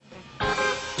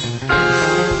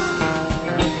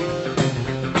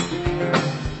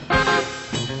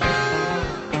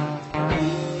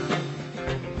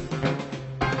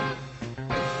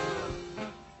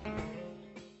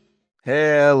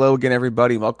again,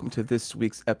 everybody. Welcome to this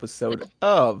week's episode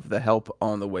of the Help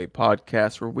on the Way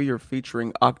podcast, where we are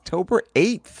featuring October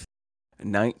 8th,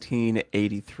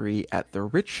 1983 at the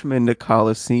Richmond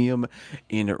Coliseum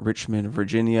in Richmond,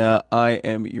 Virginia. I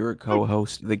am your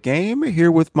co-host, The Game,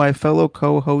 here with my fellow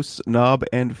co-hosts, Knob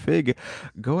and Fig.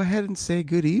 Go ahead and say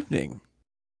good evening.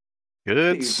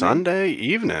 Good Sunday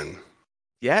evening.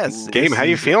 Yes. Game, how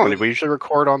you feeling? We usually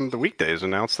record on the weekdays, and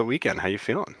now it's the weekend. How you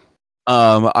feeling?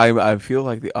 I feel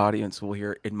like the audience will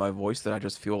hear in my voice that I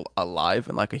just feel alive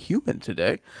and like a human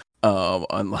today.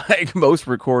 Unlike most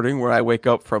recording where I wake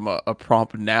up from a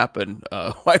prompt nap and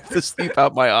wipe the sleep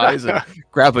out my eyes and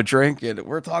grab a drink, and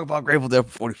we're talking about Grateful Dead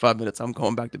for 45 minutes. I'm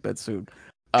going back to bed soon.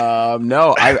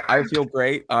 No, I feel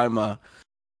great. I'm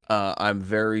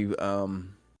very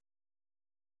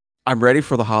I'm ready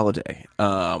for the holiday.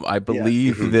 I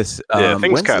believe this.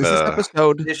 Things kind this of.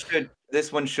 episode?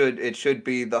 This one should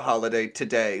be the holiday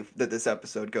today that this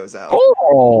episode goes out.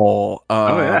 Oh,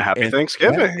 yeah! Happy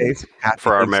Thanksgiving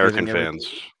for our American fans.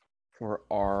 For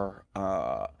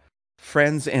our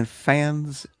friends and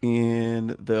fans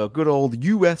in the good old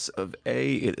U.S. of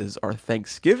A. It is our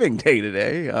Thanksgiving Day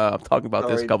today. I'm talking about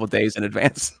this a couple days in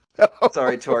advance.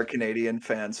 Sorry to our Canadian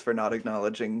fans for not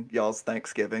acknowledging y'all's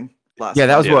Thanksgiving. That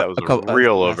was a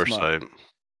real oversight.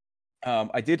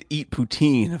 I did eat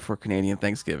poutine for Canadian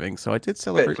Thanksgiving, so I did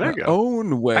celebrate my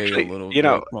own way. Actually, a little.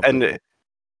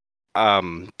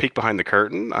 Peek behind the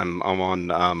curtain. I'm on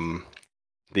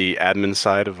the admin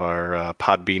side of our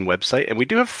Podbean website, and we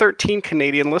do have 13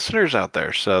 Canadian listeners out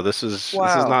there. So this is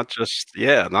not just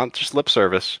lip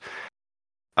service.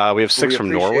 We have 6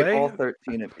 from Norway. All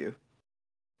 13 of you.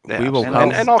 Yeah,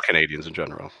 and all Canadians in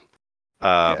general.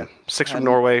 6 from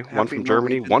Norway, 1 from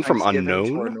Germany, 1 from unknown.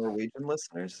 To our Norwegian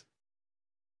listeners.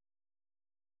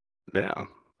 Yeah.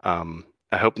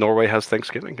 I hope Norway has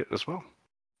Thanksgiving as well.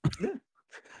 Yeah.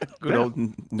 Good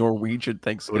old Norwegian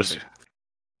Thanksgiving.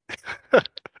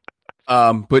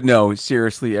 But no,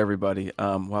 seriously, everybody,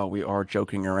 while we are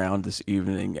joking around this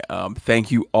evening,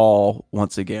 thank you all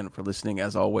once again for listening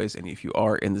as always. And if you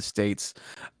are in the States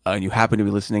and you happen to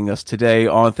be listening to us today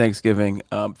on Thanksgiving,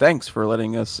 thanks for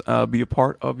letting us be a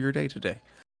part of your day today.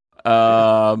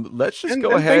 Let's just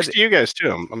go ahead. Thanks to you guys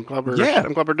too. I'm glad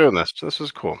we're doing this. This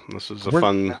is cool. This is a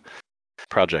fun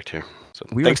project here. So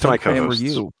thanks to my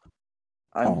co-hosts.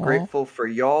 I'm grateful for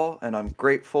y'all, and I'm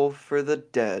grateful for the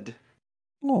dead.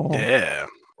 Aww. Yeah.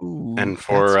 Ooh, and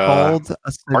for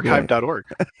archive.org.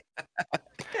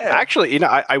 Actually,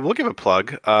 I will give a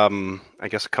plug. I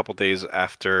guess a couple days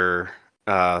after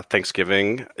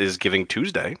Thanksgiving is Giving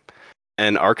Tuesday,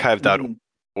 and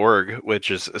archive.org,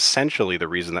 which is essentially the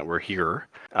reason that we're here.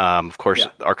 Of course,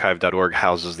 archive.org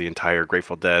houses the entire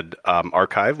Grateful Dead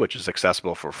archive, which is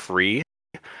accessible for free.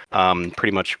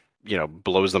 Pretty much,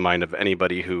 blows the mind of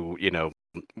anybody who,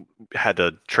 had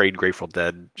to trade Grateful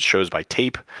Dead shows by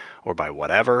tape or by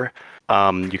whatever.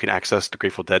 You can access the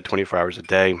Grateful Dead 24 hours a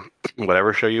day,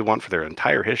 whatever show you want for their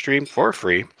entire history for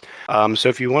free. So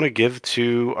if you want to give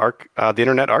to the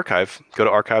Internet Archive, go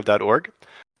to archive.org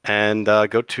and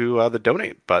go to the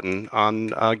donate button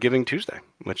on Giving Tuesday,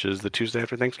 which is the Tuesday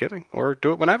after Thanksgiving, or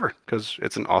do it whenever because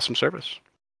it's an awesome service.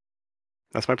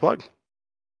 That's my plug.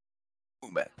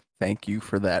 Thank you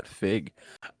for that, Fig.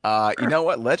 You know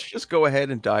what? Let's just go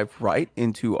ahead and dive right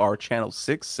into our Channel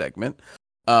 6 segment.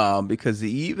 Because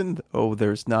even though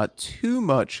there's not too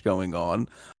much going on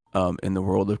in the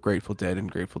world of Grateful Dead and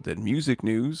Grateful Dead music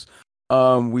news,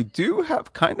 we do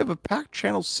have kind of a packed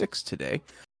Channel 6 today.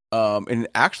 And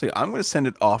actually, I'm going to send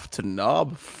it off to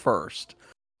Knob first.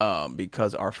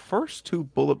 Because our first 2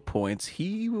 bullet points,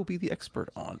 he will be the expert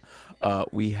on.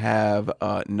 We have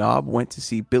Knob went to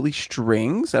see Billy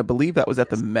Strings. I believe that was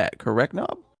at the Met, correct,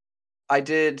 Knob? I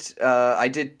did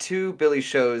 2 Billy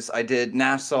shows. I did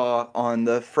Nassau on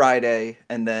the Friday,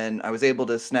 and then I was able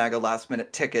to snag a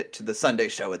last-minute ticket to the Sunday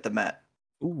show at the Met.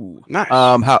 Ooh, nice.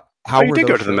 How you did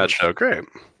go to the Met show? Great.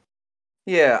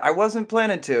 Yeah, I wasn't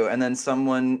planning to, and then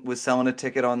someone was selling a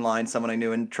ticket online, someone I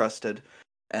knew and trusted,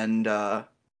 and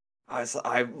I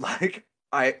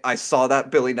saw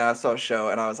that Billy Nassau show,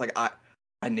 and I was like,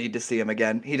 I need to see him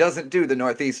again. He doesn't do the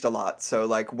Northeast a lot, so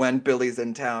like when Billy's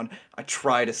in town, I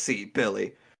try to see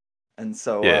Billy. And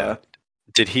so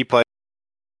did he play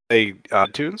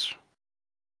tunes?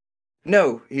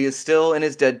 No, he is still in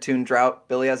his Dead Tune drought.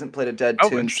 Billy hasn't played a Dead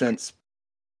Tune since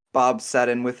Bob sat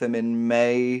in with him in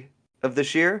May of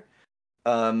this year.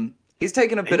 He's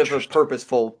taken a bit of a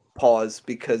purposeful pause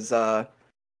because he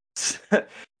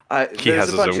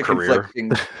has his own career.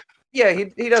 Yeah,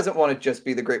 he doesn't want to just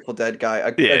be the Grateful Dead guy.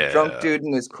 A drunk dude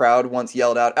in his crowd once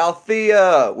yelled out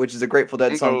 "Althea," which is a Grateful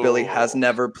Dead song Billy has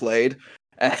never played,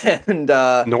 and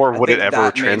Nor I would it think ever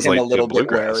that made him a translate to little bit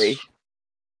bluegrass. wary.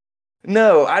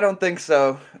 No, I don't think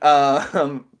so.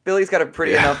 Billy's got a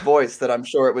pretty Yeah. enough voice that I'm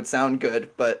sure it would sound good,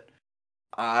 but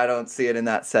I don't see it in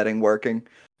that setting working.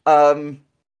 Um,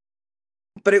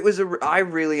 but I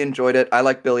really enjoyed it. I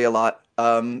like Billy a lot.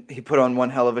 He put on one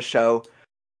hell of a show.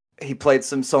 He played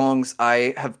some songs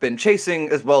I have been chasing,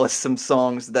 as well as some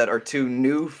songs that are too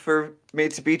new for me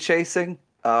to be chasing.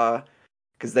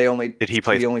 Because Did he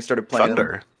play he only started playing them.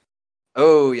 Thunder?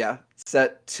 Oh yeah,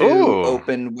 set to Oh.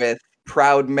 open with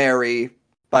 "Proud Mary"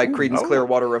 by Ooh. Creedence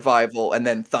Clearwater Revival, and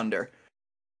then "Thunder."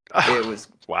 It was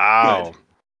Wow. good.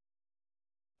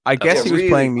 I That's guess It he was awesome. really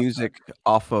playing was. music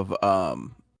off of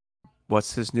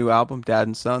what's his new album? Dad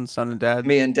and Son, Son and Dad,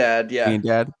 Me and Dad, Me yeah, and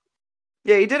Dad.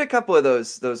 yeah. He did a couple of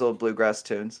those old bluegrass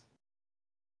tunes.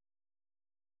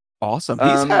 Awesome.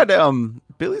 He's Um, had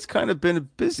Billy's kind of been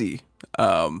busy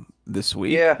this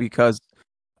week yeah. because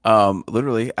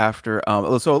literally after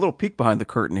so a little peek behind the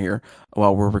curtain here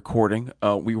while we're recording.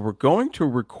 We were going to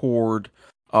record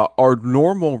our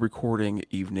normal recording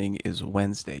evening is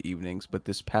Wednesday evenings, but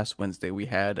this past Wednesday we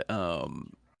had a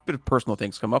bit of personal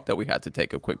things come up that we had to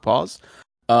take a quick pause.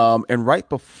 And right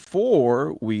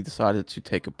before we decided to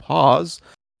take a pause,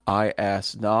 I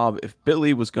asked Knob if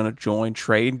Billy was going to join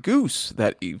Trey and Goose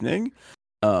that evening.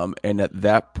 And at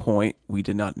that point, we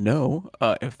did not know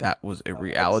if that was a I was a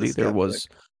reality. skeptic.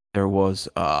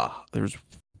 There's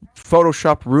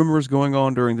Photoshop rumors going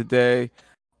on during the day,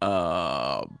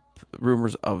 uh,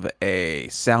 rumors of a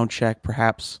sound check,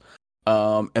 perhaps,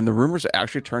 and the rumors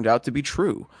actually turned out to be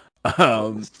true. Oh, it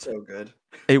Um, was so good.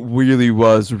 it really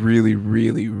was really,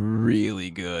 really, really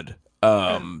good.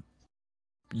 Um,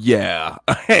 yeah,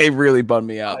 it really bummed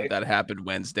me out that I that happened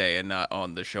Wednesday and not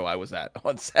on the show I was at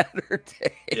on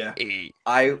Saturday. Yeah.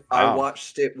 I Wow.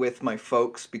 watched it with my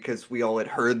folks because we all had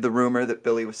heard the rumor that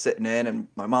Billy was sitting in, and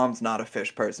my mom's not a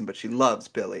fish person, but she loves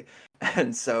Billy.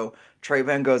 And so Trey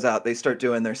Van goes out, they start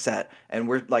doing their set, and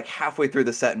we're like halfway through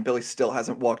the set, and Billy still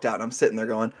hasn't walked out, and I'm sitting there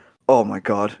going, "Oh my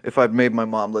God, if I'd made my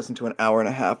mom listen to an hour and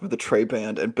a half of the Trey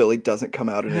Band and Billy doesn't come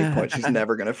out at any point, she's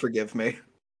never gonna forgive me."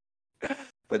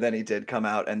 But then he did come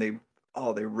out, and they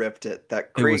ripped it. That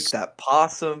It creek, was that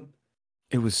possum,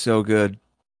 it was so good. It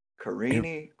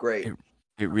Carini, great. it it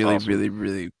That's really, awesome. really,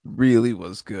 really, really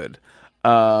was good.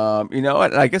 You know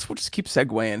what? I guess we'll just keep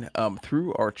segueing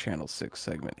through our Channel 6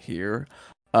 segment here.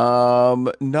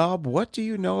 Nob, what do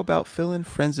you know about Phil and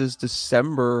Friends'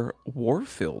 December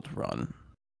Warfield run?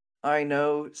 I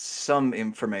know some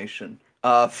information.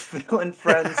 Phil and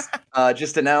Friends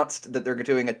just announced that they're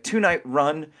doing a 2-night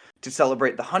run to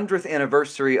celebrate the 100th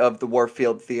anniversary of the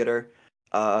Warfield Theater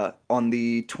on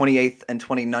the 28th and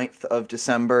 29th of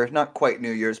December. Not quite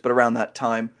New Year's, but around that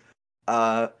time.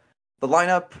 Uh, the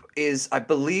lineup is, I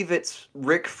believe it's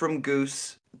Rick from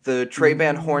Goose, the Trey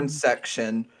Band horn Mm.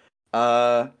 section,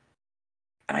 uh,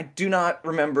 and I do not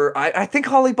remember. I think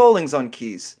Holly Bowling's on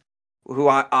keys, who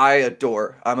I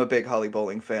adore. I'm a big Holly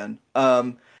Bowling fan.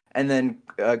 And then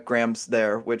Graham's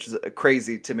there, which is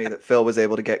crazy to me that Phil was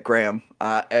able to get Graham.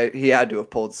 He had to have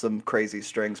pulled some crazy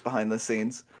strings behind the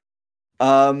scenes.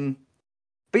 Um,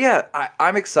 but yeah,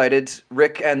 I'm excited.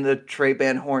 Rick and the Trey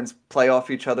Band horns play off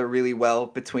each other really well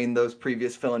between those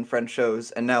previous Phil and Friend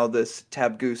shows and now this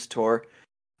Taboose tour.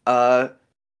 Uh,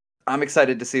 I'm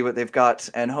excited to see what they've got,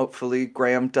 and hopefully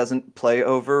Graham doesn't play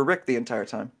over Rick the entire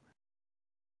time.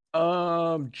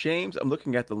 James, I'm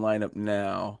looking at the lineup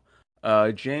now.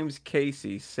 James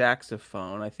Casey,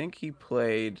 saxophone. I think he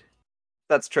played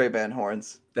That's Trey Band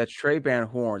horns. that's Trey Band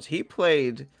horns. He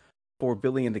played for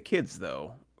Billy and the Kids,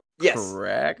 though. Yes,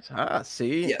 Correct? Ah,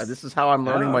 see, yes. this is how I'm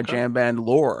learning Oh, my okay. jam band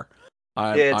lore.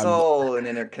 I'm, Yeah, it's I'm all an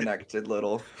interconnected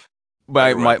little.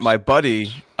 Everyone's my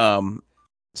buddy.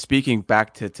 Speaking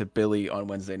back to Billy on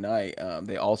Wednesday night,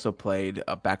 they also played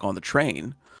 "Back on the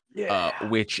Train," Yeah.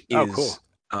 which Oh, cool. is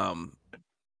um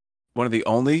one of the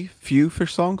only few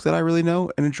Fish songs that I really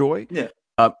know and enjoy. Yeah.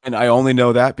 And I only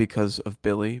know that because of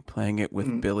Billy playing it with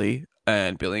Mhm. Billy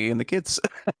and the kids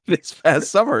this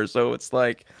past summer. So it's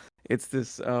like it's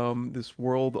this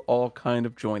world all kind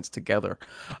of joins together.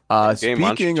 Yeah. Game, why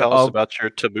don't you Speaking tell us of about your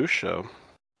Taboose show?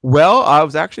 well, I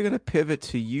was actually going to pivot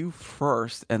to you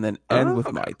first and then end Oh,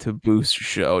 with my okay. Taboose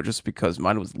show just because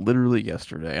mine was literally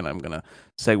yesterday and I'm going to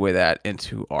segue that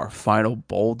into our final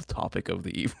bold topic of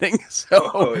the evening.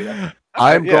 So Oh yeah. Okay,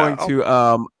 I'm yeah. going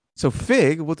to so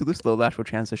Fig, we'll do this little natural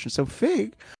transition. So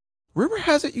Fig, rumor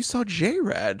has it you saw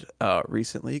JRAD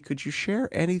recently. Could you share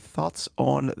any thoughts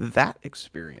on that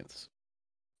experience?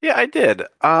 Yeah, I did.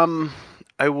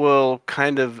 I will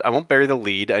I won't bury the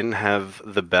lead. I didn't have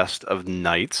the best of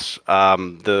nights.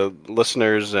 The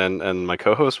listeners and my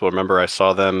co-host will remember I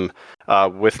saw them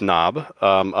with Knob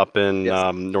up in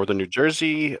Yes. northern New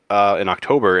Jersey in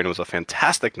October, and it was a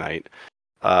fantastic night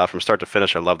from start to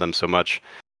finish. I love them so much.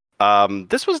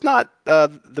 This was not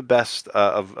the best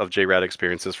of JRAD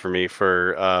experiences for me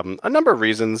for a number of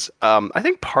reasons. I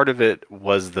think part of it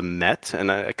was the Met,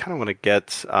 and I kind of want to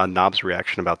get Knob's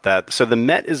reaction about that. So the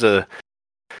Met is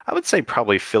I would say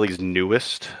probably Philly's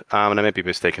newest, and I might be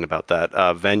mistaken about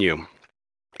that, venue.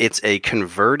 It's a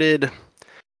converted,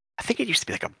 I think it used to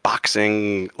be like a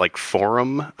boxing like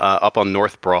forum up on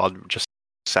North Broad, just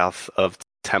south of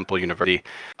Temple University,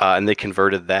 and they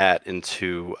converted that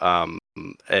into a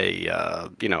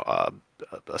a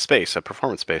space, a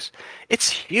performance space. It's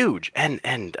huge, and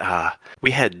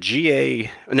we had GA.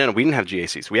 No, we didn't have GA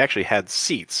seats. We actually had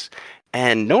seats,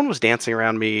 and no one was dancing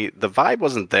around me. The vibe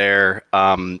wasn't there.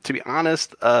 To be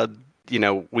honest,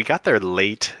 we got there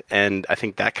late, and I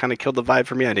think that kind of killed the vibe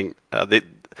for me. I didn't.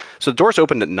 So the doors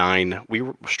opened at 9. We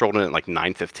strolled in at like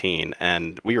 9:15,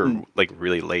 and we were like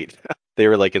really late. They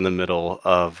were like in the middle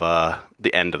of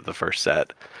the end of the first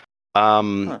set.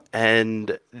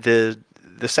 And the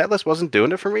set list wasn't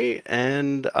doing it for me,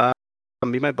 and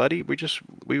me and my buddy,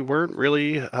 we weren't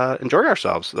really enjoying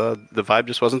ourselves. The vibe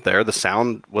just wasn't there. The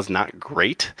sound was not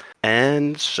great,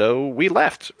 and so we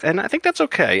left. And I think that's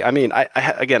okay. I mean,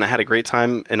 again, I had a great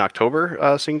time in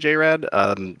October seeing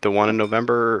JRAD. The one in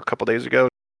November a couple days ago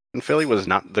in Philly was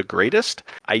not the greatest.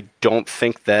 I don't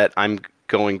think that I'm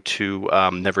going to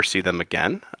never see them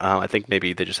again. I think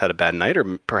maybe they just had a bad night,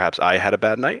 or perhaps I had a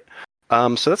bad night.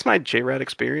 So that's my JRAD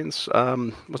experience.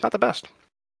 Was not the best.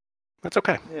 That's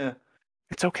okay. Yeah.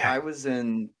 It's okay. I was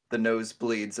in the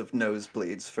nosebleeds of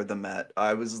nosebleeds for the Met.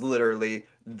 I was literally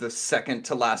the second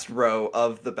to last row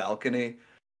of the balcony.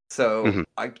 So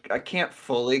I can't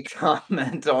fully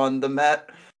comment on the Met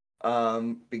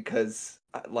because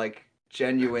like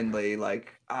genuinely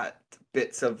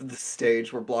bits of the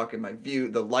stage were blocking my view.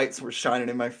 The lights were shining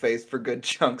in my face for good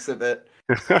chunks of it.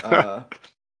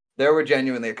 There were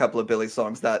genuinely a couple of Billy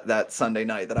songs that Sunday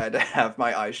night that I had to have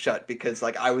my eyes shut because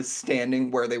like I was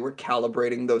standing where they were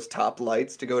calibrating those top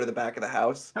lights to go to the back of the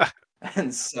house.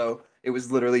 And so it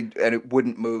was literally and it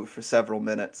wouldn't move for several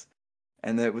minutes.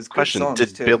 And it was good Question: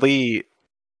 songs too.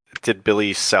 Did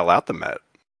Billy sell out the Met?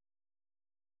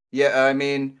 Yeah, I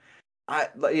mean,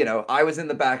 I was in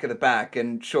the back of the back,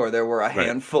 and sure, there were a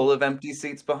handful of empty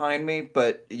seats behind me,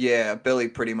 but yeah, Billy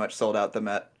pretty much sold out the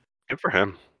Met. Good for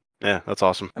him. Yeah, that's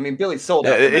awesome. I mean, Billy sold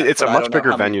Yeah, out the Met, it's but a I much don't know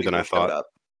bigger how many venue than people I showed thought. up.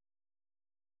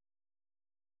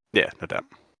 Yeah, no doubt.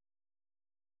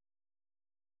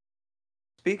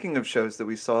 Speaking of shows that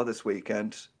we saw this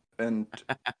weekend and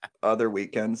other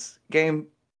weekends, Game,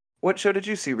 what show did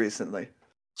you see recently?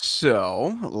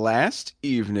 So, last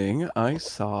evening I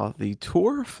saw the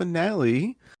tour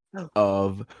finale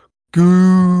of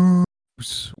Goose,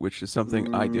 which is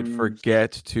something I did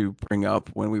forget to bring up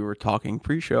when we were talking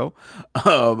pre-show.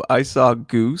 I saw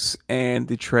Goose and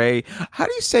the Trey. How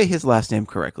do you say his last name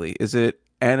correctly? Is it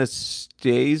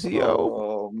Anastasio?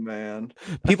 Oh man.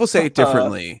 People say it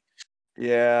differently.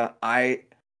 Yeah, I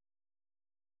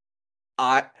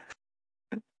I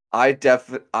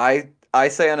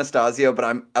say Anastasio, but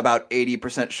I'm about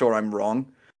 80% sure I'm wrong.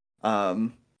 But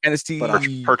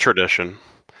Per tradition.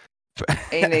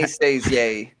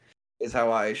 Anastasia is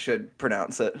how I should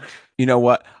pronounce it. You know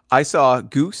what? I saw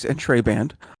Goose and Trey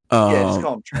Band Yeah, just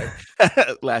call him Trey.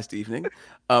 last evening.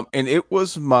 And it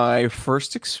was my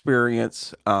first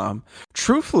experience.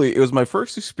 Truthfully, it was my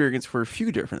first experience for a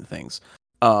few different things.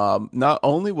 Not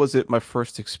only was it my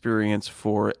first experience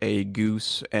for a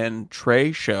Goose and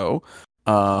Trey show,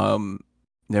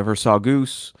 never saw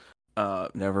Goose,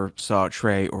 never saw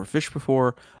Trey or Fish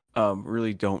before.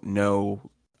 Really don't know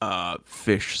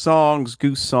Fish songs,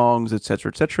 Goose songs,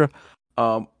 etc., etc.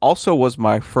 Also was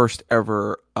my first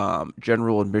ever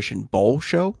general admission bowl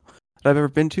show that I've ever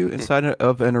been to inside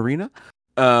of an arena.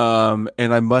 And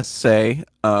I must say,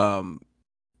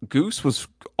 Goose was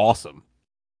awesome.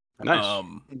 Nice.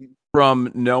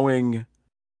 From knowing,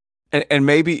 and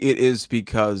maybe it is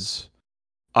because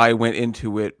I went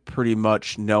into it pretty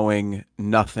much knowing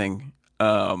nothing.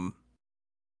 A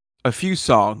few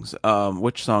songs.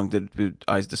 Which song did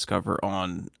I discover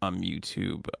on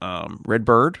YouTube? Red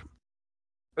Bird.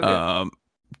 Okay.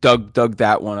 Dug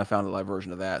that one. I found a live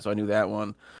version of that, so I knew that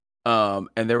one.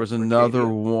 And there was another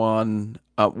one.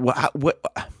 What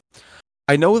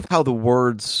I know of how the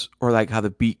words or like how the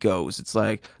beat goes. It's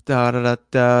like da da da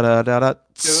da da da da.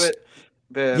 Do it.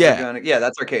 Yeah, Yeah,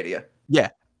 that's Arcadia. yeah.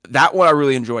 That one I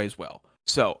really enjoy as well.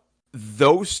 So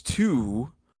those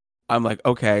two, I'm like,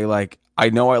 okay, like I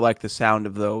know I like the sound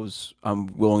of those. I'm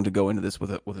willing to go into this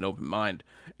with an open mind,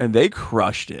 and they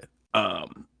crushed it.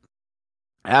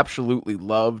 Absolutely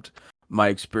loved my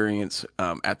experience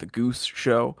at the Goose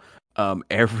show.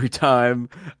 Every time,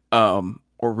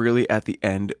 or really at the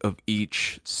end of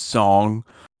each song,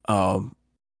 um,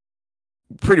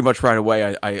 pretty much right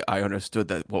away, I understood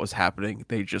that what was happening.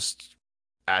 They just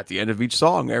at the end of each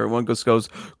song, everyone goes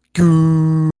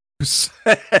Goose.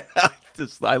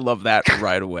 I love that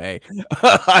right away.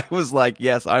 I was like,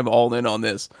 yes, I'm all in on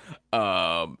this.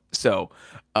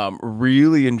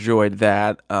 Really enjoyed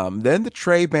that. Then the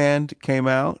Trey band came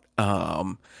out.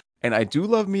 And I do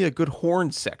love me a good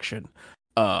horn section.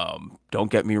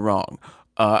 Don't get me wrong.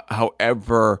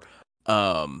 However,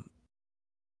 um,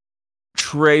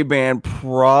 Trey band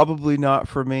probably not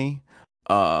for me.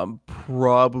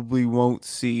 Probably won't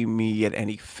see me at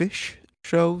any Fish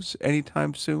shows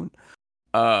anytime soon.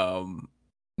 Um,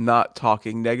 Not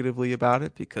talking negatively about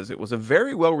it because it was a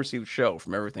very well received show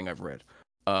from everything I've read.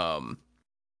 Um,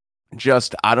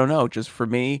 just I don't know, just for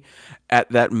me at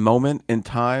that moment in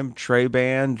time, Trey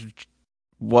band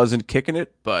wasn't kicking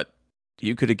it, but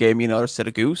you could have gave me another set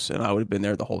of Goose and I would have been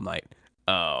there the whole night.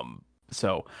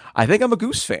 So I think I'm a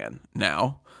Goose fan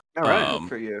now. All right. Good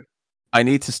for you. I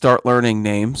need to start learning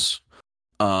names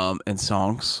and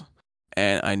songs,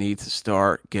 and I need to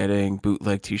start getting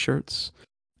bootleg t-shirts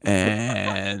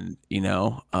and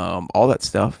all that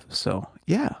stuff. So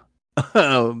yeah.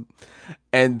 um,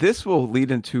 and this will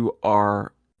lead into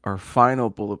our final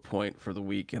bullet point for the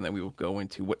week, and then we will go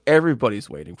into what everybody's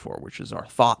waiting for, which is our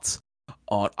thoughts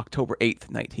on October 8th,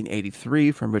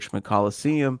 1983 from Richmond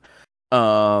Coliseum.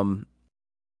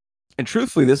 And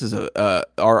truthfully, this is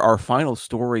our final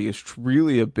story is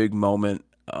really a big moment,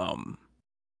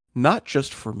 not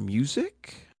just for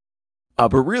music, but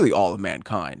really all of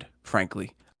mankind.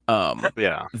 Frankly,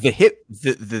 Yeah. the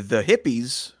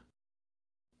hippies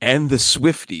and the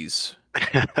Swifties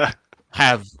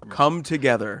have come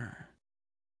together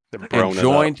and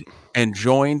joined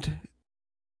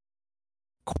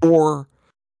core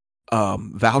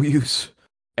values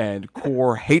and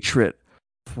core hatred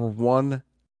for one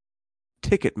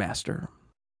Ticketmaster.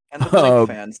 And the Blink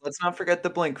fans. Let's not forget the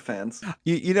Blink fans.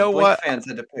 You know the Blink what? fans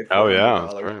had to pay $400 Oh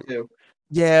yeah, right. too.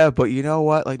 Yeah, but you know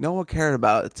what? Like no one cared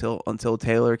about it until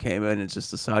Taylor came in and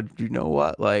just decided, you know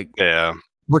what? Like Yeah.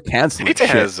 we're canceling Pizza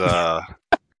shit. has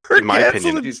in my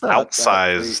opinion, an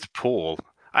outsized pool.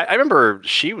 I remember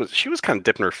she was kind of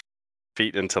dipping her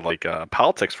feet into like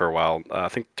politics for a while. I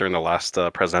think during the last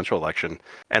presidential election,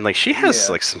 and like she has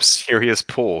like some serious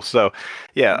pull. So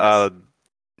yeah,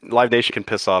 Live Nation can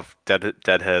piss off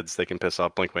Deadheads. They can piss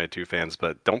off Blink-182 fans,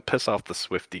 but don't piss off the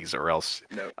Swifties, or else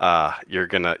you're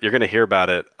gonna hear about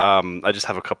it. I just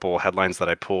have a couple headlines that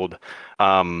I pulled.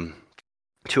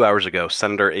 2 hours ago,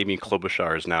 Senator Amy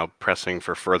Klobuchar is now pressing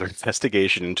for further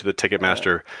investigation into the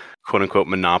Ticketmaster "quote-unquote"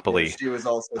 monopoly. Yeah, she was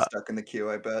also stuck in the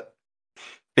queue, I bet.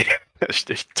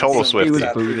 Total Swiftie.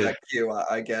 That queue,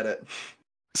 I get it.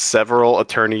 Several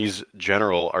attorneys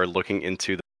general are looking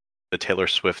into the Taylor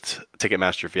Swift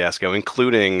Ticketmaster fiasco,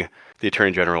 including the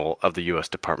Attorney General of the U.S.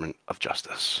 Department of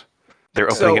Justice.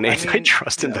 They're opening an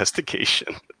antitrust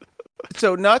investigation.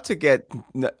 So not to get,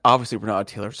 obviously we're not a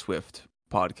Taylor Swift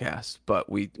podcast, but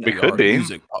we could be.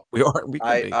 Music. We are. We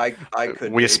could be. I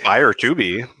could. We aspire to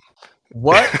be.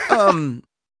 What?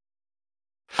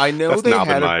 I know that's they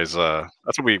had. That's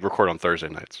what we record on Thursday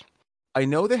nights. I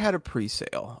know they had a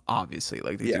pre-sale, obviously,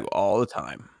 like they do all the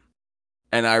time,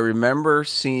 and I remember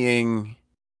seeing.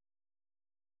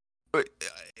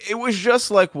 It was just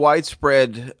like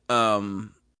widespread,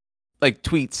 like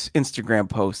tweets, Instagram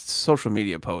posts, social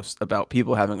media posts about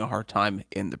people having a hard time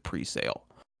in the pre-sale.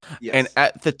 Yes. And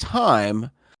at the time,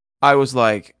 I was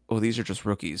like, "Oh, these are just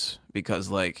rookies," because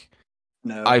like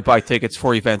I buy tickets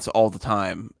for events all the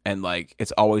time, and like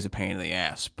it's always a pain in the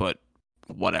ass. But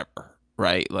whatever,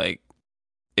 right? Like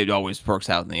it always works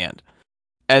out in the end.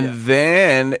 And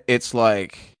then it's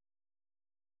like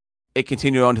it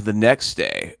continued on to the next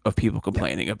day of people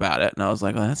complaining about it, and I was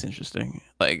like, "Oh, that's interesting."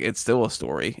 Like it's still a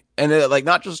story, and like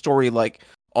not just a story like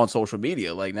on social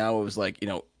media. Like now it was like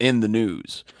in the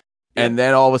news. And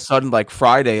then all of a sudden, like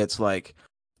Friday, it's like,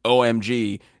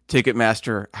 OMG,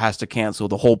 Ticketmaster has to cancel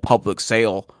the whole public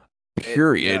sale,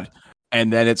 period.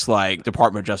 And then it's like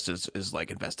Department of Justice is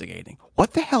like investigating.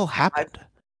 What the hell happened?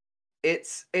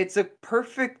 It's a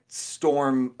perfect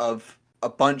storm of a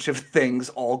bunch of things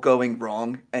all going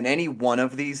wrong. And any one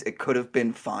of these, it could have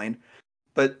been fine.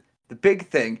 But the big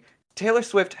thing, Taylor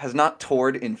Swift has not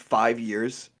toured in 5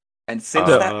 years. And since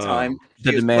that time,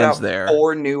 she has put out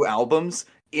 4 new albums.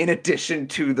 in addition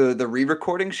to the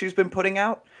re-recordings she's been putting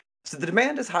out. So the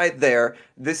demand is high there.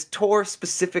 This tour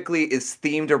specifically is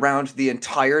themed around the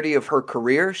entirety of her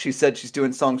career. She said she's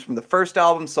doing songs from the first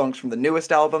album, songs from the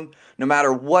newest album. No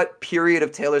matter what period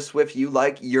of Taylor Swift you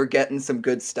like, you're getting some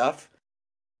good stuff.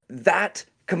 That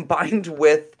combined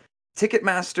with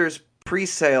Ticketmaster's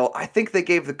pre-sale, I think they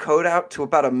gave the code out to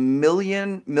about a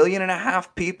million and a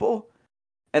half people,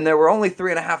 and there were only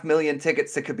 3.5 million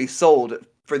tickets that could be sold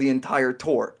for the entire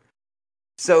tour.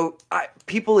 So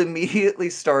people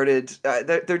immediately started.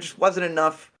 There just wasn't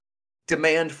enough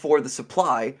demand for the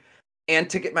supply, and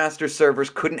Ticketmaster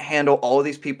servers couldn't handle all of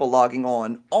these people logging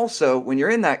on. Also, when you're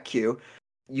in that queue,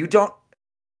 you don't.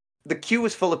 The queue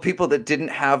was full of people that didn't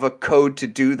have a code to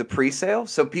do the pre-sale,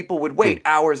 so people would wait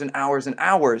hours and hours and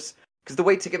hours. Because the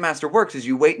way Ticketmaster works is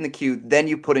you wait in the queue, then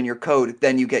you put in your code,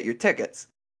 then you get your tickets.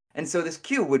 And so this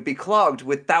queue would be clogged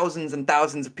with thousands and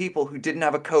thousands of people who didn't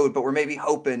have a code, but were maybe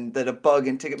hoping that a bug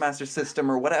in Ticketmaster's system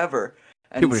or whatever.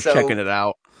 And People were checking it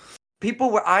out.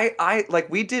 People were,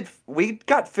 we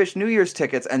got Fish New Year's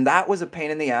tickets, and that was a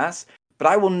pain in the ass. But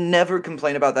I will never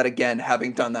complain about that again,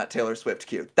 having done that Taylor Swift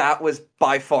queue. That was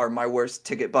by far my worst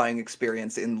ticket buying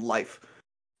experience in life.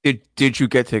 Did you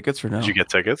get tickets or no? Did you get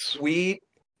tickets?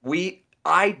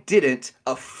 I didn't.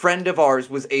 A friend of ours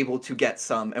was able to get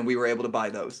some, and we were able to buy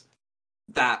those.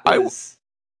 That was.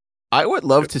 I would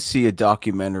love to see a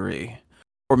documentary,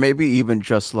 or maybe even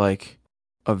just like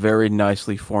a very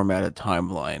nicely formatted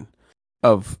timeline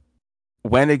of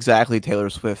when exactly Taylor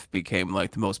Swift became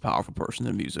like the most powerful person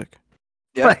in music.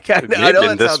 Yeah, like, I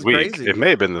know that sounds week. crazy. It may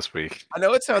have been this week. I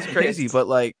know it sounds crazy, but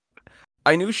like,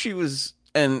 I knew she was,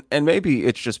 and maybe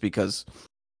it's just because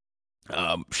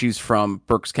she's from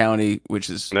Berks County, which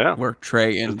is where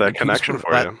Trey and that connection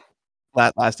for you.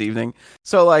 Last evening.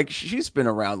 So like she's been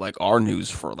around like our news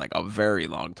for like a very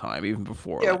long time, even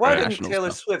before. Yeah, like, why didn't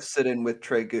Taylor Swift sit in with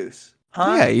Trey Goose?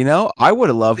 Huh? Yeah, you know, I would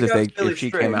have loved if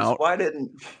she came out. Why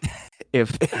didn't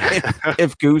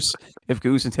if Goose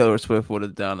and Taylor Swift would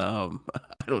have done I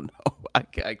don't know. I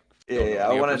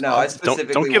want to know. I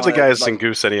specifically don't give the guys and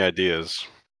Goose any ideas.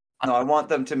 No, I want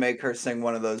them to make her sing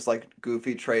one of those like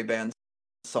goofy Trey band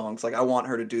songs. Like I want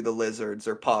her to do the Lizards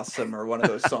or Possum or one of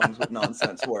those songs with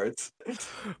nonsense words.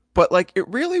 But like it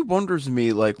really wonders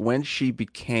me like when she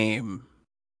became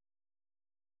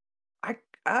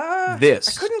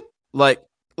this. I couldn't like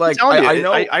I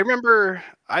know I remember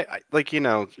I like, you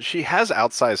know, she has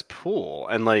outsized pool,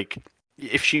 and like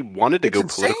if she wanted to go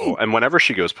political, and whenever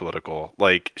she goes political,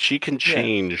 like she can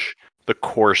change the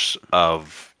course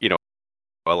of, you know,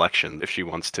 election if she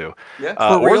wants to,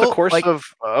 or the course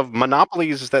of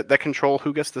monopolies that control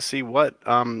who gets to see what,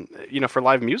 you know, for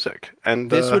live music. And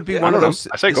this would be one of those.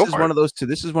 I say this is one of those.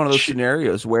 This is one of those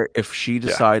scenarios where if she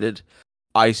decided,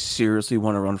 I seriously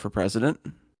want to run for president,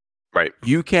 right?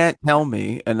 You can't tell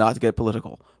me, and not to get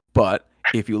political, but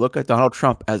if you look at Donald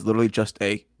Trump as literally just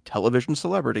a television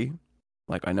celebrity,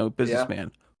 like I know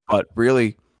businessman, but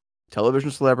really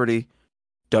television celebrity,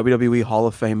 WWE Hall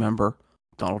of Fame member,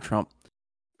 Donald Trump.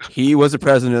 He was the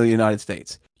president of the United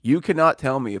States. You cannot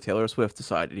tell me if Taylor Swift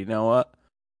decided, you know what,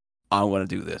 I want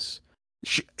to do this.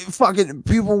 Fucking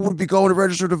people would be going to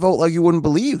register to vote like you wouldn't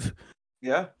believe.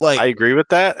 Yeah, like I agree with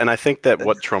that, and I think that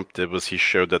what Trump did was he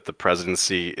showed that the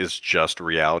presidency is just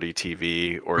reality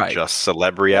TV or just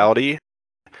celeb reality.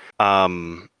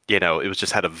 You know, it was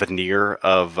just had a veneer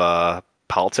of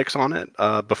politics on it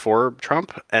before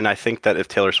Trump, and I think that if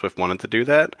Taylor Swift wanted to do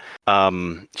that,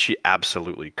 she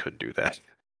absolutely could do that.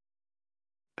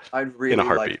 I'd really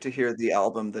like to hear the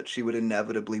album that she would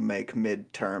inevitably make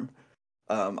midterm.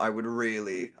 I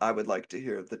would like to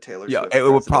hear the Taylor Swift. It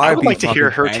would probably I would like to hear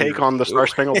her take on the Star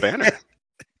Spangled Banner.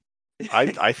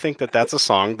 I think that's a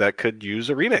song that could use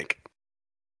a remake.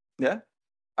 Yeah,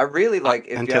 I really like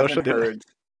if you haven't heard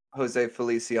Jose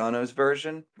Feliciano's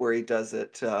version where he does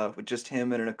it with just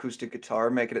him and an acoustic guitar,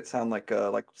 making it sound like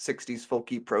a 60s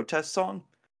folky protest song.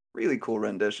 Really cool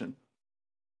rendition.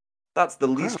 That's the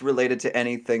least related to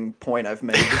anything point I've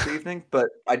made this evening, but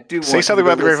I do want say something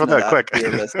about the Grateful Dead, quick,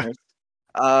 dear listeners.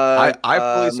 I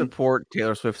fully support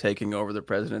Taylor Swift taking over the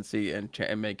presidency and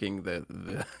making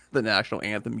the national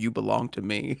anthem "You Belong to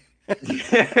Me."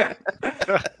 Yeah.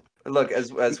 Look,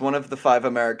 as one of the 5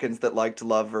 Americans that liked to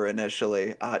love her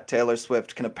initially, Taylor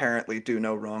Swift can apparently do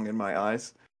no wrong in my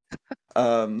eyes.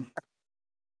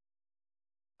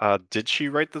 Did she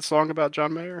write the song about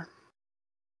John Mayer?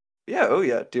 Yeah. Oh,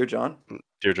 yeah. Dear John.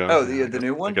 Dear John. Oh, the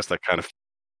new one. I guess that kind of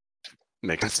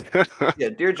makes sense. Yeah,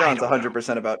 Dear John's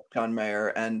 100% about John Mayer,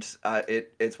 and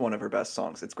it's one of her best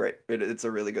songs. It's great. It's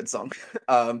a really good song.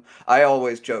 I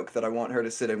always joke that I want her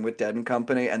to sit in with Dead and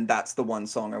Company, and that's the one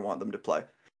song I want them to play.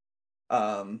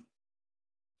 Um,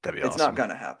 That'd be it's awesome. not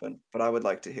gonna happen, but I would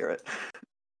like to hear it.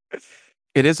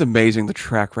 It is amazing the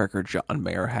track record John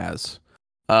Mayer has.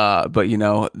 But you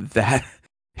know that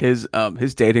his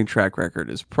dating track record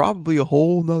is probably a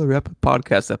whole nother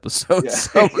podcast episode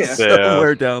Yeah, yeah.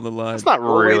 somewhere down the That's line. not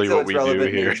We'll wait really till what it's we do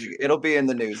relevant here. news. It'll be in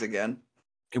the news again.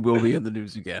 It will be in the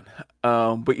news again.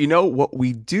 But you know what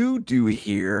we do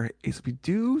here is we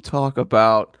do talk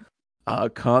about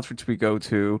concerts we go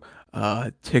to,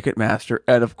 Ticketmaster,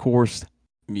 and of course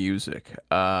music.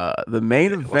 The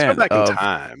main Let's go event back in of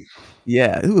time.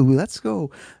 Yeah, ooh, let's go.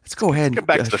 Let's go Let's ahead get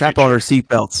back and to the strap on future. our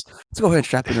seatbelts. Let's go ahead and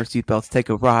strap in our seatbelts. Take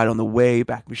a ride on the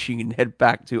Wayback Machine and head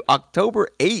back to October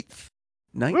 8th,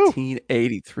 Woo.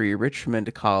 1983,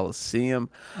 Richmond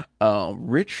Coliseum,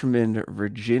 Richmond,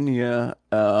 Virginia.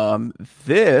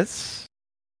 This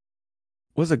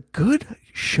was a good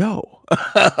show.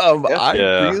 Yeah. I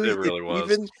Yeah, really it really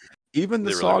was. even the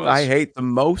It really song I was. hate the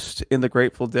most in the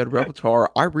Grateful Dead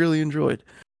repertoire, I really enjoyed.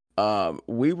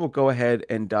 We will go ahead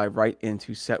and dive right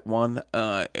into set one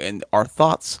and our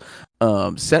thoughts.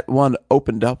 Set one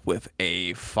opened up with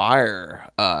a fire,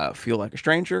 Feel Like a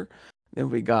Stranger. Then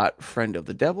we got Friend of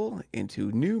the Devil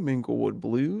into New Minglewood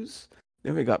Blues.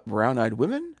 Then we got Brown Eyed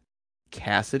Women,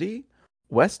 Cassidy,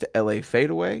 West L.A.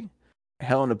 Fadeaway,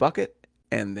 Hell in a Bucket,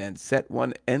 and then set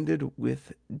one ended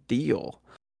with Deal.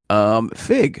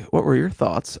 Fig, what were your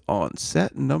thoughts on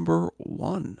set number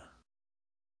one?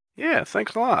 Yeah,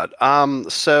 thanks a lot.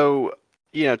 So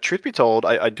truth be told,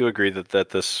 I do agree that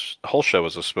this whole show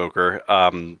was a smoker.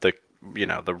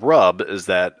 The rub is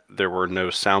that there were no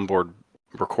soundboard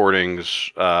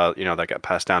recordings, that got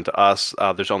passed down to us.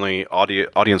 There's only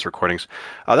audience recordings.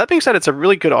 That being said, it's a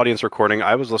really good audience recording.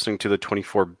 I was listening to the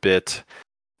 24-bit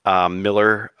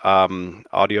Miller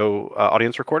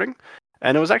audience recording,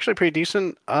 and it was actually pretty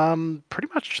decent. Pretty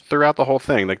much throughout the whole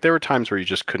thing. Like there were times where you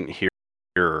just couldn't hear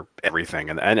everything,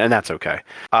 and that's okay.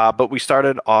 But we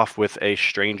started off with A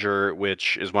Stranger,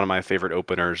 which is one of my favorite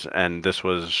openers, and this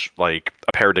was like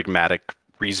a paradigmatic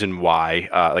reason why.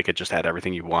 Like it just had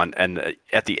everything you want, and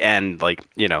at the end,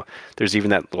 there's even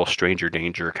that little stranger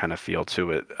danger kind of feel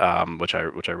to it, which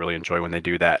I really enjoy when they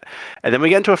do that. And then we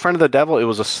get into A Friend of the Devil. It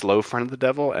was a slow Friend of the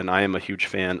Devil, and I am a huge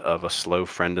fan of a slow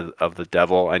Friend of the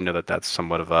Devil. I know that that's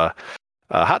somewhat of a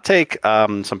hot take.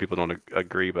 Some people don't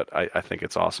agree, but I think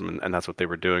it's awesome, and that's what they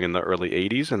were doing in the early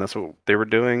 '80s, and that's what they were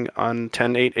doing on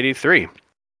 10/8/83.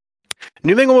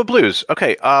 New Minglewood Blues.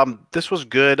 Okay, this was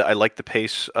good. I like the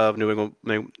pace of New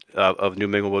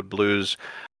Minglewood Blues.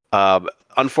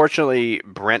 Unfortunately,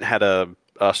 Brent had a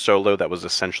solo that was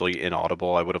essentially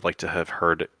inaudible. I would have liked to have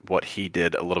heard what he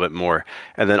did a little bit more.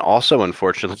 And then also,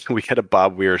 unfortunately, we had a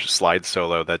Bob Weir slide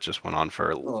solo that just went on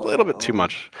for a little bit too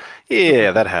much.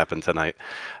 Yeah, that happened tonight.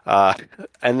 Uh,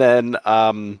 and then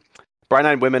Bright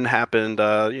Eyed Women happened.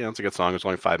 It's a good song. It was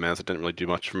only 5 minutes. It didn't really do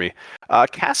much for me.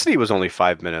 Cassidy was only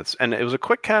 5 minutes, and it was a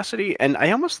quick Cassidy, and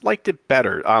I almost liked it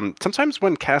better. Sometimes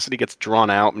when Cassidy gets drawn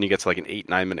out and you get to like an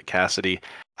 8-9 minute Cassidy,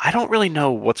 I don't really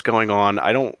know what's going on.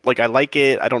 I don't like. I like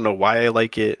it. I don't know why I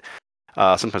like it.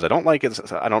 Sometimes I don't like it.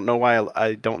 I don't know why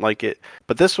I don't like it.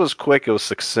 But this was quick. It was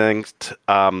succinct.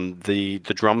 The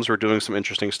drums were doing some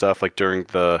interesting stuff. Like during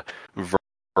the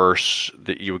verse,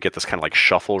 that you would get this kind of like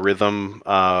shuffle rhythm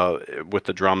with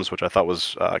the drums, which I thought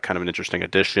was kind of an interesting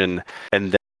addition.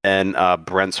 And then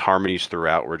Brent's harmonies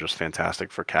throughout were just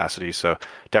fantastic for Cassidy. So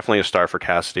definitely a star for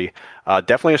Cassidy.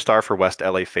 Definitely a star for West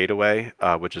L.A. Fadeaway,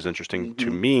 which is interesting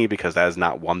to me because that is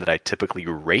not one that I typically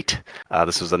rate.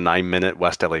 This was a 9-minute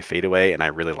West L.A. Fadeaway, and I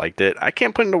really liked it. I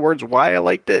can't put into words why I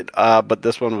liked it, but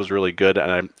this one was really good,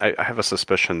 and I have a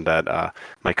suspicion that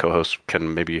my co-host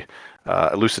can maybe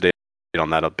elucidate on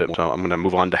that a bit more. So I'm going to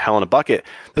move on to Hell in a Bucket.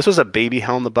 This was a baby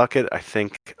Hell in the Bucket. I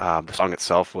think the song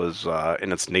itself was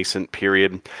in its nascent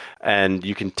period, and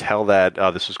you can tell that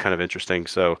this was kind of interesting.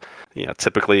 So,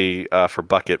 typically for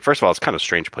Bucket, first of all, it's kind of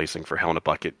strange placing for Hell in a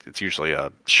Bucket. It's usually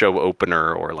a show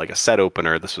opener or like a set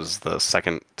opener. This was the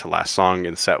second to last song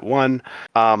in set one.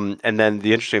 And then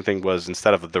the interesting thing was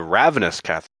instead of the ravenous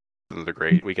Catherine the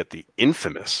Great, we get the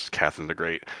infamous Catherine the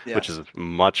Great, which is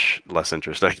much less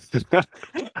interesting.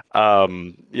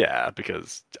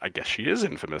 Because I guess she is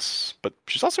infamous, but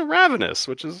she's also ravenous,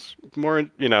 which is more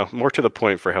to the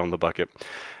point for Hell in the Bucket.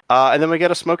 And then we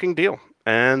get a smoking deal,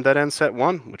 and that ends set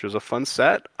one, which was a fun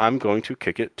set. I'm going to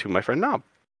kick it to my friend Knob.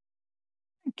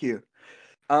 Thank you.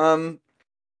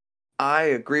 I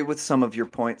agree with some of your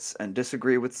points and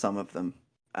disagree with some of them,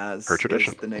 as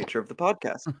is the nature of the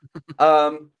podcast.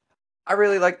 I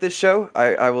really like this show.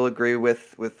 I will agree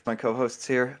with my co-hosts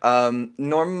here.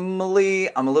 Normally,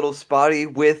 I'm a little spotty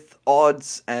with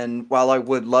odds, and while I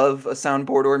would love a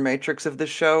soundboard or matrix of this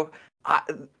show,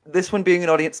 This one being an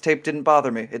audience tape didn't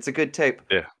bother me. It's a good tape.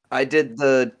 Yeah. I did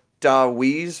the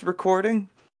Taboose recording,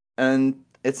 and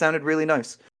it sounded really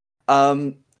nice.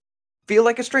 Feel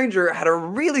Like a Stranger had a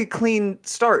really clean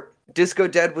start. Disco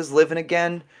Dead was living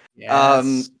again.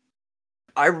 Yes.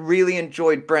 I really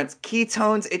enjoyed Brent's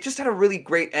keytones. It just had a really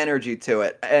great energy to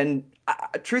it. And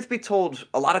truth be told,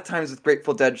 a lot of times with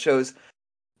Grateful Dead shows,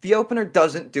 the opener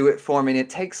doesn't do it for me. And it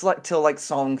takes till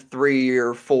song 3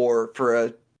 or 4 for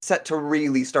a set to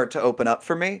really start to open up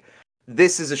for me.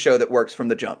 This is a show that works from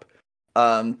the jump.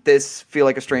 This Feel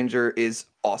Like a Stranger is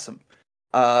awesome.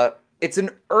 It's an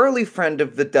early friend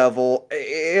of the devil.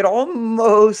 It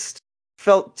almost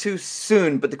felt too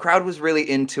soon, but the crowd was really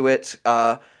into it.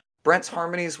 Brent's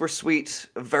harmonies were sweet,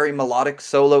 a very melodic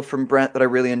solo from Brent that I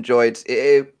really enjoyed.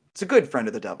 It's a good friend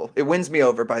of the devil. It wins me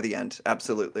over by the end,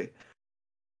 absolutely.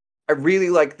 I really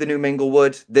like the new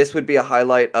Minglewood. This would be a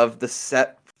highlight of the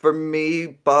set for me,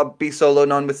 Bob B. Solo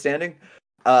notwithstanding.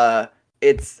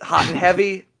 It's hot and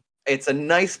heavy. It's a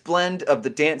nice blend of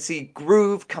the dancey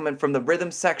groove coming from the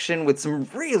rhythm section with some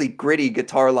really gritty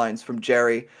guitar lines from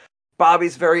Jerry.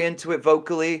 Bobby's very into it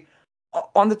vocally.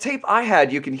 On the tape I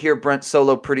had, you can hear Brent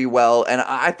solo pretty well, and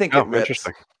I think it rips.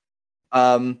 Interesting.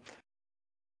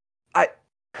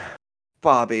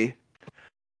 Bobby.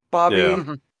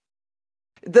 Yeah.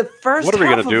 The first what are we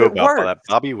half gonna do about that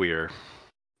Bobby Weir?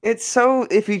 It's so,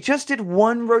 if you just did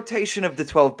one rotation of the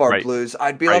 12-bar blues,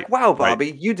 I'd be like, wow,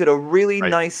 Bobby, you did a really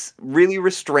nice, really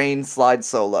restrained slide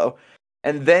solo.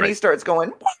 And then he starts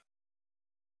going,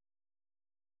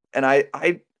 and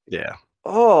yeah.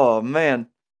 Oh, man.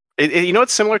 You know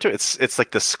what's similar to it? It's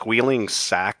like the squealing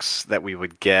sax that we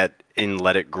would get in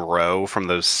Let It Grow from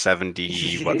those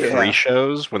 3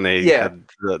 shows when they had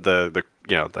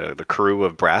the crew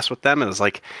of brass with them, and it was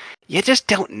like, you just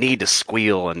don't need to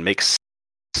squeal and make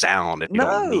sound if you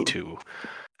don't need to.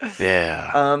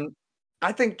 Yeah.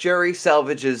 I think Jerry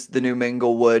salvages the new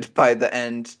Minglewood by the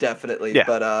end, definitely. Yeah.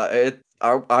 But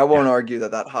I won't argue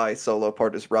that high solo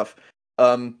part is rough.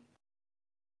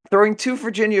 Throwing 2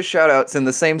 Virginia shoutouts in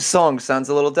the same song sounds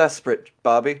a little desperate,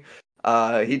 Bobby.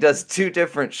 He does 2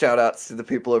 different shoutouts to the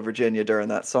people of Virginia during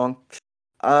that song.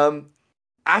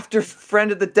 After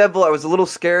Friend of the Devil, I was a little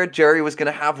scared Jerry was going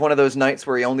to have one of those nights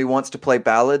where he only wants to play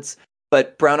ballads,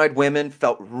 but Brown Eyed Women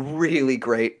felt really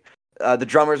great. The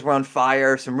drummers were on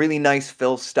fire, some really nice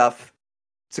fill stuff.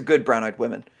 It's a good Brown Eyed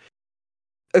Women.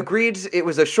 Agreed, it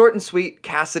was a short and sweet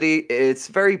Cassidy. It's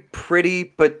very pretty,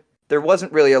 but there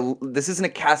wasn't really this isn't a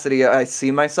Cassidy I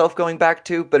see myself going back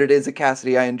to, but it is a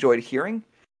Cassidy I enjoyed hearing.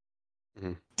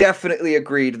 Mm-hmm. Definitely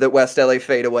agreed that West L.A.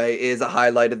 Fadeaway is a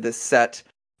highlight of this set.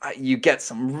 You get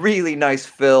some really nice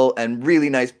fill and really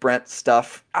nice Brent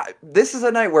stuff. This is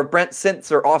a night where Brent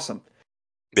synths are awesome.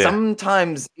 Yeah.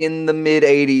 Sometimes in the mid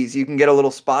 80s, you can get a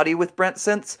little spotty with Brent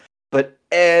synths, but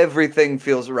everything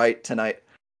feels right tonight.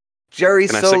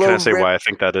 Jerry's solo. Can I say why I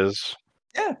think that is?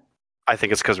 Yeah. I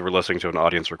think it's because we're listening to an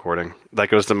audience recording. That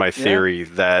goes to my theory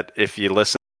that if you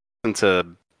listen to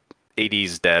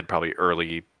 80s Dead, probably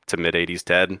early to mid 80s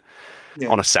Dead,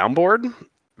 on a soundboard,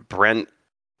 Brent,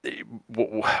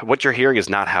 what you're hearing is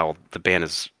not how the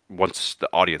band wants the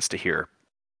audience to hear,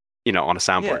 on a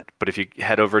soundboard. Yeah. But if you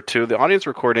head over to the audience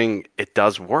recording, it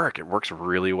does work. It works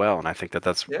really well, and I think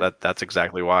that's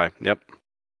exactly why. Yep.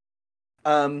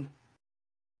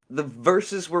 The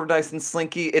verses were nice and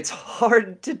slinky. It's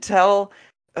hard to tell.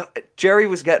 Jerry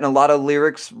was getting a lot of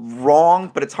lyrics wrong,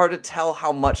 but it's hard to tell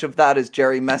how much of that is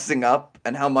Jerry messing up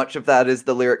and how much of that is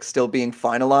the lyrics still being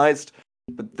finalized.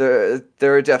 But there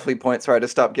are definitely points where I had to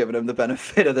stop giving him the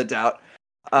benefit of the doubt.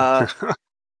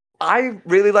 I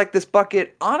really like this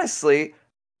bucket. Honestly,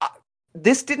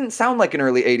 this didn't sound like an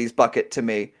early 80s bucket to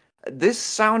me. This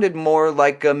sounded more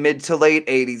like a mid to late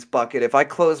 80s bucket. If I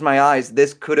close my eyes,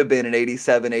 this could have been an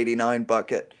 87, 89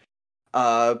 bucket.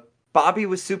 Bobby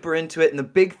was super into it, and the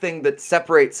big thing that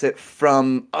separates it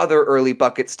from other early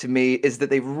buckets to me is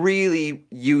that they really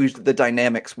used the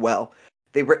dynamics well.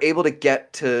 They were able to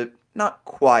get to, not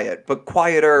quiet, but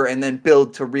quieter, and then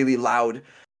build to really loud.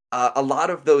 A lot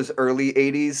of those early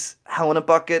 80s Helena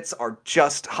buckets are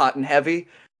just hot and heavy.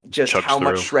 Just how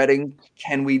much shredding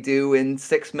can we do in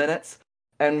 6 minutes?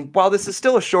 And while this is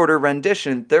still a shorter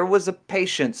rendition, there was a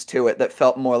patience to it that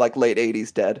felt more like late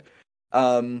 80s Dead.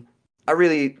 I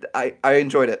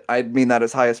enjoyed it. I mean that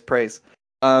as highest praise.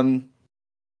 Brent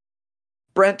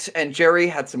and Jerry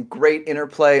had some great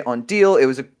interplay on Deal. It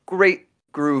was a great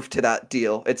groove to that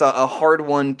Deal. It's a hard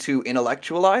one to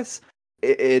intellectualize.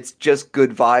 It's just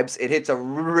good vibes. It hits a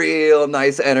real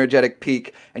nice energetic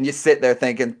peak, and you sit there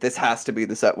thinking, this has to be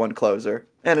the set one closer.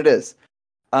 And it is.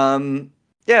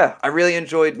 Yeah, I really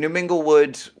enjoyed New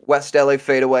Minglewood, West L.A.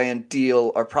 Fadeaway, and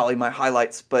Deal are probably my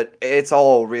highlights, but it's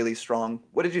all really strong.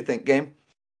 What did you think, Game?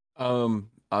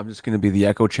 I'm just gonna be the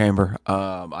echo chamber.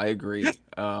 I agree.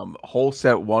 Whole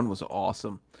set one was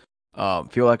awesome.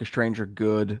 Feel Like a Stranger,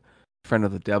 good. Friend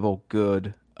of the Devil,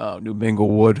 good. New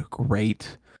Minglewood,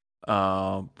 great.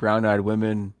 Brown Eyed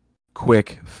Women,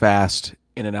 quick, fast,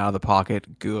 in and out of the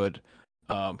pocket, good.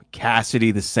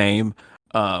 Cassidy, the same.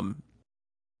 Um,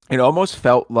 it almost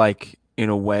felt like, in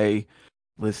a way,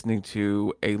 listening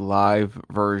to a live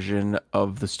version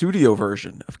of the studio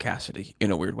version of Cassidy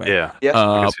in a weird way. Yeah, Yeah.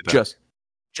 I can see that.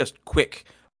 Just quick,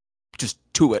 just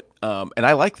to it. And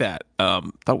I like that.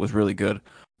 Thought was really good.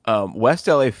 West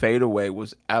LA Fadeaway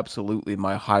was absolutely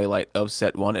my highlight of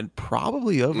set one and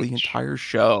probably of the entire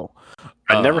show.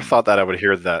 I never Um, thought that I would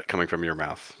hear that coming from your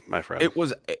mouth, my friend. it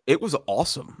was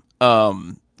awesome.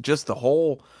 Just the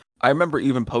whole. I remember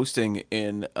even posting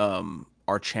in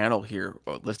our channel here,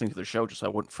 listening to the show, just so I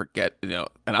wouldn't forget. And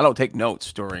I don't take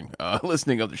notes during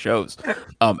listening of the shows.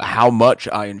 How much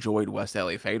I enjoyed West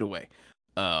LA Fadeaway.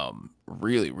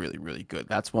 Really, really, really good.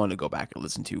 That's one to go back and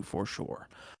listen to for sure.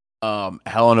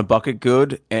 Hell in a Bucket,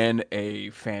 good, and a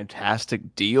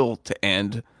fantastic deal to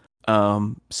end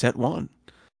set one.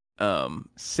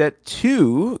 Set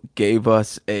two gave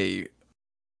us a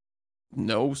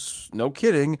no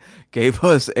kidding, gave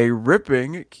us a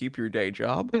ripping Keep Your Day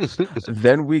Job.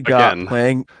 Then we got Again.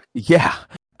 playing, yeah.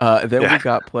 Then Yeah. we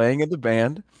got Playing in the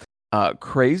Band,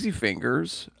 Crazy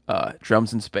Fingers,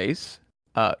 Drums in Space,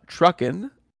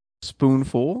 Truckin,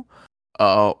 Spoonful,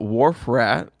 Wharf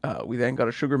Rat. We then got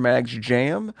a Sugar Mags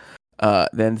Jam.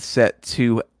 Then set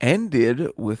two ended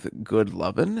with Good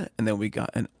Lovin', and then we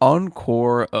got an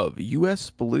encore of U.S.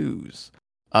 Blues.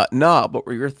 Nob, what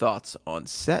were your thoughts on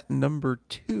set number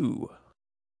two?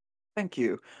 Thank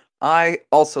you. I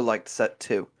also liked set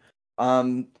two.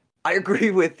 I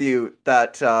agree with you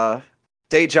that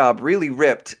Day Job really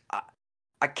ripped.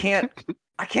 I can't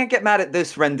I can't get mad at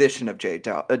this rendition of Day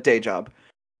Job.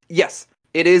 Yes,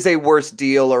 it is a worse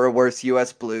deal or a worse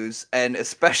US Blues, and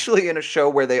especially in a show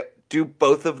where they do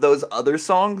both of those other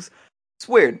songs, it's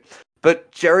weird.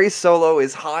 But Jerry's solo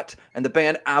is hot, and the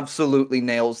band absolutely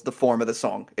nails the form of the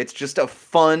song. It's just a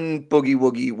fun boogie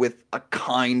woogie with a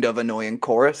kind of annoying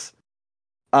chorus.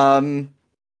 Um,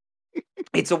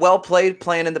 it's a well played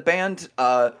Playin In The Band.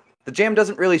 The jam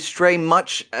doesn't really stray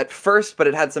much at first, but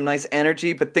it had some nice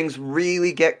energy. But things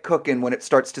really get cooking when it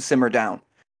starts to simmer down.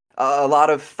 A lot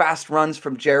of fast runs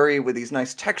from Jerry with these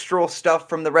nice textural stuff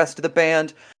from the rest of the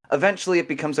band. Eventually, it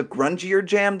becomes a grungier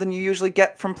jam than you usually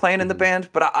get from Playin In The Band,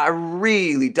 but I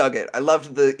really dug it. I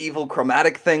loved the evil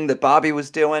chromatic thing that Bobby was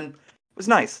doing. It was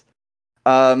nice.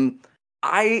 Um,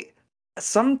 I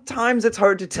sometimes it's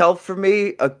hard to tell for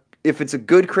me if it's a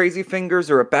good Crazy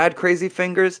Fingers or a bad Crazy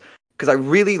Fingers because I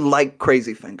really like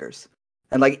Crazy Fingers,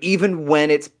 and like even when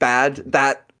it's bad,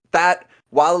 that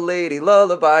while a lady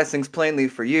lullaby sings plainly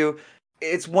for you,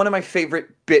 it's one of my favorite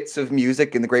bits of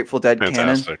music in the Grateful Dead canon.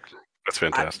 Fantastic. That's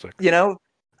fantastic.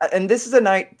 And this is a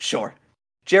night, sure.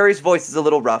 Jerry's voice is a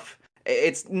little rough.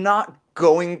 It's not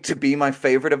going to be my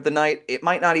favorite of the night. It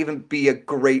might not even be a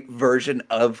great version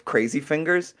of Crazy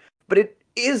Fingers, but it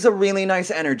is a really nice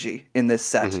energy in this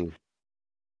set.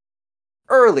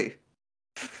 Early.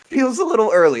 Feels a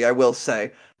little early, I will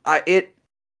say.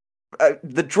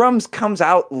 The drums comes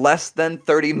out less than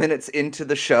 30 minutes into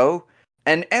the show,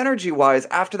 and energy-wise,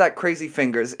 after that Crazy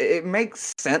Fingers, it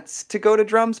makes sense to go to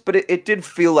drums, but it did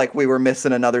feel like we were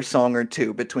missing another song or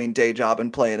two between Day Job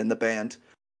and Playin In The Band.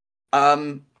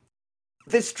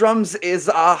 This drums is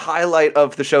a highlight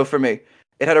of the show for me.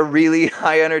 It had a really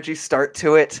high energy start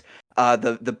to it.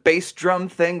 The bass drum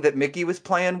thing that Mickey was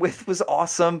playing with was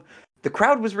awesome. The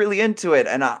crowd was really into it,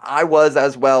 and I was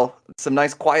as well. Some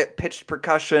nice quiet pitched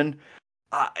percussion.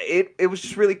 It was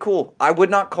just really cool. I would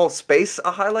not call space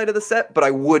a highlight of the set, but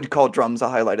I would call drums a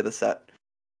highlight of the set.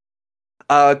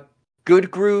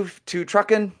 Good groove to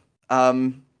Truckin.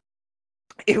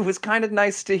 It was kind of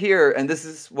nice to hear, and this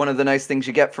is one of the nice things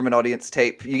you get from an audience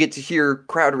tape. You get to hear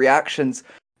crowd reactions,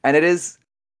 and it is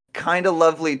kind of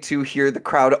lovely to hear the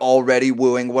crowd already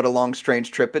wooing what a long, strange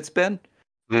trip it's been.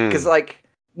 Because like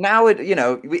now it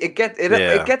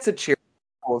gets a cheer,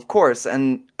 of course,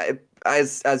 and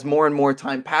as more and more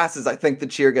time passes, I think the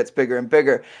cheer gets bigger and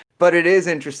bigger. But it is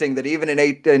interesting that even in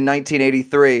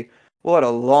 1983, what a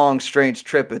long, strange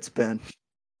trip it's been.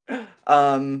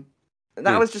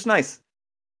 That was just nice.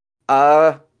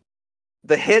 The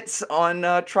hits on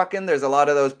Truckin', there's a lot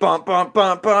of those bump, bump,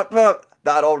 bump, bump, bump.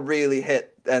 That all really hit.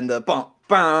 And the bump,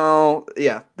 bump.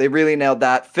 Yeah, they really nailed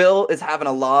that. Phil is having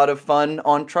a lot of fun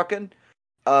on Truckin'.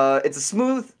 It's a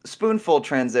smooth Spoonful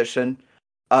transition.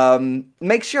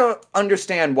 Makes you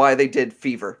understand why they did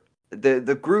Fever.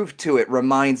 The groove to it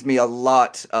reminds me a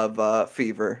lot of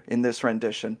Fever in this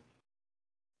rendition.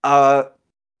 Uh,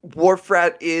 Wharf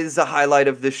Rat is a highlight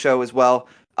of this show as well.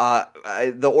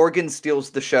 The organ steals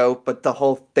the show, but the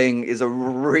whole thing is a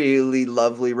really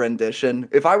lovely rendition.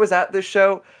 If I was at this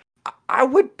show, I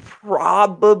would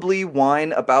probably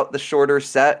whine about the shorter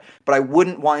set, but I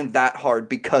wouldn't whine that hard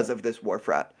because of this Wharf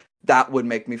Rat. That would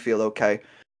make me feel okay.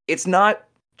 It's not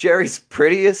Jerry's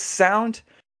prettiest sound,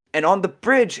 and on the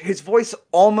bridge, his voice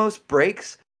almost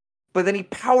breaks, but then he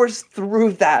powers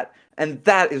through that, and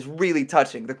that is really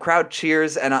touching. The crowd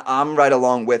cheers, and I'm right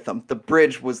along with them. The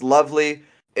bridge was lovely.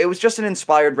 It was just an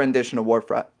inspired rendition of Wharf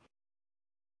Rat.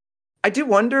 I do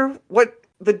wonder what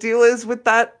the deal is with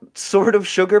that sort of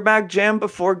Sugar Mag jam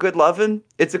before Good Lovin'.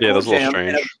 It's a cool that's a little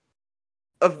jam.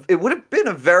 strange. It would have been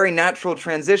a very natural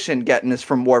transition getting us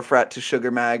from Wharf Rat to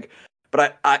Sugar Mag.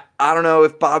 But I don't know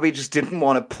if Bobby just didn't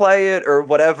want to play it or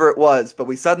whatever it was. But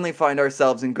we suddenly find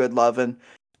ourselves in Good Lovin'.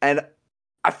 And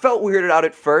I felt weirded out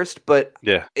at first, but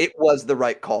it was the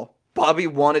right call. Bobby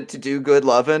wanted to do Good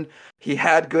Lovin'. He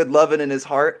had Good Lovin' in his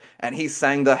heart, and he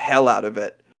sang the hell out of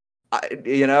it.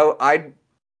 I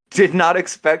did not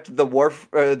expect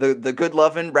the Good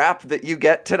Lovin' rap that you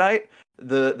get tonight.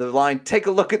 The line, "Take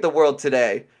a look at the world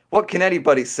today. What can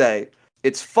anybody say?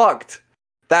 It's fucked."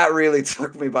 That really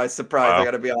took me by surprise. Wow. I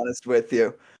got to be honest with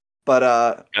you. But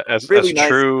as nice.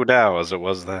 True now as it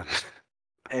was then.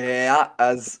 Yeah,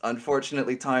 as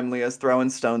unfortunately timely as Throwing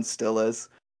Stones still is.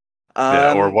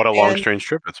 Or What a Long Strange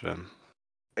Trip it's been.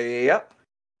 Yep.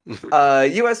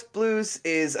 US Blues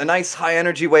is a nice high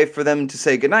energy way for them to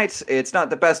say goodnight. It's not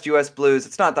the best US Blues,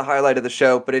 it's not the highlight of the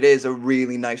show, but it is a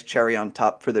really nice cherry on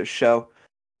top for this show.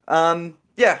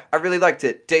 Yeah, I really liked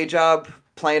it. Day Job,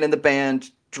 Playin In The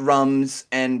Band, drums,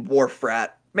 and Wharf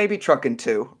Rat, maybe Truckin'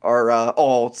 too, are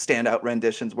all standout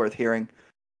renditions worth hearing.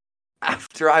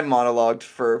 After I monologued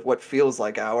for what feels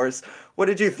like hours, what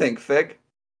did you think, Fig?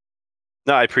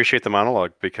 No, I appreciate the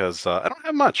monologue because I don't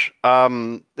have much,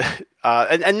 and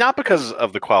not because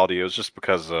of the quality. It was just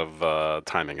because of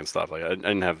timing and stuff. Like I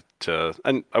didn't have to,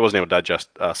 and I wasn't able to digest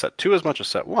set 2 as much as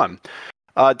set 1.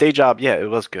 Day Job, yeah,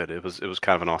 it was good. It was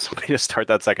kind of an awesome way to start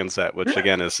that second set, which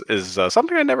again is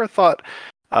something I never thought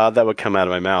that would come out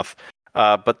of my mouth.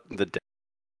 But the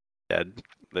Dead,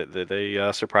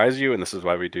 they surprise you, and this is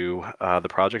why we do the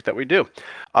project that we do.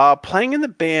 Playing in the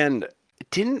Band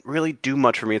didn't really do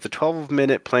much for me. It's a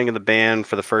 12-minute Playing in the Band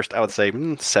for the first, I would say,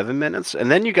 7 minutes,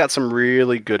 and then you got some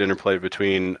really good interplay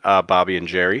between Bobby and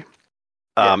Jerry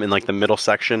in like the middle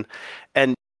section,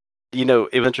 and it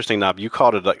was interesting, Nob. You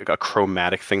called it like a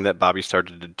chromatic thing that Bobby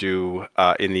started to do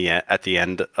at the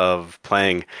end of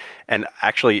playing, and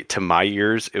actually, to my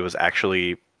ears, it was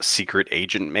actually Secret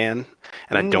Agent Man,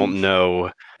 and I don't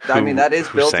know. That is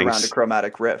built around a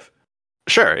chromatic riff.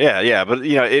 Sure, yeah, but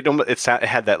it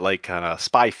had that like kind of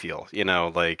spy feel,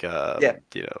 like like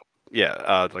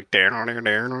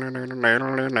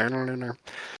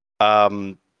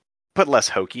but less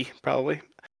hokey probably.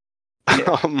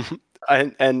 Yeah.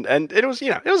 And it was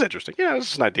it was interesting. It was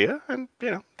just an idea, and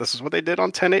this is what they did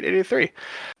on 10/8/83.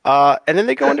 And then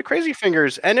they go into Crazy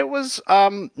Fingers, and it was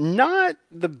not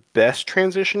the best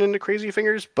transition into Crazy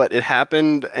Fingers, but it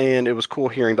happened, and it was cool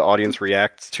hearing the audience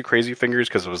react to Crazy Fingers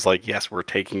because it was like, yes, we're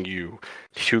taking you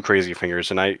to Crazy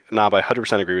Fingers, and I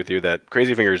 100% agree with you that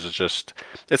Crazy Fingers is just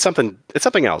it's something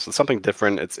else. It's something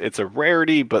different. It's a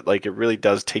rarity, but like it really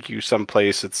does take you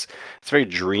someplace. It's very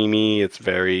dreamy. It's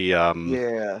very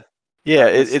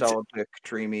it's nostalgic,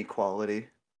 dreamy quality.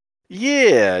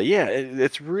 Yeah,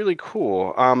 it's really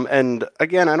cool. And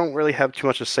again, I don't really have too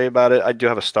much to say about it. I do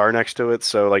have a star next to it,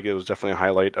 so like it was definitely a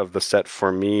highlight of the set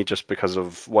for me, just because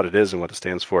of what it is and what it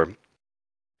stands for.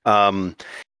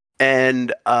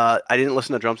 And I didn't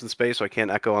listen to Drums in Space, so I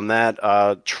can't echo on that.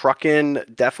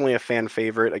 Truckin', definitely a fan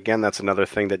favorite. Again, that's another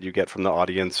thing that you get from the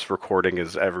audience recording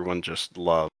is everyone just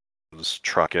loves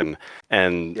Truckin',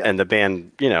 and the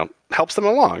band helps them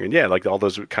along, and like all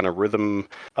those kind of rhythm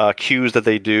cues that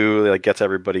they do, like gets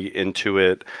everybody into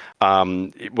it.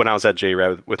 When I was at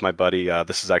JRAD with my buddy,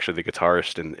 this is actually the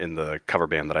guitarist in the cover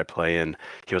band that I play in,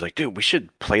 he was like, dude, we should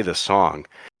play this song.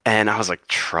 And I was like,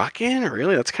 Truckin'?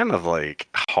 Really? That's kind of like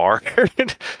hard.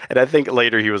 And I think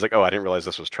later he was like, oh, I didn't realize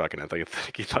this was Truckin'. I think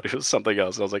he thought it was something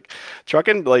else. And I was like,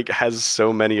 Truckin' like has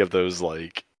so many of those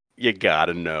like you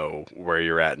gotta know where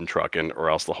you're at in Truckin', or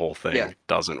else the whole thing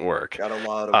doesn't work. Got a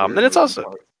lot of and it's also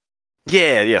parts.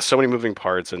 So many moving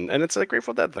parts, and it's a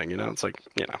Grateful Dead thing. It's like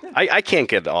I can't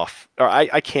get off, or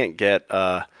I can't get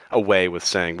away with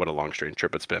saying what a long strange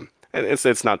trip it's been. And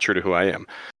it's not true to who I am,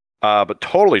 but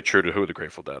totally true to who the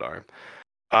Grateful Dead are.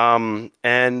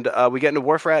 And we get into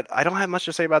Wharf Rat. I don't have much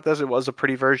to say about this. It was a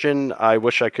pretty version. I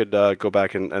wish I could go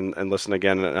back and listen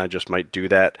again, and I just might do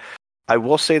that. I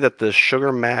will say that the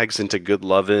Sugar Mags into Good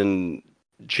Lovin'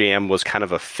 jam was kind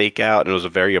of a fake out, and it was a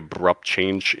very abrupt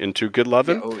change into Good Yeah,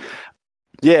 Lovin'. oh yeah.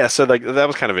 Yeah, so like that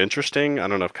was kind of interesting. I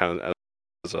don't know if kind of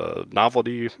as a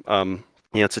novelty,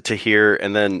 to hear.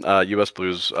 And then U.S.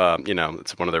 Blues,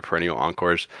 it's one of their perennial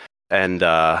encores, and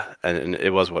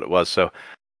it was what it was. So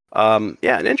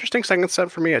yeah, an interesting second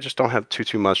set for me. I just don't have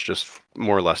too much, just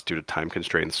more or less due to time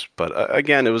constraints. But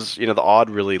again, it was the odd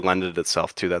really lended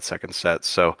itself to that second set.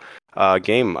 So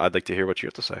game, I'd like to hear what you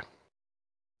have to say.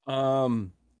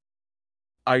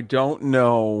 I don't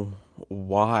know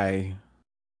why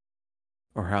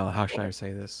or how should I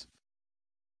say this?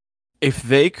 If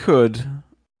they could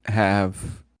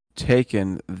have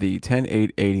taken the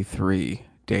 10-8-83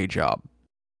 day job,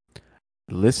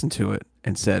 listened to it,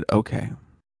 and said, okay,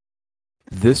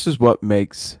 this is what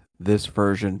makes this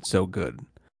version so good,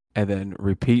 and then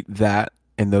repeat that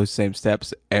in those same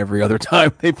steps every other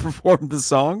time they perform the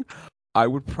song, I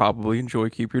would probably enjoy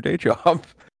Keep Your Day Job.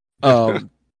 um,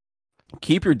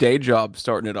 Keep Your Day Job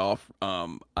starting it off.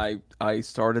 I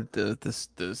started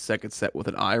the second set with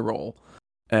an eye roll,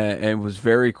 and was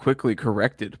very quickly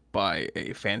corrected by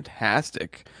a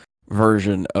fantastic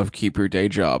version of Keep Your Day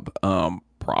Job.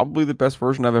 Probably the best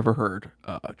version I've ever heard,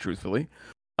 truthfully.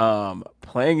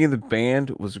 Playing in the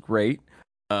band was great.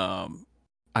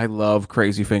 I love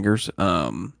Crazy Fingers.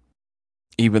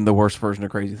 Even the worst version of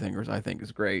Crazy Fingers I think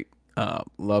is great.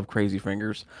 Love Crazy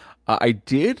Fingers. I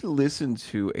did listen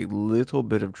to a little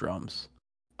bit of drums.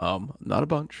 Not a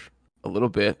bunch, a little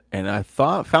bit, and I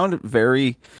found it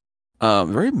very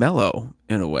mellow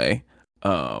in a way.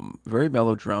 Very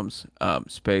mellow drums.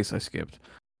 Space I skipped.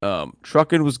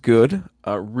 Truckin was good.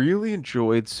 Really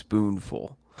enjoyed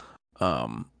Spoonful.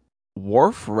 Um,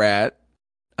 Wharf Rat.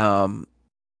 Um,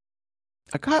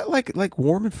 I got like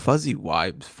warm and fuzzy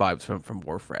vibes from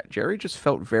Wharf Rat. Jerry just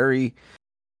felt very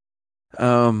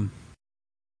um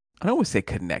I don't always say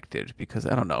connected because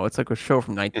I don't know. It's like a show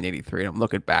from 1983. I'm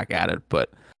looking back at it,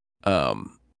 but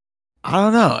um I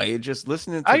don't know. It just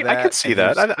listening to I could that see and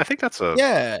that. there's I think that's a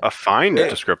yeah. fine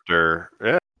It, descriptor.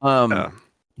 Yeah. um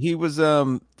he was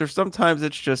there's sometimes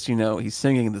it's just, he's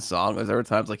singing the song. There's other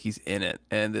times like he's in it,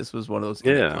 and this was one of those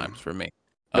in it Yeah. times for me.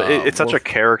 It's such a Wharf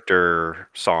character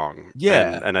song,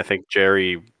 Yeah. and I think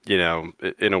Jerry,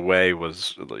 in a way,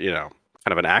 was kind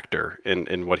of an actor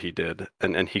in what he did,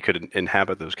 and he could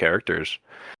inhabit those characters.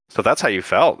 So that's how you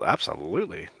felt.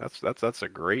 Absolutely, that's a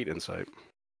great insight.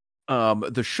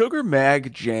 The Sugar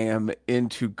Mag jam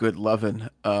into Good Lovin'.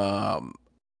 Kind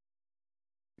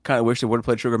of wish they would have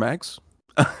played Sugar Mags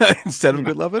instead of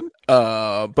Good Lovin'.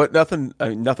 But nothing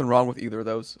wrong with either of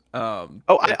those. Oh,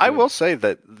 They're I good. will say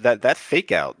that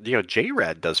fake out.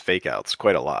 JRAD does fake outs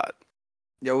quite a lot.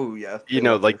 Oh yeah, they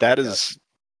love their Like that fake out. is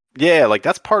yeah, like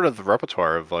that's part of the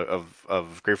repertoire of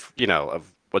great,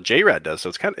 of what JRAD does.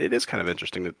 So it is kind of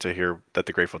interesting to hear that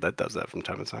the Grateful Dead does that from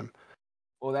time to time.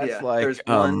 Well, that's Yeah, like there's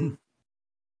one.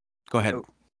 Go ahead. Oh,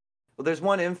 well, there's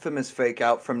one infamous fake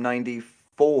out from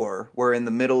 '94 where in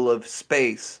the middle of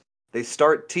space they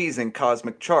start teasing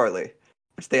Cosmic Charlie,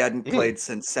 which they hadn't Mm. played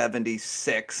since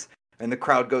 '76, and the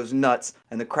crowd goes nuts,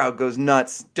 and the crowd goes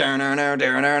nuts. Cosmic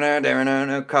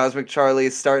Charlie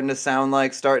is starting to sound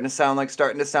like.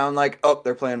 Oh,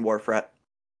 they're playing Wharf Rat,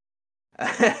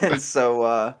 and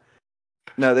so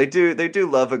no, they do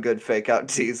love a good fake out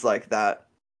tease like that.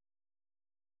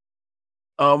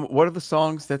 What are the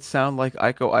songs that sound like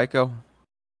Ico Ico?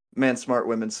 Man smart,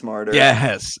 women smarter.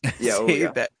 Yes. Yeah, oh See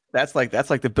yeah. that's like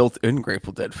the built-in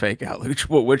Grateful Dead fake out. Which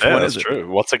Yeah, one that's is it?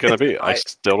 true. What's it gonna be? I I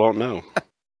still don't know.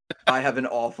 I have an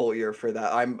awful ear for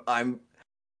that. I'm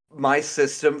my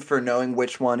system for knowing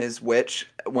which one is which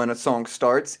when a song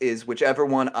starts is whichever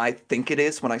one I think it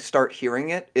is when I start hearing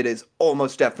it, it is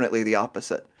almost definitely the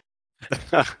opposite.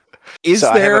 Is So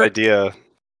I have an there idea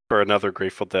for another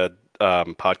Grateful Dead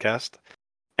podcast,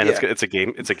 and Yeah. it's a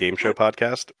game show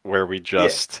podcast where we Yeah.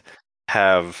 just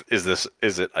have is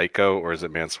it Ico or is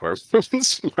it Manswerth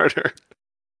Smarter?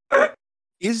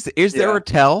 is there Yeah. a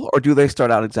tell, or do they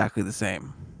start out exactly the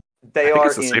same? I They think are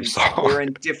it's the same in song. they're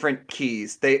in different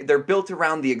keys. They're built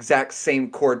around the exact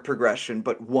same chord progression,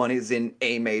 but one is in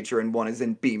A major and one is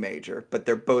in B major, but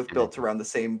they're both built around the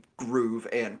same groove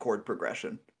and chord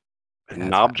progression. And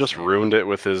That's Knob just fascinating. ruined it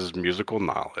with his musical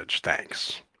knowledge.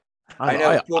 Thanks. I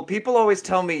know. I Well, people always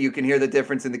tell me you can hear the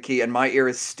difference in the key, and my ear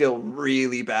is still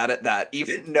really bad at that.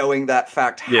 Even knowing that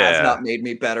fact has Yeah. not made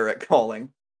me better at calling.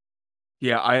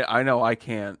 yeah, I know I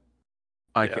can't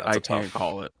I can't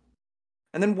call it.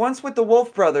 And then once with the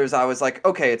Wolf Brothers, I was like,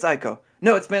 okay, it's Aiko.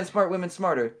 No, it's Man Smart, Women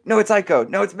Smarter. No, it's Aiko.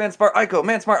 No, it's Man Smart, Aiko.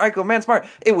 Man Smart, Aiko. Man Smart.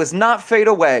 It was not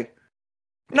Fadeaway.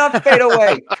 Not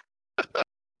Fadeaway.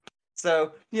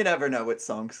 So you never know with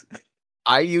songs.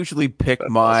 I usually pick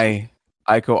my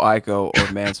Aiko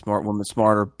or Man Smart, Woman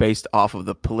Smarter based off of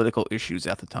the political issues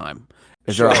at the time.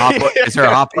 Is there a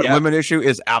hot women issue?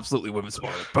 Is absolutely Women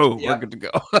Smarter. Boom, we're good to go.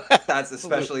 That's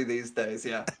especially these days,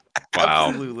 yeah. Wow.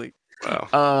 Absolutely.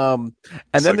 Wow.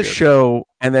 And then the show,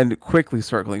 and then quickly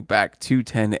circling back to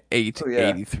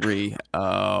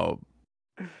 10-8-83.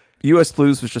 US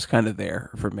Blues was just kind of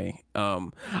there for me. I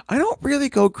don't really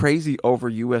go crazy over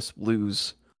US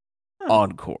Blues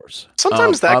encores.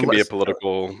 Sometimes that can be a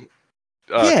political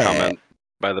comment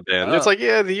by the band. It's like,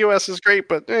 yeah, the US is great,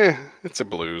 but it's a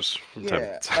blues.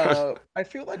 I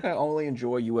feel like I only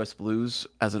enjoy US Blues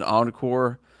as an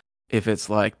encore if it's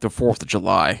like the 4th of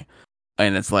July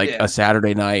and it's like a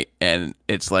Saturday night and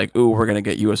it's like, ooh, we're gonna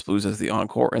get US Blues as the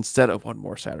encore instead of One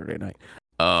More Saturday Night.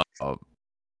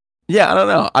 Yeah, I don't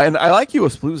know. I like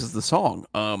US Blues as the song.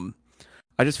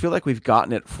 I just feel like we've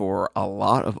gotten it for a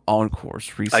lot of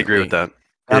encores recently. I agree with that.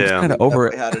 I'm just kind of over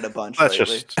it. Had it a bunch that's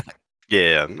lately. Just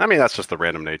I mean that's just the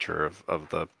random nature of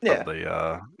the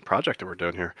project that we're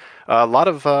doing here. A lot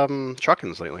of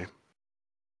Truckins lately.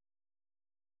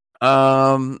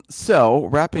 So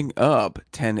wrapping up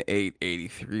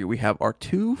 10-8-83, we have our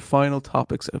two final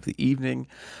topics of the evening.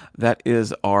 That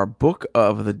is our Book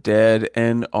of the Dead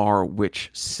and our Witch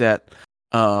set.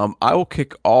 I will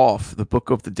kick off the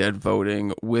Book of the Dead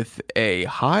voting with a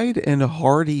Hyde and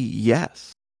Hardy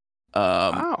yes.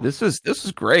 Wow. This was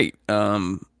great.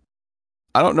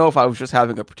 I don't know if I was just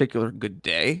having a particular good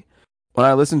day when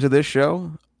I listened to this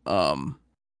show.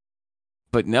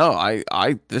 But no, I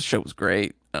this show was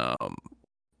great.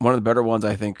 One of the better ones,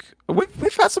 I think.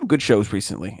 We've had some good shows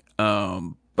recently.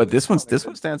 But this one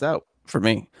stands out for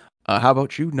me. How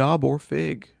about you, Knob or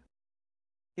Fig?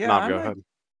 Yeah, Knob, go ahead.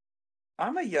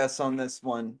 I'm a yes on this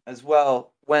one as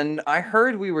well. When I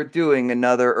heard we were doing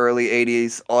another early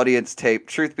 80s audience tape,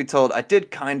 truth be told, I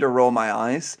did kind of roll my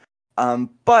eyes.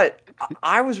 But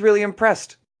I was really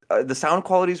impressed. The sound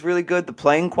quality is really good. The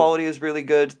playing quality is really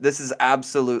good. This is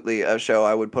absolutely a show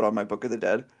I would put on my Book of the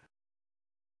Dead.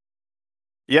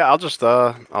 Yeah, I'll just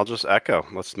echo.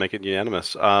 Let's make it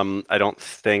unanimous. I don't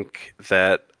think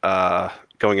that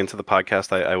going into the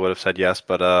podcast I would have said yes,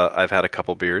 but I've had a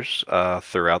couple beers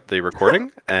throughout the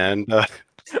recording, and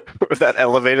that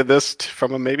elevated this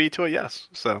from a maybe to a yes.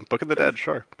 So Book of the Dead,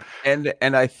 sure. And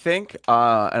I think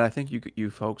you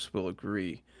folks will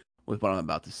agree with what I'm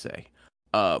about to say.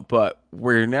 But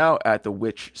we're now at the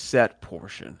witch set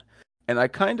portion, and I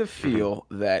kind of feel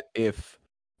that if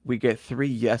we get 3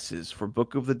 yeses for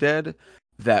Book of the Dead,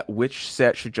 that witch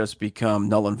set should just become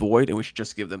null and void, and we should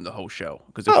just give them the whole show.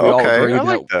 Because if we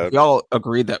all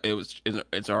agreed that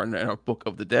it's our Book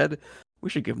of the Dead, we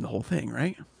should give them the whole thing,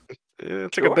 right?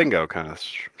 It's like a bingo kind of.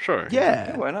 Sure.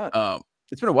 Yeah, why not?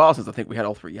 It's been a while since I think we had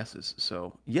all 3 yeses.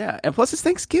 So yeah, and plus it's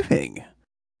Thanksgiving.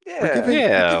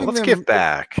 Let's give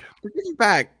back. We're giving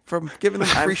back from giving them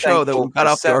a free show that we got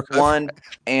off set 1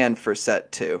 and for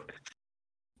set 2.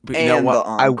 But and you know what? The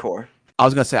encore. I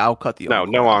was gonna say I'll cut the encore.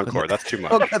 No encore. That's too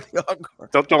much.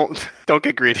 Don't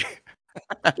get greedy.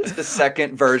 It's the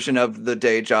second version of the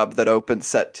day job that opened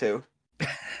set 2.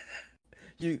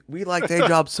 We like day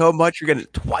job so much you're getting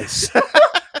it twice.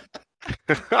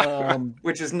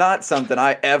 Which is not something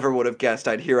I ever would have guessed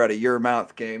I'd hear out of your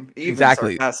mouth, Game. Even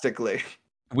exactly. Sarcastically.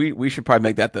 We should probably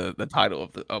make that the title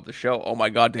of the show. Oh my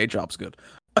god, day job's good.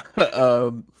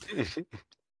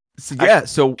 So yeah,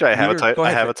 I have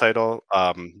a title.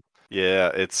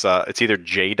 Yeah, it's either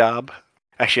J-Dob.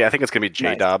 Actually, I think it's gonna be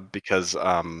J-Dob because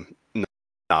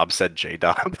Knob said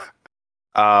J-Dob.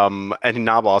 And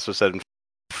Knob also said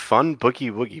fun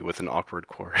boogie woogie with an awkward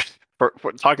chorus. For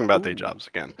talking about day jobs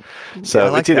again.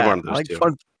 So like it's either that. one of those two.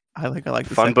 I like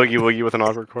the fun boogie woogie with an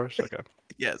awkward chorus. Okay.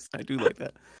 Yes, I do like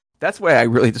that. That's the way I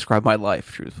really describe my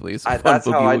life, truthfully. That's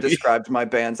how I described my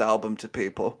band's album to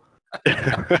people.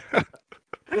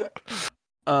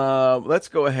 Let's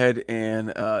go ahead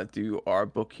and do our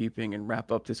bookkeeping and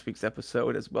wrap up this week's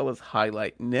episode, as well as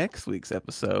highlight next week's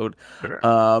episode. Sure.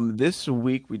 This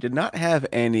week we did not have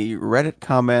any Reddit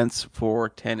comments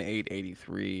for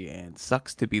 10-8-83, and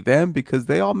sucks to be them because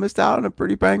they all missed out on a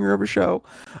pretty banger of a show.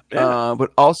 Yeah.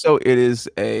 But also it is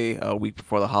a week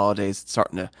before the holidays. It's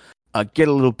starting to get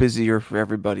a little busier for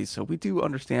everybody, so we do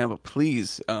understand. But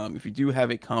please, if you do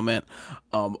have a comment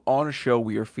on a show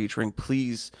we are featuring,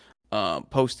 please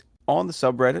post on the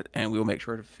subreddit, and we will make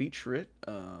sure to feature it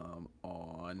on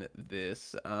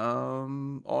this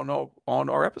on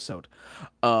our episode.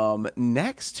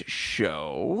 Next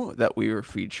show that we are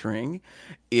featuring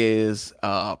is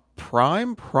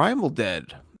Primal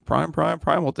Dead.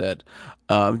 Primal Dead.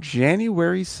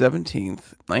 January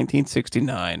 17th,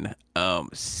 1969.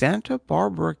 Santa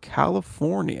Barbara,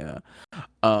 California.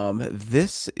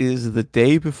 This is the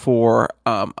day before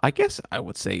I guess I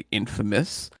would say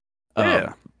infamous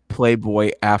Yeah.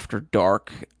 Playboy After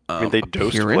Dark I mean, they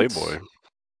dosed appearance. Playboy.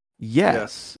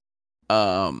 Yes.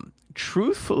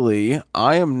 Truthfully,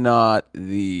 I am not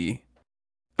I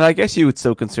guess you would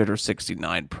still consider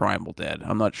 69 Primal Dead.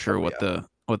 I'm not sure what the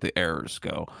errors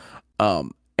go.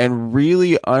 And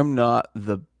really I'm not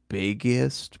the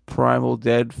biggest Primal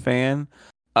Dead fan.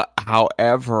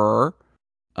 However,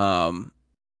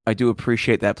 I do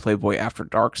appreciate that Playboy After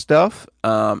Dark stuff.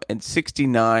 And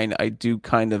 69 I do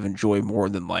kind of enjoy more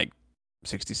than like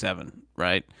 67,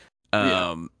 right?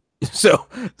 So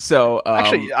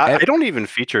Actually, I don't even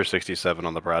feature 67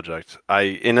 on the project.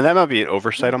 And that might be an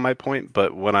oversight on my point,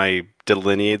 but when I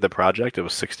delineated the project, it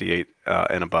was 68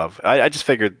 and above. I just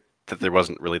figured that there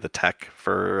wasn't really the tech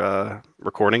for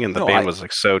recording, and the band was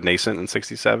like so nascent in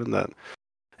 67 that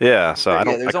so I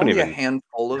there's couldn't only even a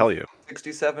handful tell of you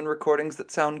 67 recordings that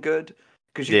sound good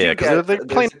because they're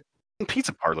playing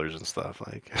pizza parlors and stuff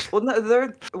like. Well,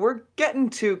 no, we're getting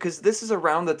to, because this is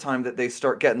around the time that they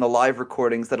start getting the live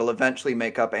recordings that'll eventually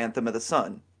make up Anthem of the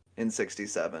Sun in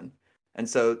 67. And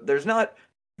so there's not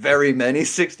very many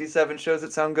 67 shows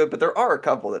that sound good, but there are a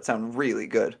couple that sound really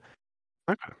good.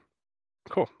 Okay.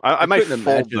 Cool. I might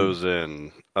fold those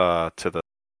in to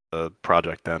the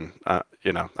project then. I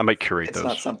might curate those. It's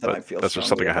not something I feel that's just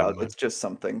something strongly I have in about. mind. It's just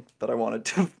something that I wanted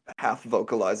to half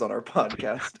vocalize on our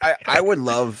podcast. I would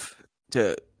love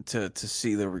to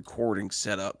see the recording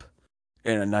set up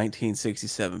in a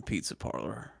 1967 pizza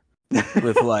parlor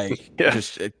with like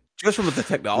just from the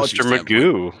technology Mr.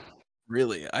 Magoo.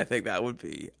 Really, I think that would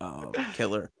be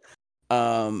killer.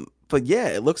 But yeah,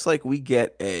 it looks like we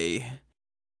get a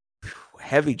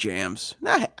heavy jams.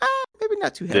 Maybe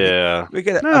not too heavy. Yeah, we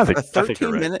get a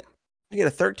 13-minute. We get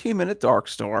a 13-minute Dark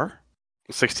Star.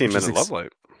 16-minute Love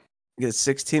Light. We get a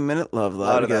 16-minute Love Light.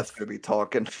 A lot of that's going to be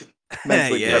talking.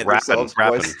 Mentally rapping.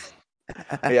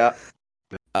 Yeah.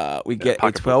 We get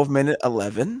a 12-minute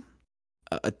 11,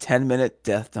 a 10-minute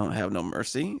Death Don't Have No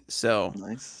Mercy. So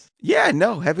nice. Yeah,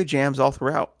 no, heavy jams all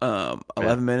throughout.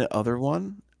 11-minute other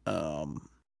one. It's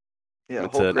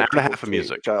an hour and a half of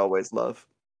music, which I always love.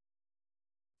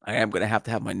 I am going to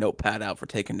have my notepad out for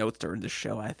taking notes during this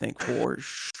show, I think, for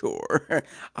sure.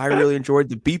 I really enjoyed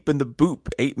the beep and the boop,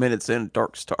 8 minutes in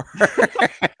Dark Star.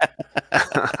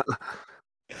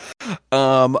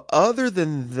 Other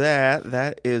than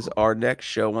that is our next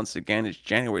show. Once again, it's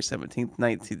January 17th,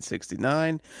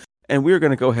 1969. And we're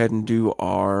going to go ahead and do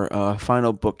our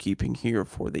final bookkeeping here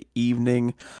for the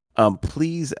evening.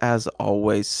 Please, as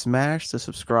always, smash the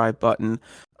subscribe button,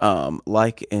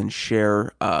 like and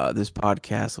share this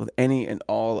podcast with any and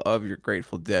all of your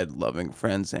Grateful Dead loving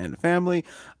friends and family,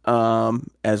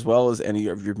 as well as any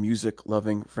of your music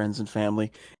loving friends and family.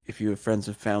 If you have friends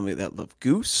and family that love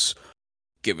Goose,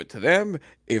 give it to them.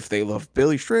 If they love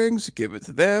Billy Strings, give it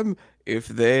to them. If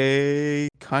they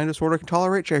kind of sort of can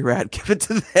tolerate JRAD, give it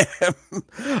to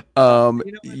them.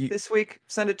 This week,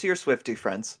 send it to your Swiftie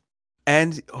friends.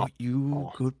 And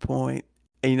good point.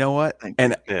 And you know what?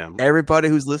 Everybody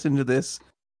who's listening to this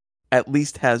at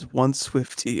least has one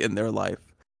Swiftie in their life.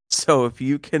 So if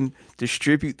you can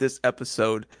distribute this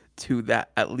episode to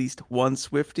that at least one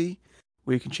Swiftie,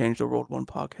 we can change the world one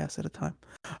podcast at a time.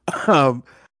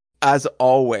 As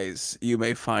always, you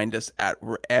may find us at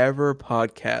wherever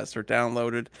podcasts are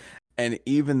downloaded. And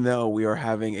even though we are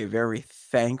having a very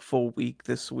thankful week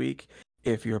this week,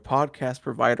 if your podcast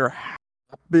provider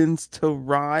happens to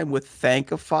rhyme with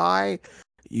Thankify,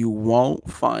 you won't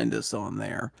find us on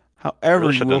there.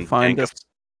 However, you will find us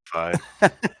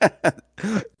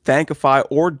Thankify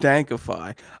or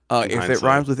Dankify. If it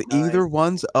rhymes with either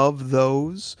ones of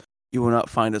those, you will not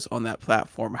find us on that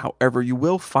platform. However, you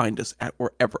will find us at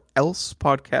wherever else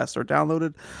podcasts are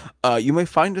downloaded. You may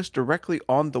find us directly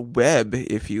on the web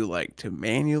if you like to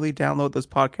manually download those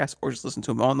podcasts or just listen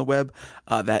to them on the web.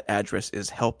 That address is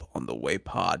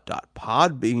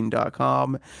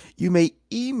helponthewaypod.podbean.com. You may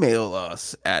email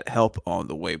us at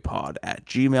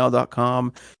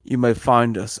helponthewaypod@gmail.com. You may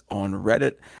find us on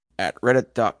Reddit at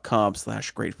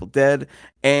reddit.com/Grateful Dead.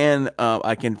 And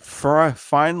I can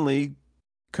finally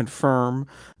confirm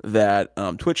that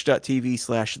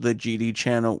twitch.tv/the GD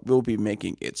channel will be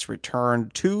making its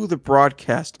return to the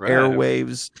broadcast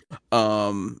airwaves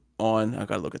on, I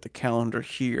gotta look at the calendar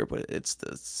here, but it's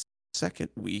the second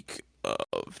week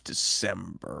of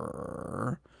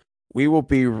December. We will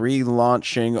be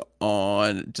relaunching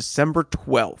on December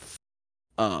 12th.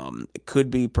 It could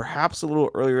be perhaps a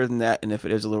little earlier than that, and if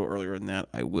it is a little earlier than that,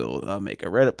 I will make a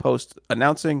Reddit post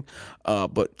announcing.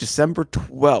 But December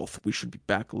 12th, we should be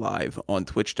back live on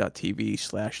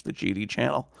twitch.tv/the GD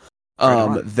channel.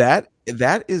 That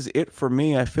is it for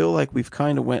me. I feel like we've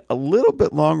kind of went a little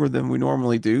bit longer than we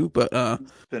normally do, but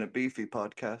it's been a beefy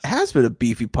podcast. It has been a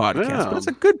beefy podcast, but it's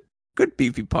a good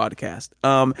beefy podcast.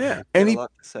 Any a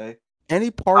lot to say.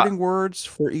 Any parting words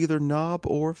for either Knob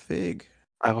or Fig?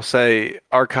 I will say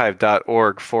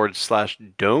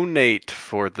archive.org/donate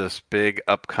for this big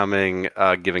upcoming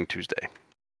Giving Tuesday.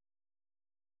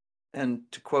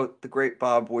 And to quote the great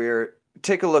Bob Weir,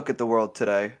 take a look at the world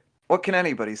today. What can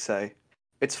anybody say?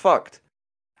 It's fucked.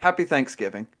 Happy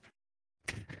Thanksgiving.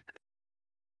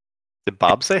 Did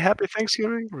Bob say Happy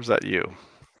Thanksgiving, or was that you?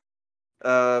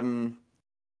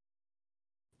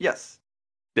 Yes.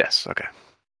 Yes, okay.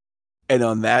 And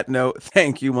on that note,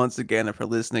 thank you once again for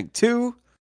listening to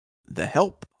the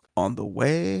Help on the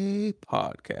Way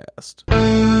podcast.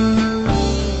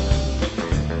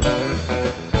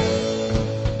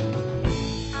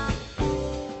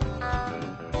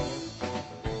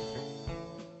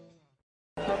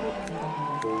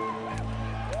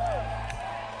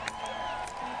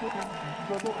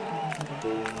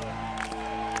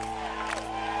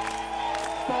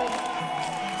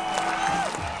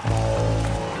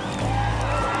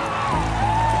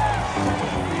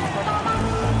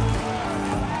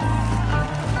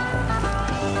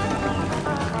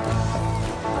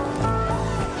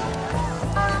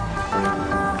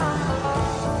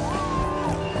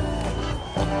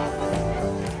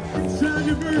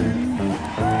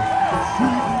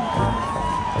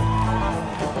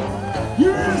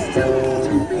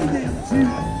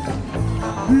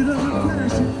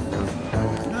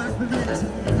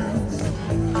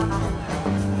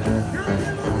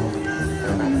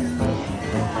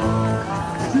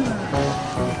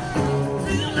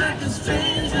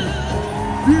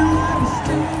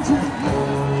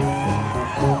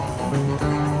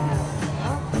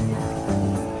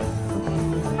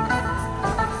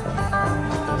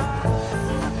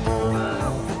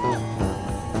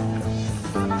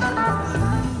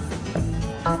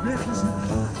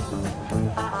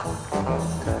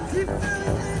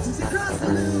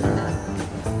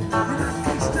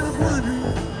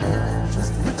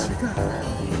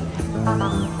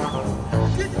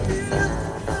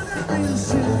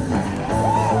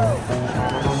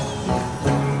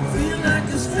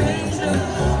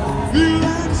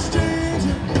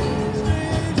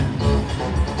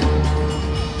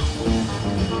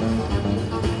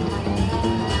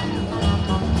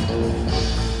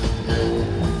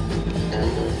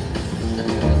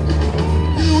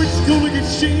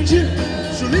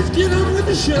 So let's get on with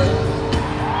the show.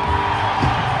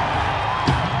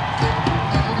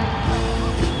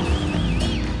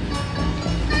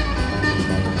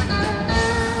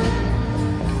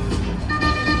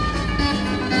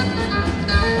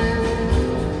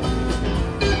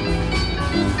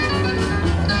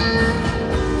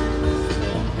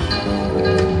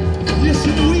 Yes,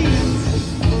 the wind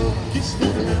gets the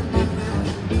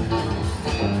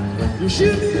you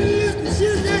should be listening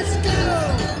to that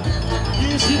skull.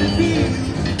 Yes, it feels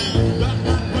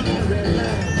right the red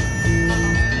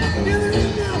line. Never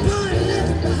ain't no party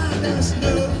left behind us,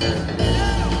 no.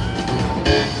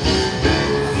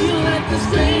 Feel like a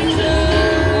stranger.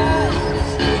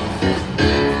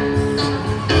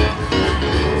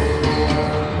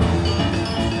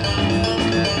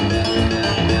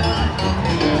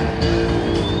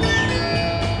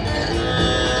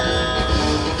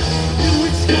 You know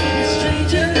it's gonna be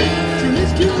stranger.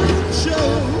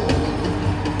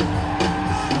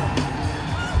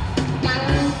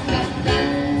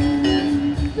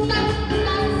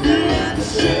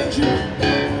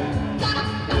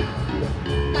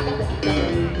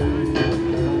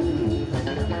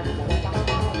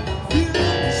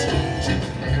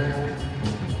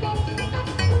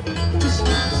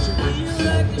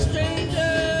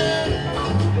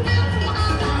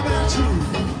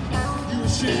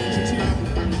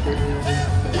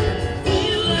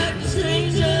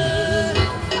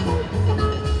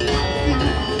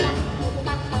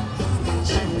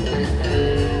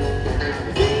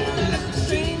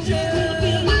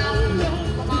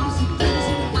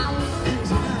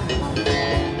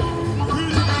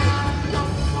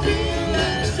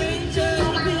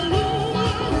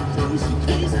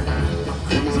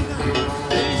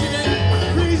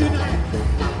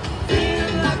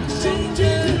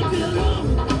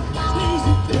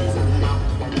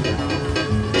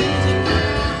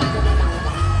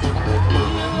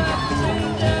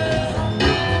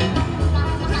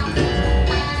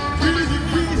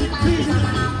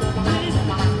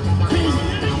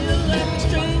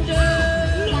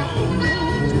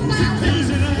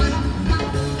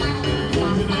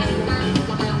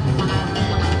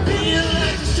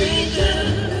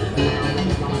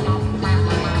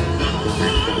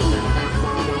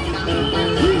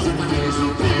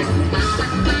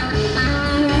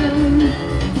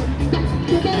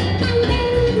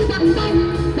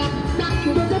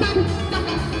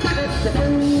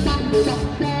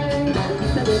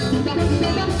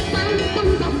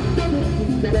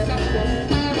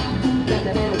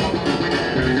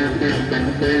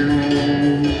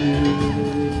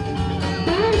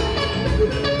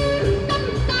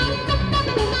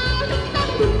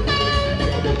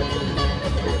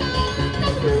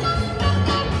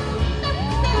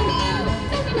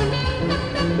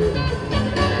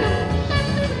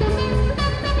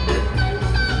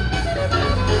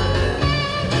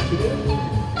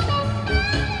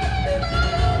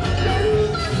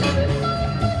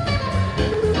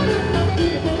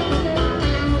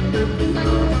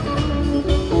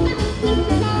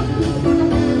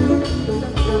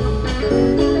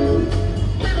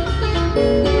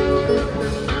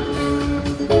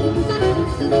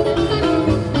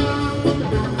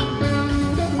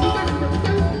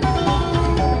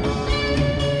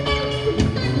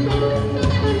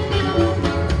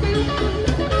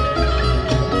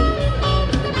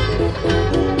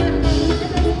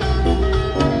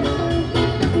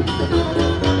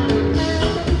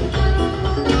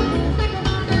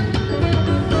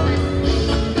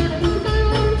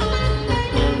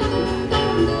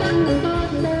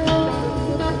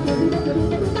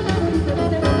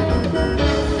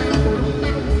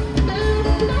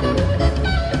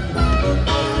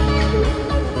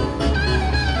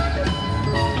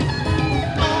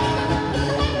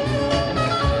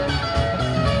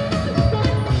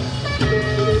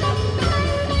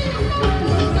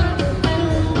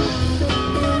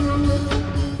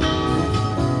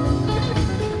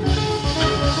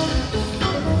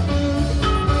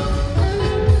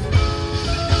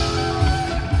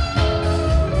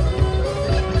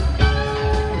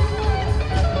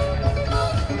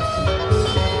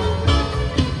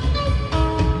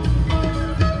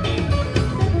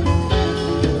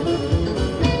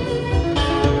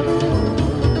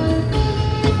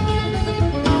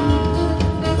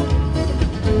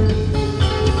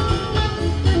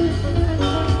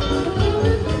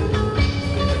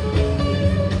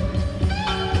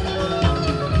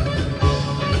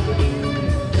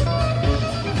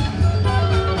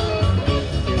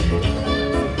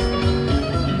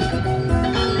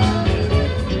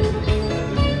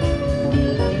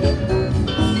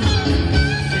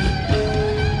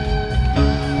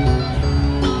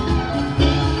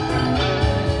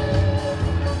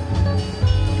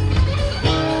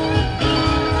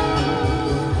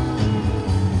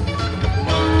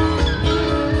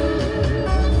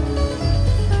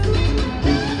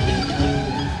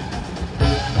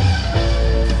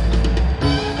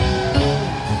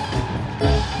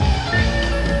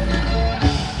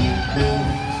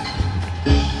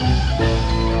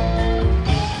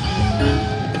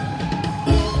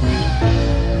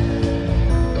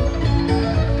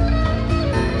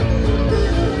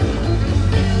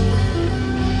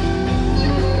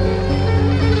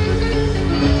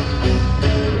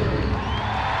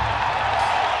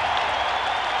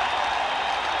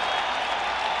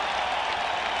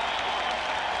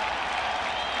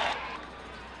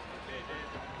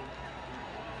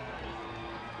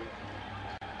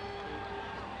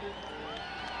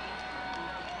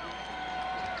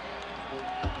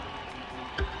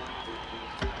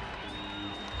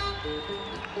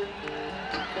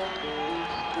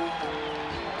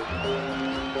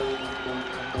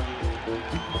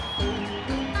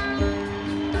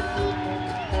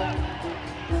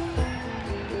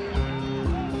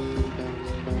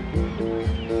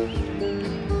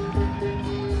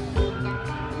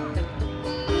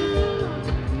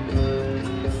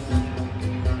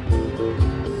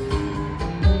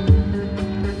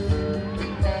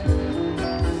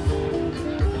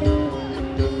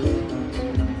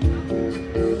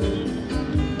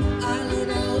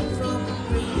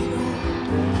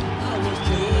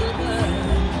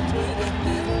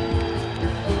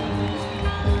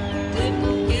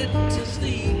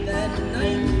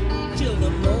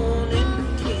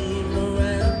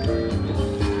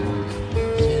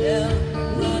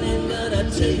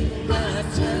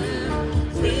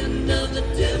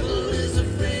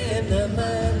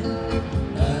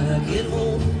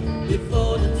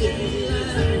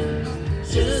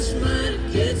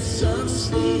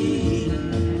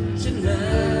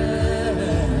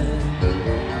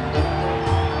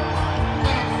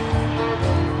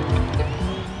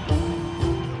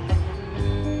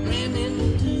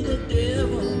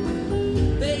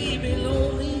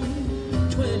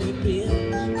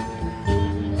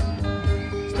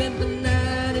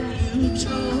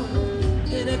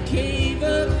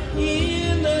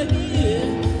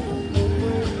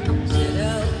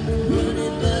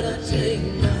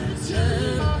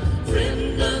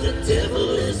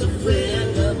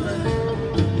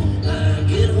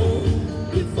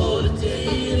 Before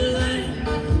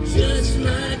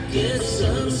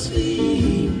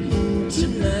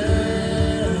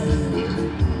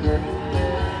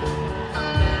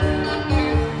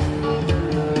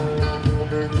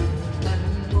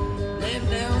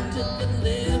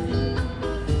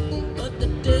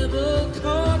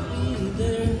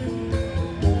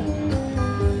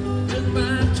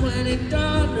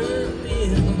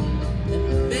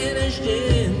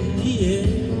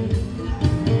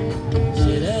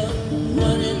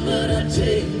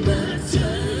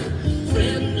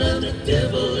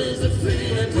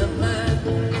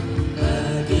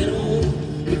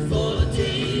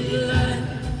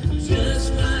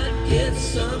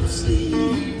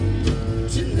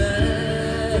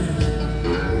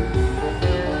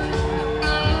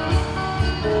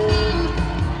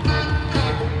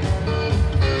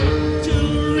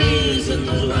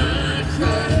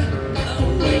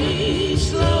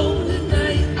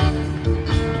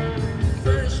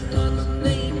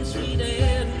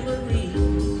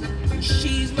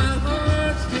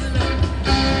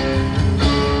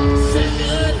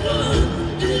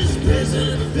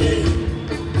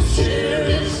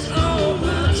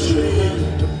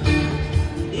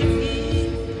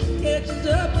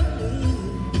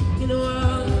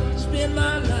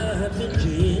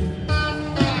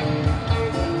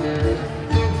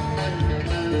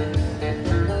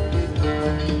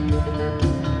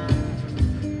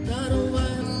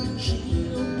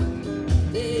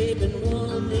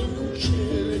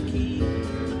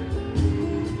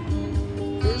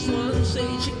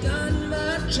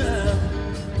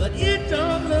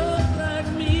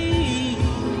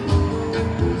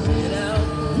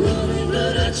running,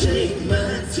 but I take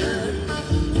my time.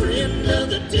 Friend of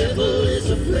the devil is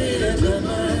a friend of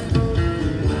mine.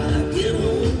 I get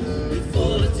home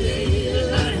before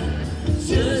daylight,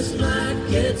 just might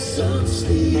get some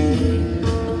sleep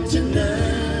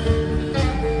tonight.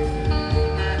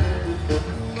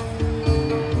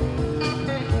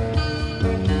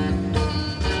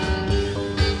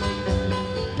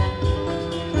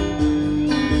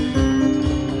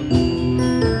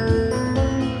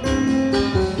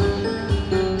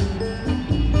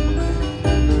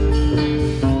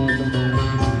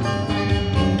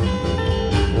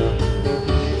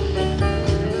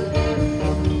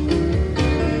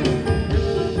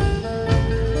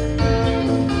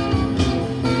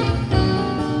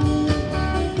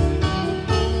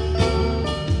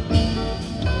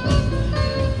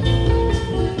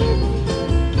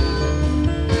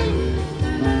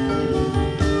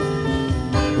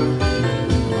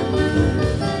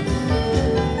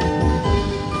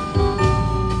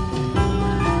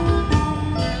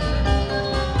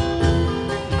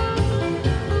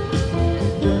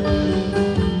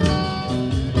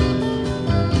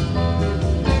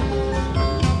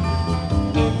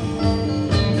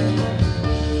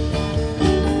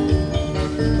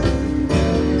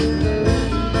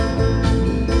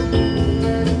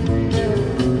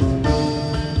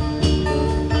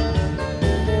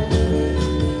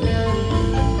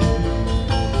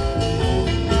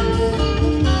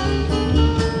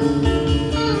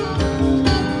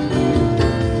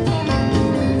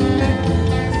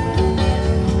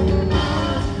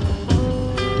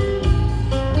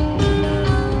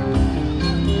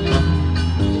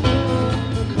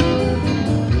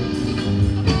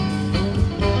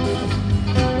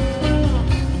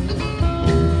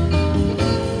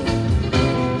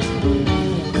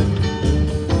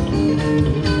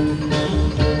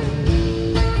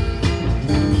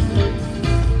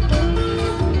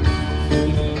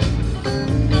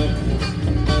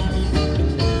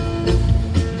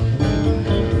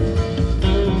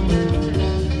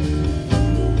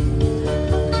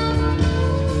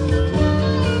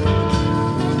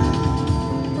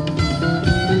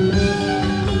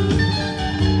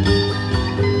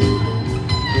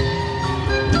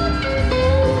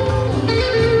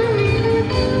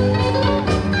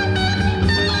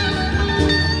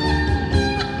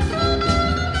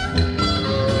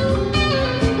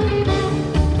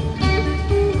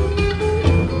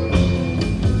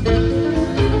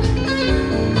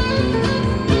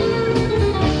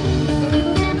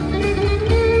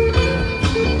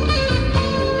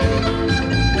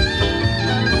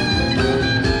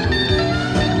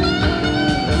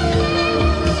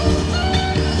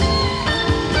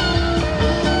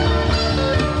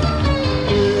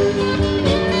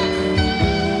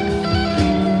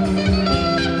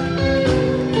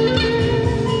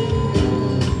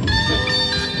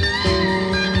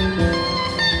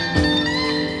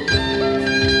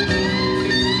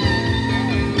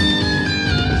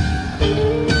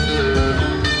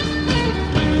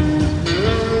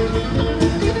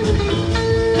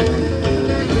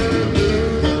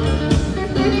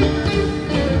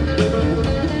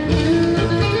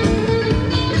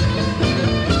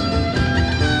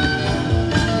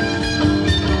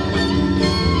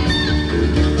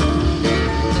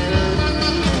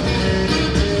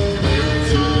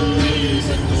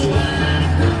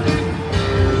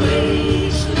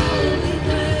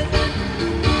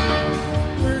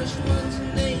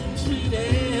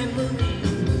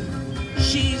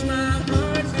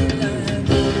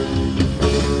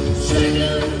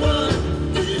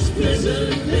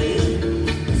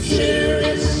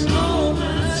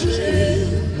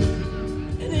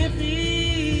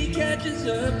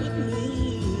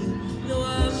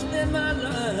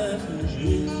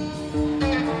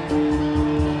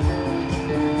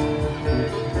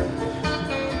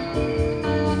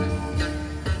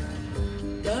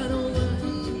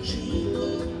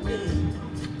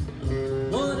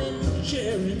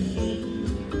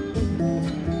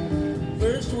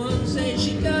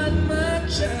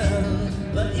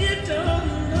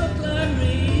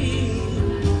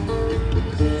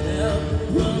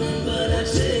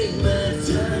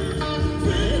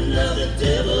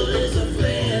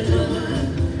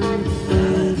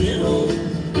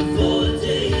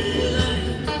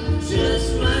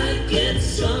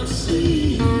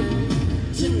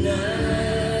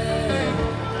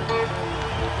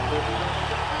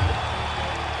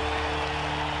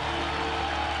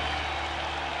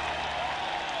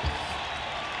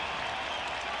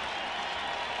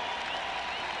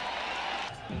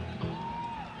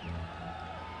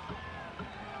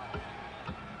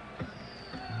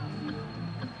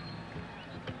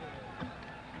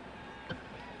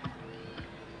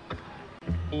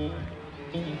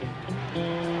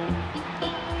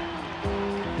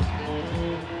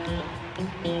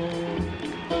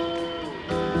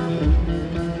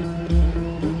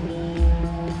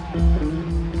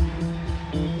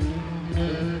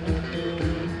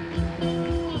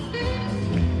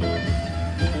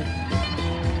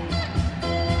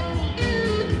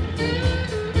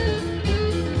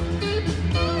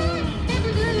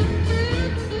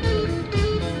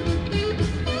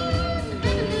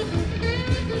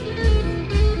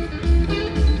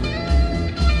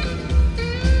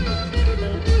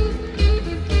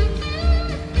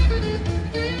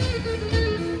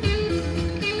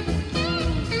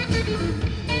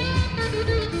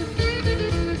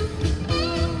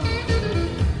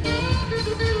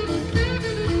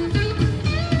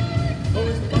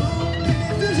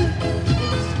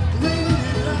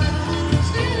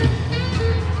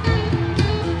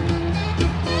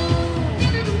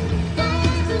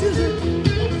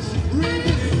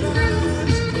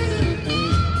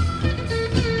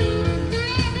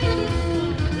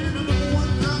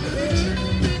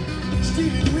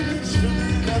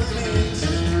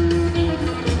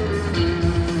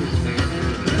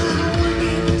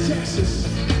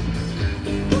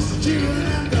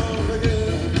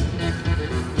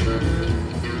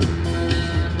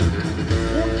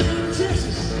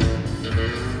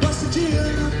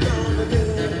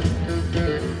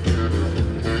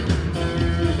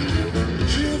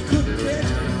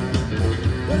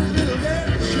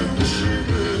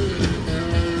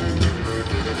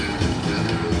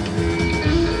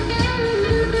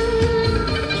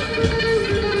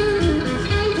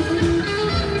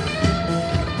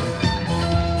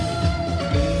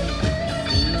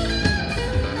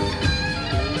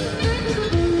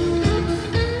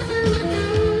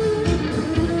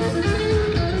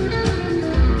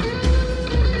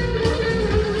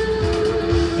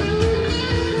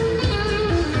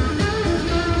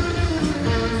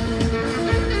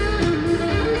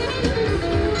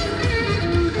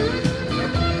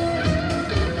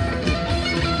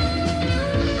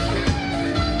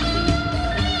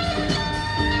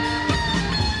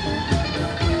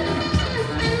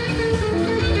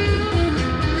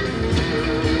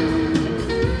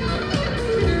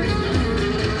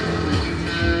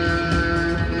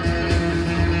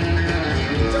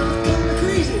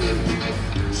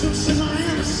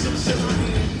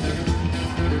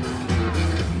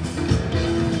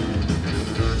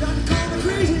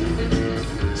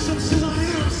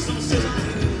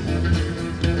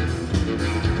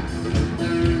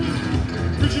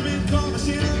 Richmond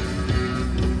Coliseum,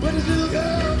 but his little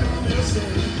girl don't listen.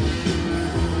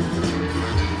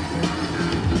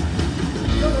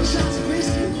 Couple shots of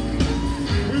whiskey,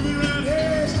 we've been around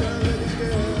here starting to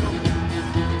girl.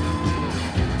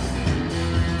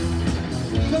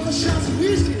 Couple shots of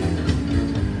whiskey,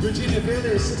 Virginia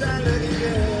Billy style looking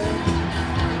girl.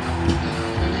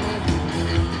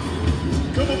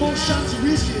 Couple more shots of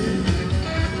whiskey,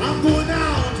 I'm going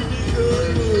down to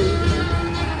Minglewood.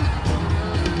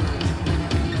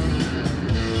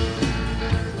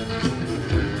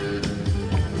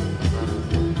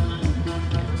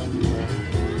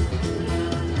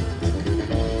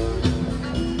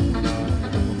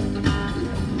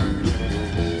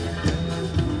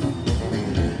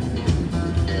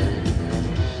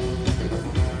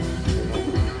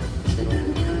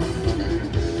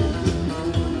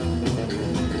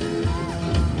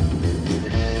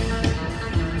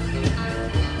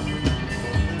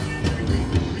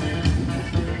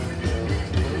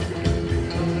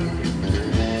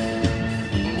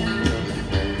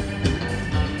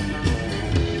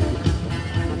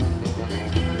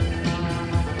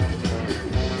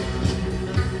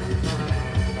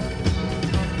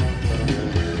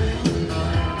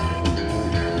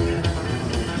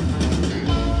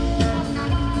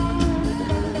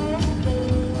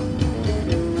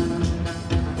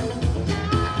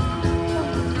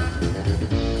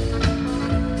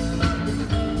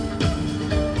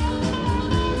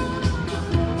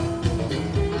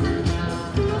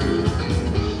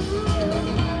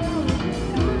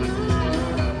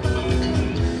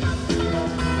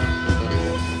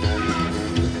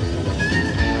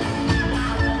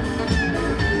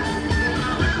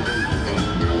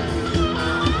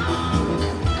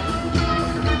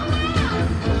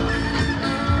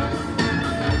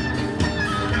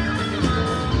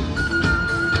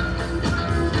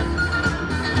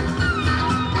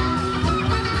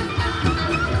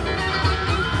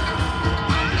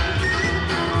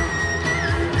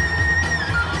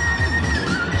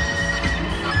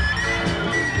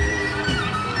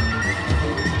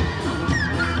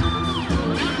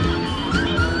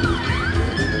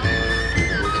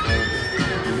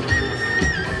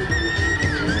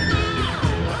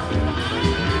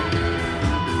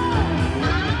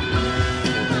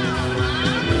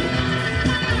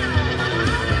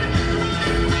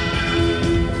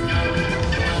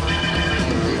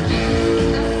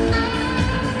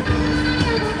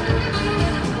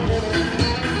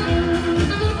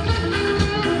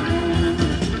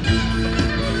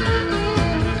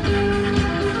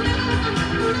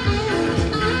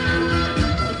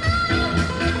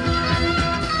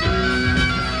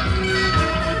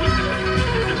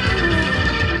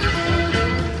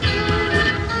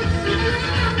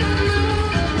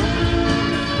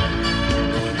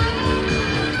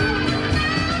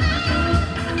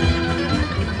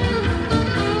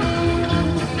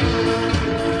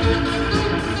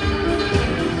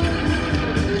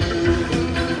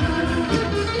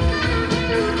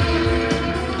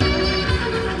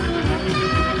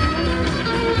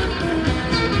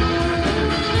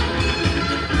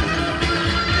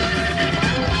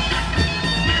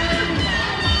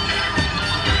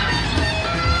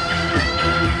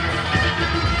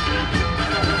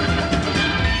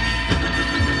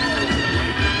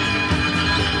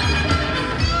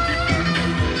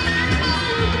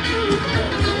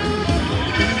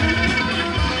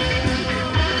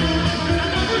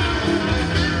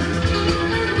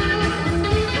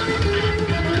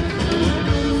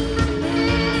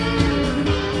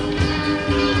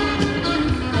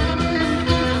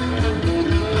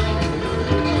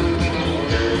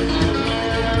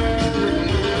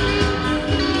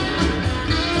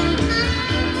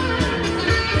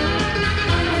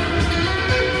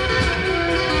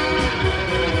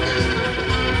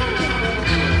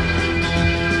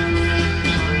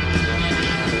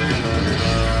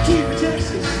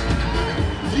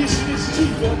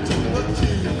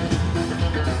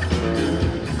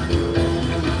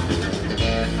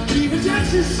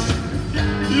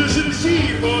 You should have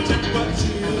seen for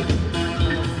Timbuktu.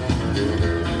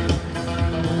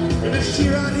 And it's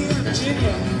here out here in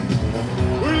Virginia,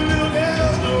 where the little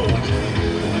girls know what to do.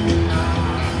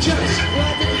 Just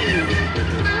what to do.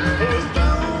 I was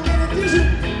born in a desert.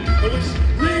 I was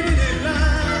reading in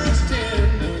lines 10.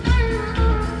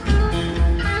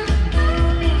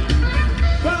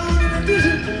 Born in a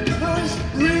desert. I was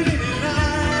reading in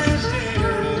lines 10.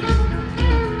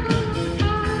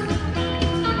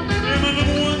 And my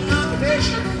number one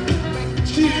occupation,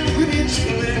 stealing Williams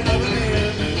from their other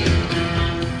man.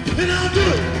 And I'll do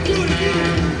it again.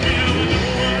 And my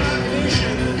number one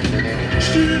occupation,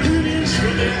 stealing Williams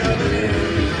from their other man.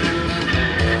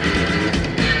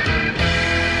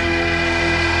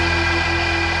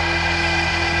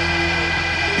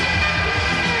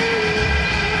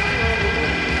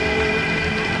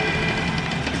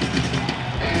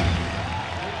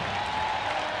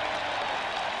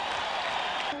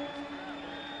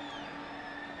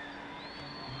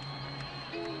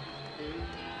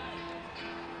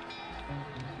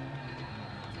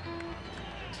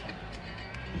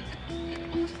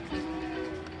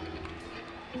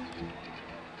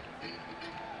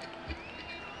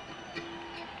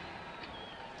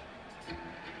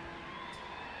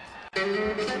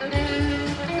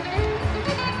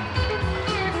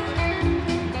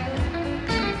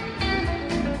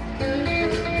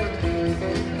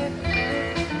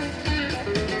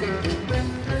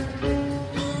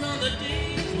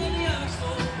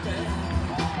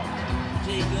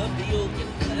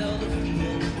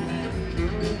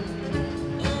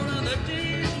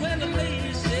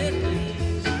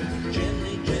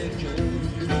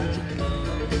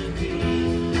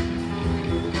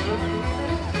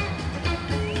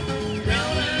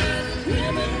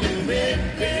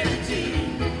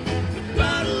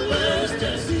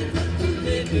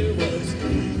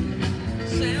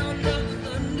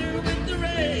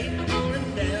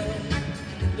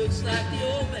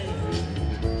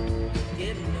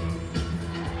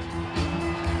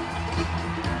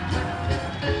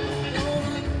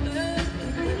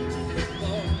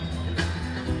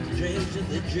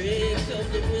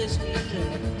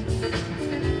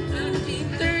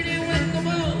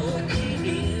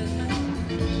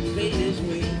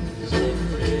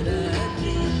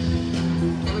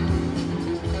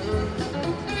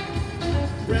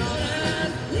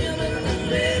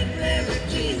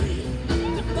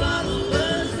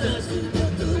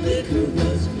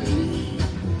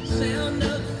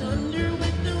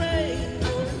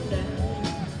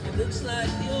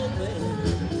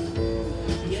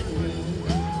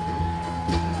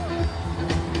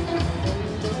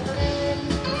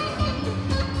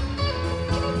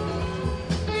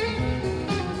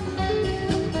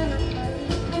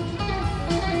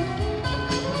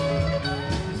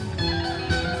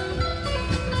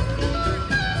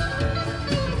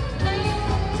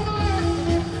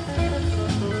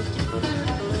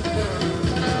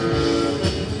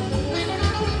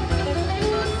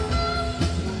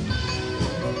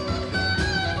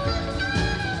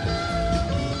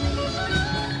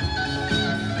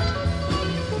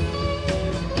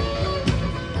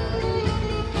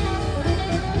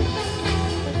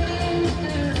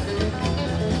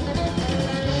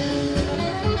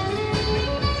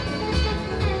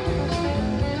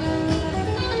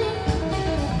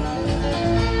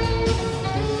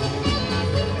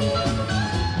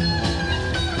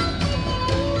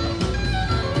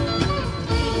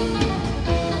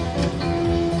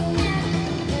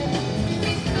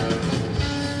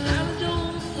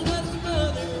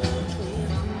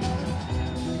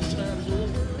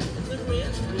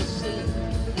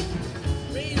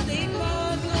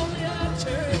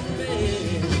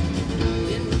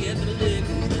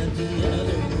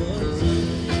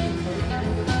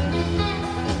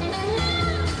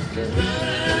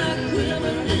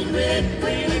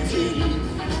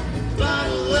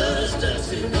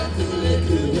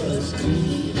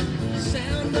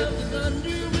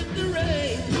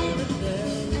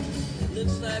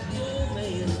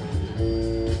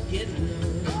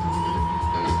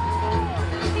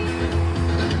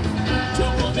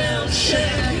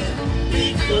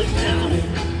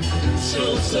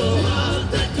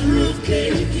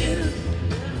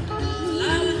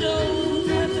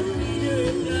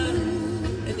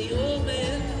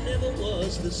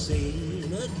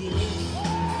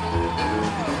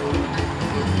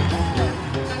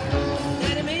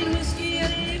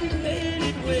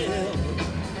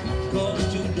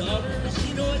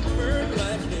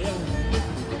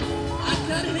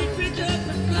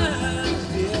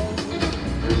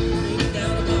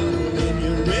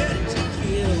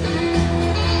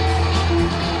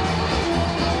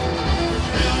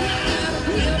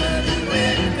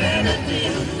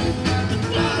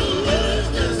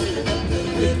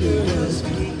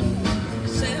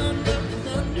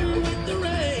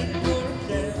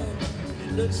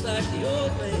 Looks like the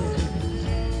old man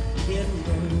getting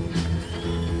old.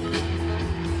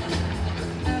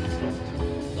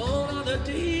 Gone are the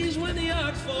days when the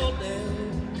ark fall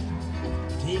down,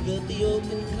 take up the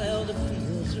open cloud of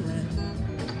fields around.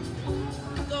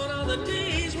 Gone are the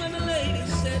days when the lady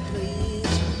said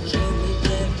please, gently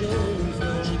clap Jones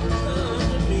when she could come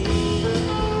to me.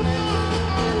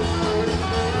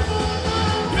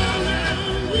 Round,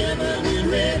 round, women in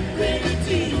red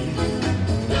gravy,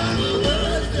 Mama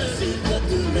was dusty, but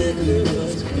the river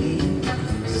was clean.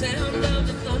 Sound of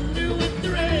the thunder with the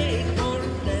rain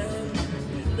pouring down.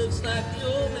 It looks like the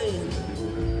old man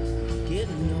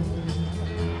getting old.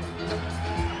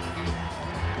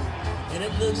 And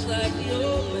it looks like the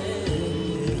old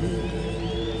man's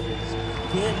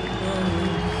getting old.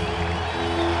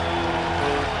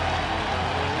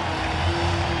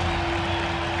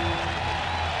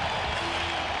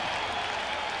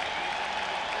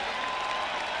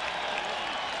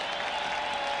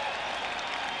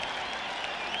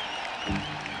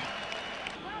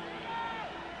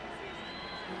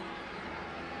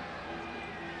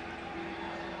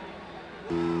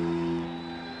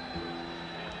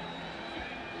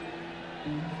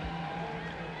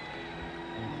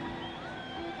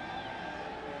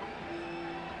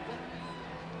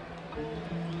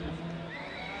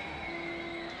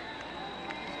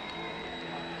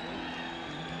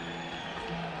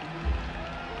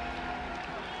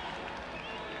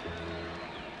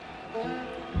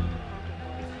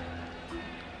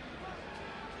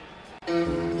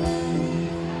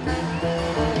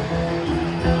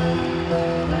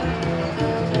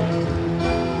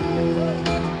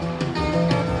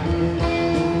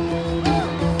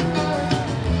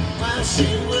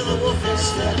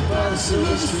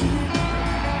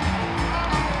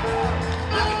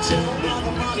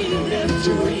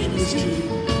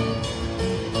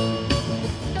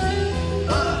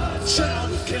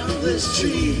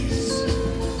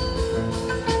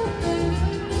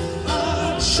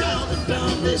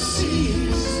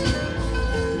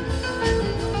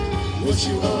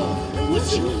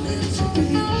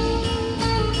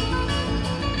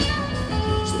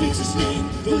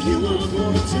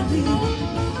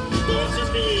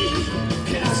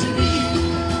 Cassidy.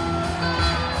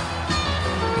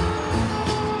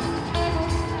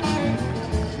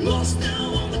 Lost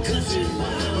now on the country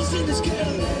miles in his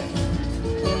Cadillac.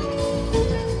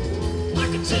 I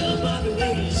can tell by the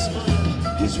way he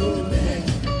smiled, he's rolling back.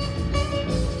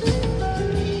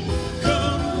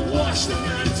 Come wash the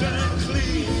nighttime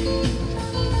clean.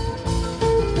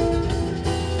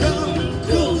 Come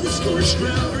grow the scorched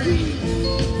ground green.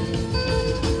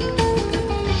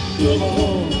 Blow the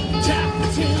horn, tap the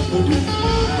tambourine.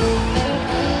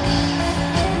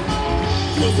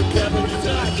 Close the pepper in the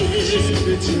darkest in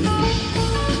between.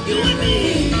 You and me,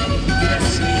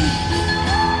 Cassidy.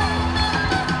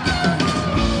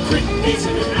 Quick beats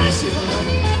in an icy home.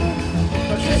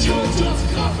 I catch your tough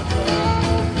coffin car.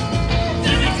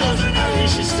 There it goes and early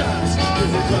she starts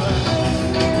with the car.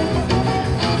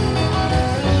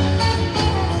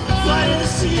 Fly to the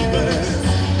seabirds.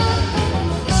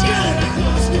 Sky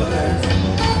across words.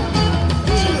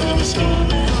 Turn on the storm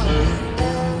and heart.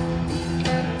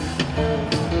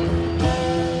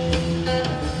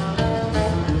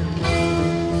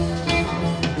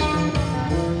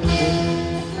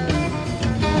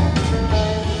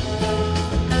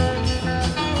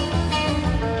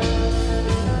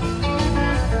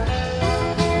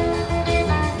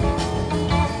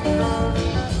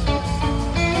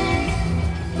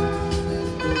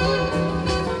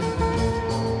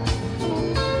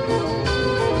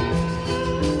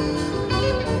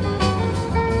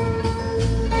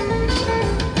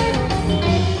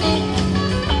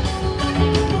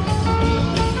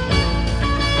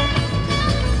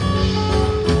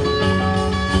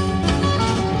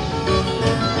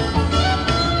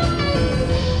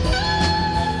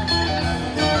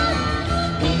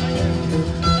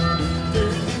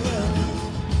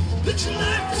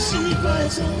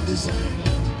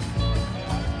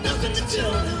 Nothing to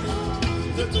tell now.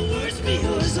 Let the words be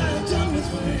yours. I am done with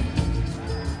mine.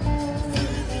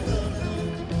 Very well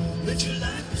now. Let your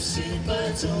life proceed by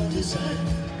its own design.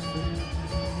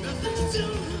 Nothing to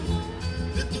tell now.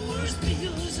 Let the words be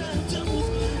yours. I am done with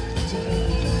mine.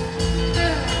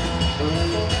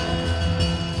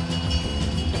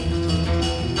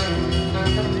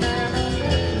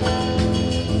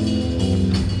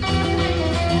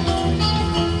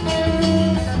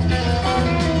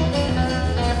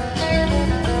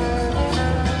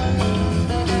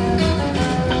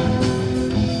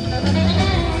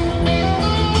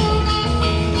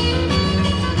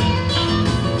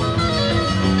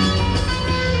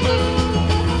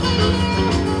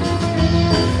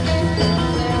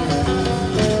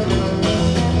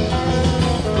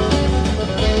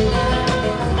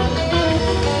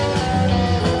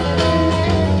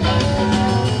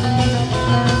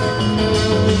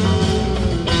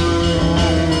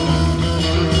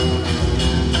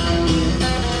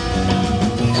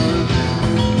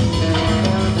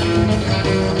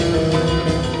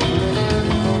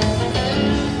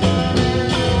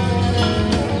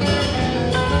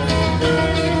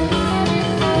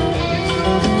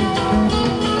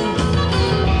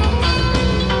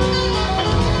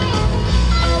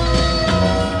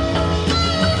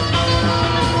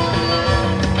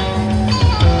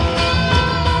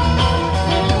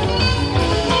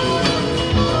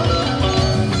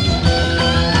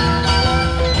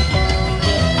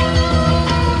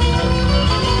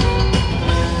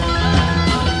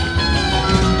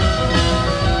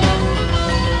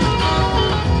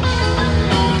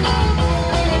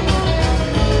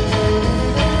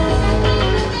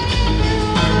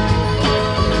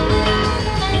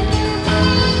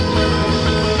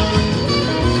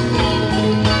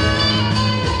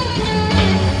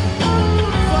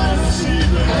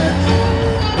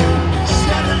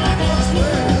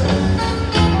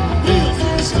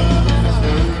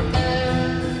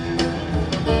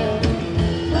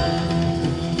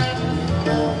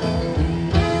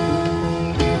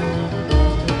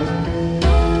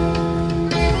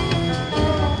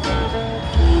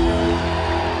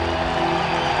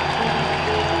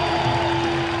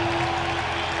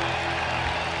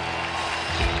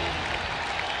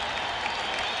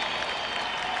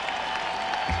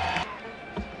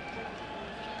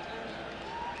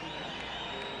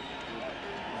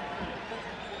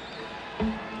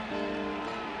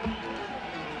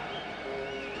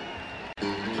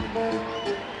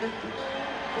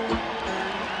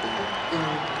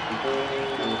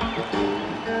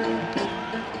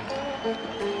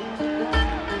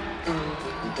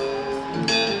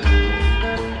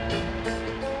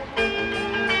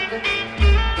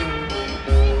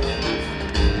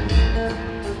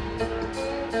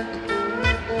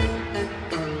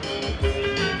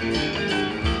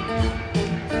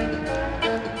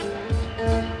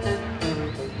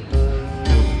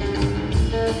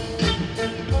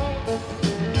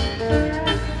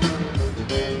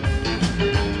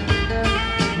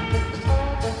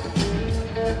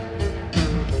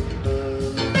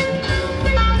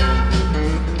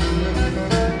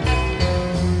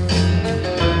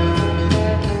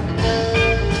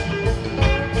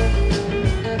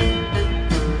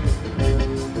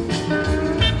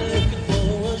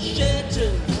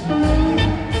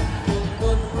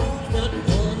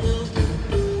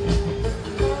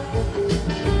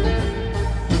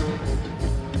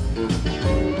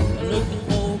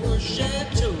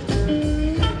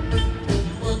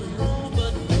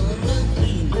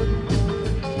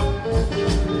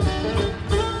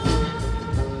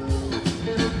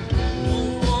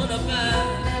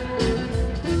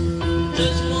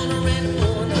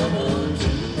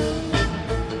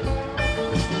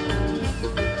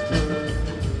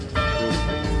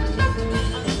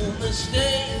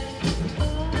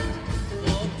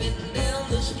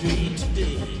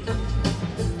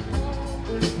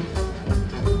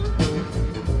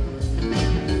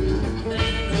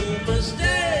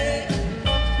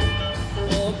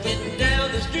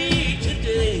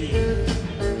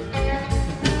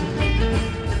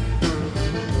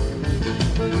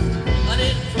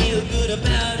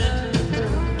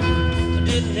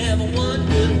 didn't have one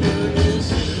good word to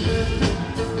say.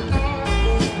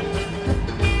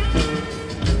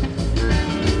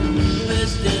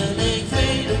 West L.A.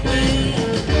 fade away.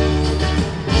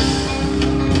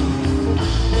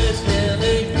 West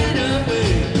L.A. fade away.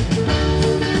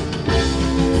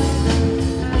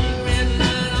 Big red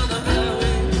light on the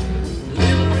highway,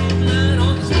 little green light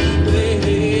on the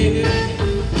speedway.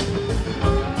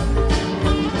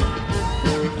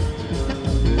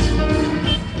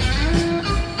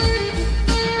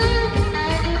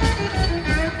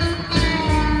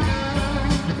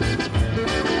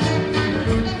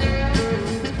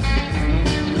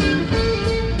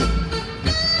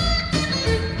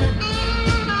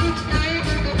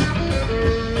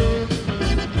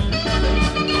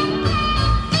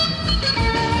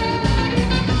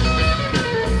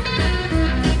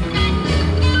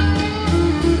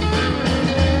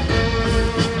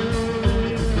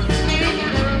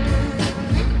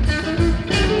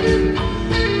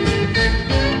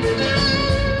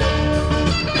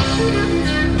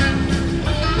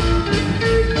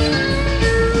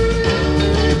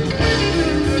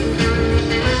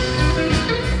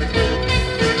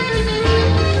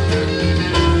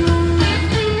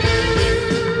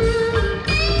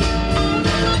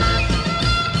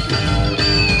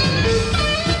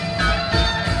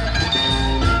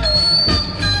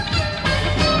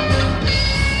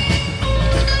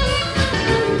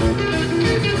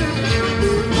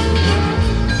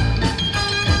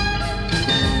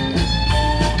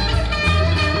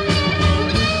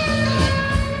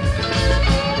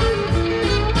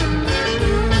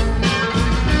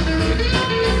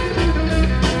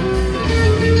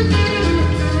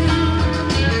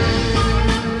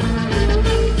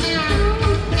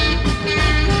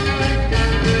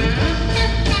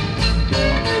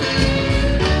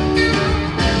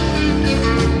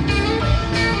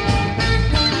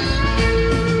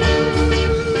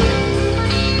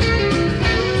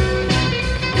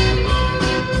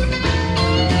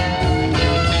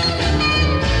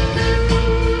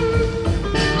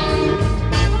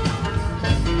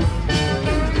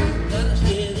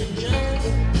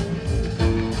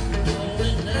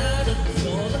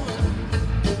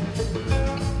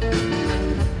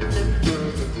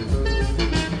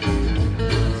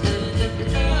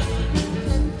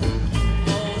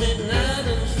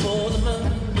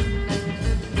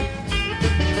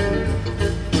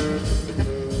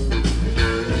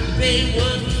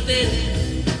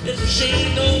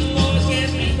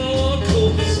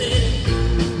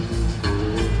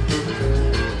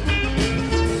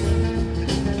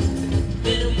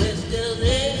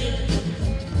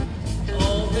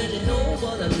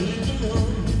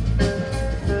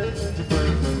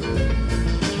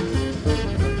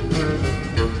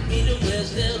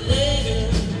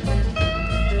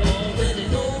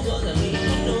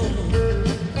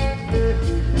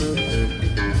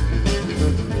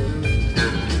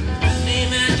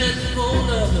 Name I just pulled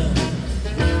up.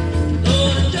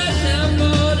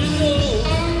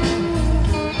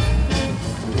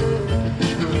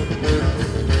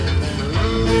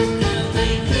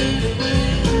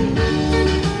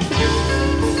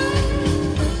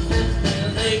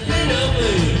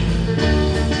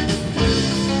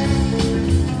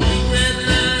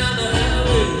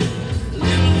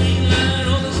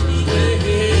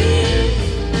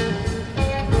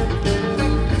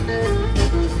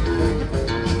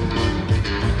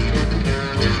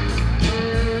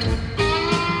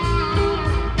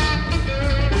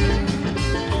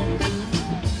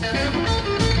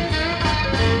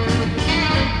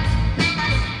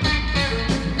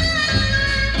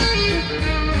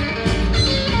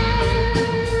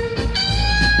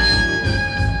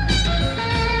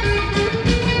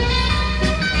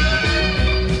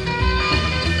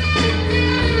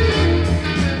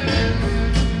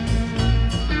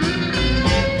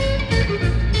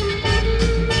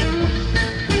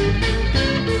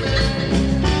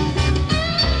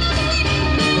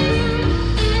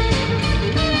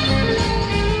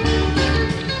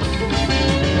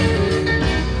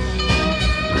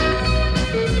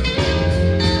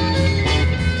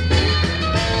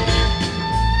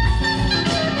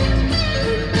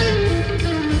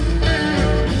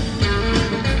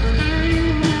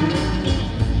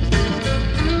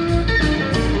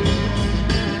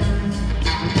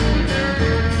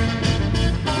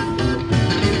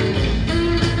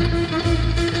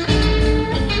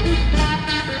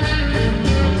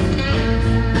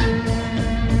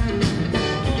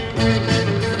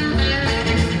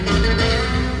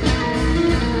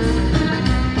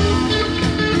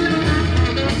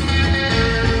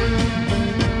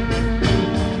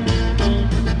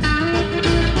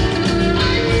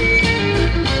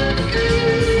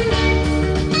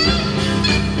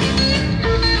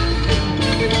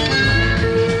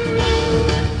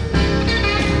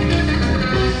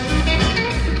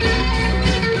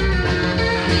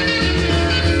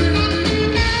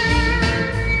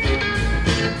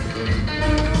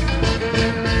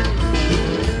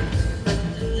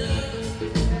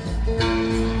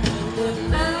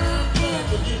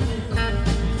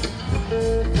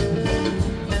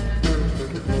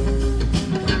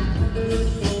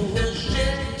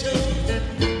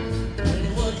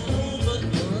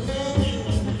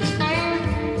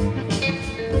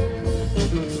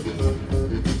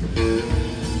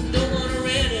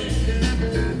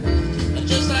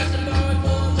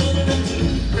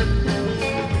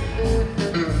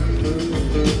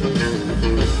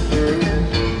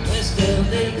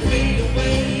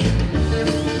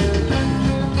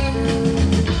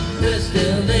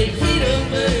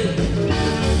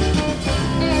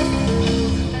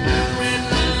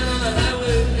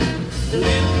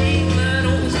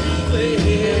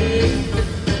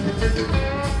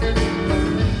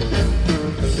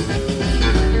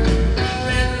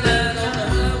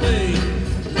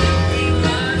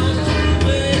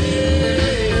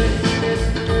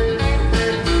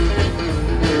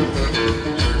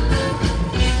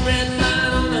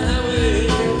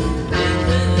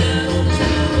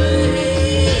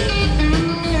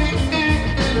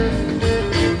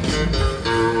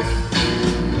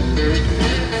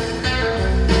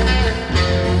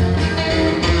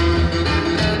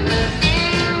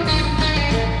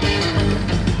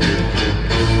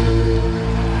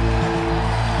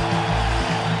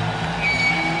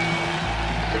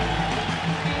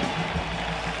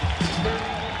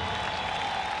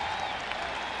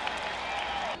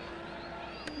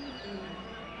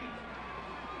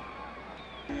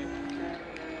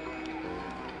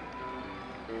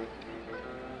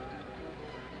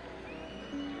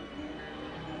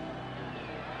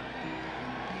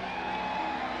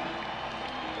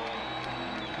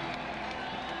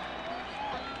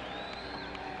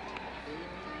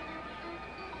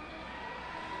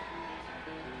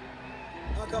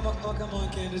 Oh, come on,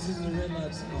 Candace. This is a red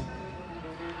light song.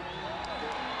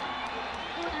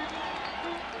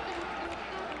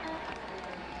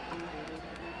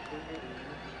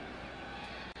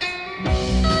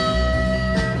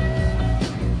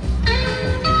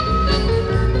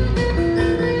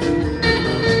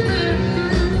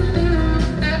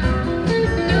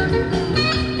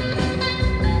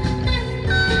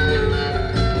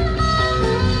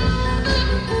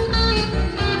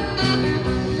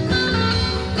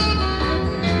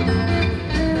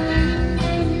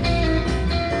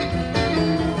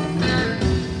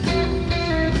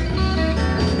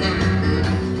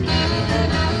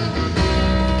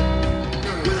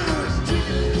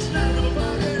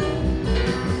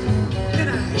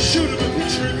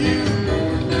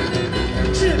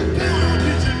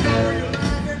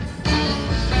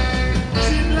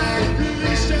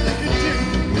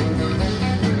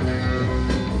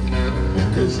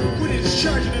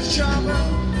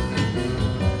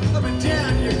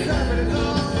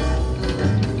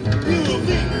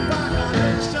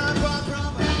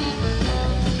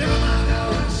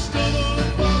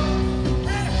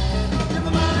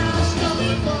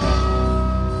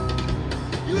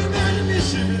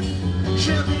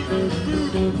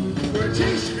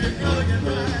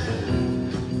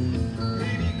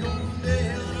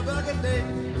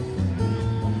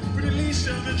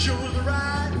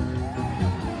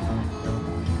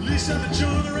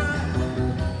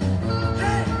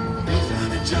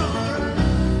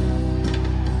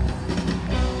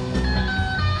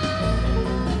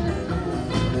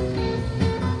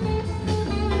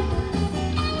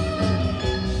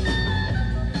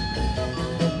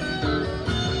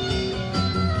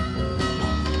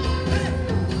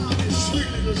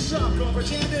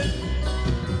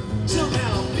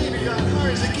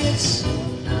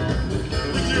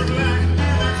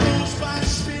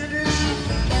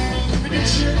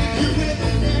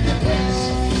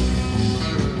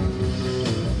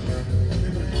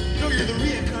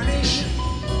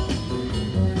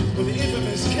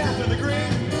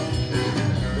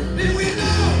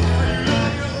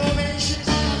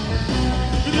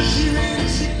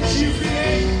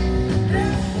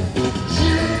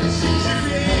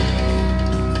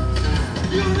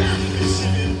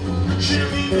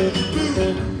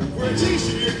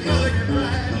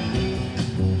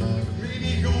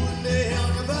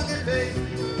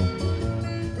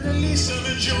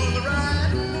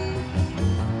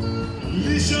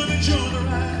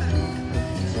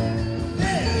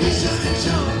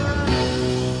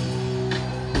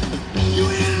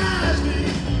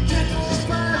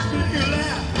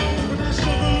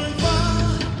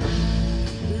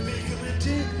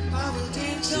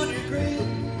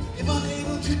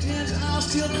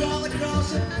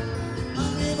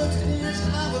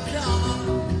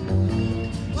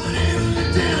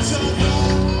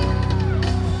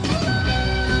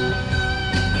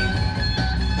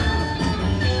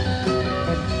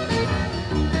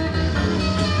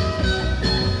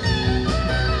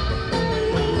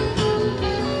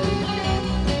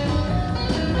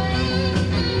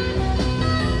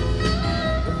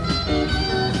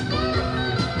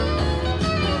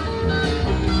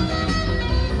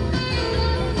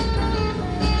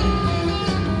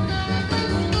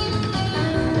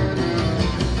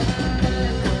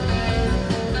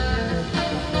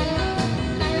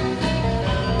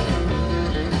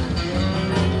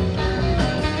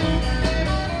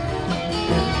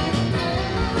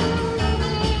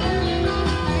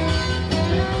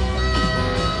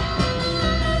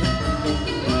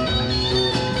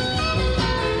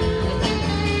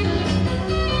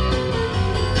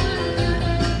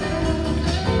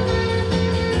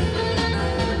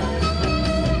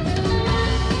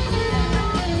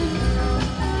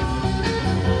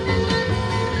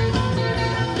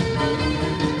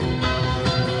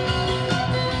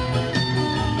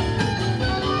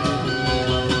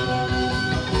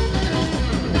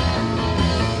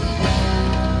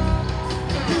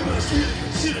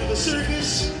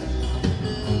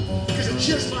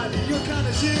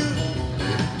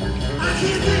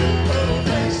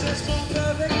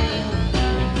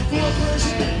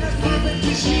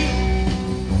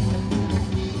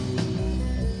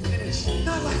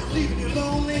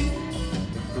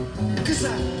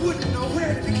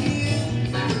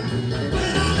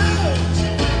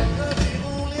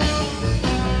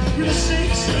 With a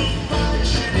snake, so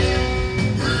marching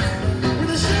in.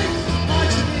 With a snake,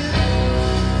 marching in.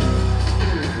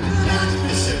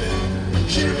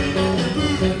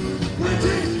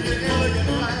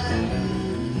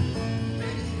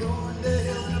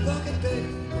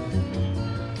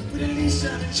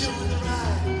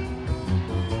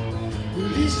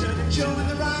 Listen, enjoy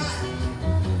the ride.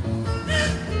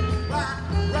 Ride,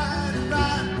 ride,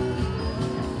 ride.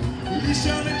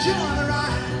 Listen, enjoy the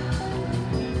ride.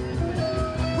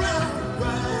 Ride,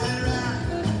 ride,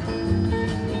 ride.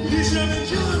 Listen,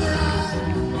 enjoy the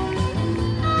ride.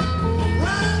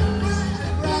 Ride,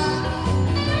 ride, ride.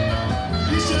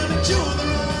 Listen, enjoy the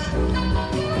ride.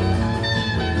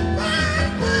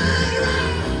 Ride, ride,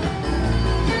 ride.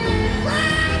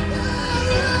 Ride, ride,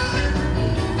 ride.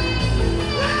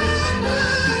 Ride,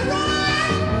 ride,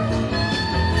 ride.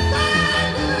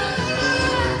 Ride, ride,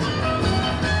 ride.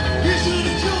 Listen,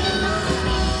 enjoy the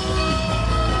ride.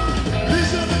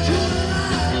 Listen, enjoy the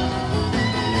ride.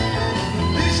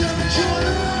 Listen, enjoy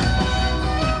the ride.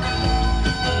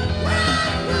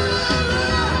 Ride, ride,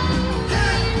 ride.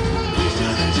 Hey,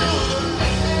 listen, enjoy the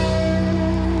ride.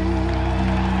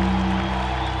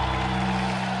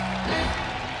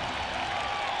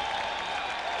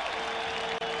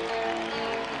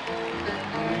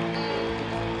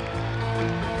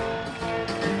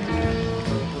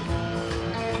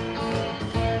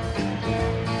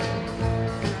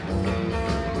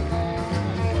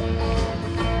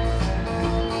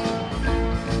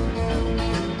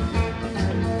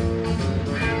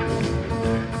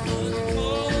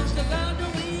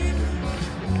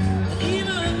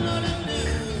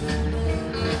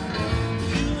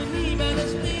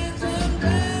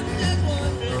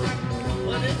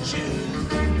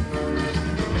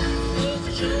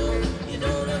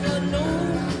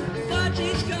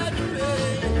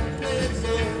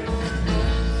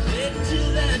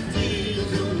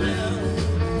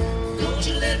 Don't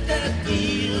you let that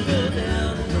deal go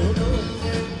down, no, no.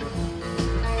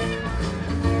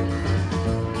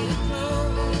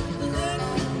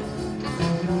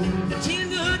 The tin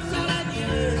goods all I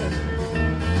need.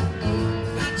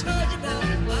 I told you about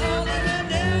all that went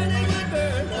down and went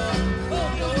burned up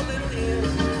on your little hill.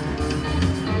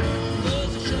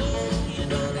 Goes to show you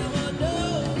don't ever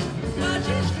know watch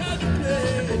each Truckin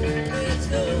play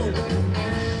slow.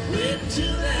 Wait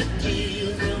until that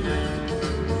deal come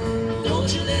out.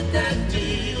 Don't you let that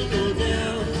deal go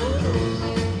down, no, no.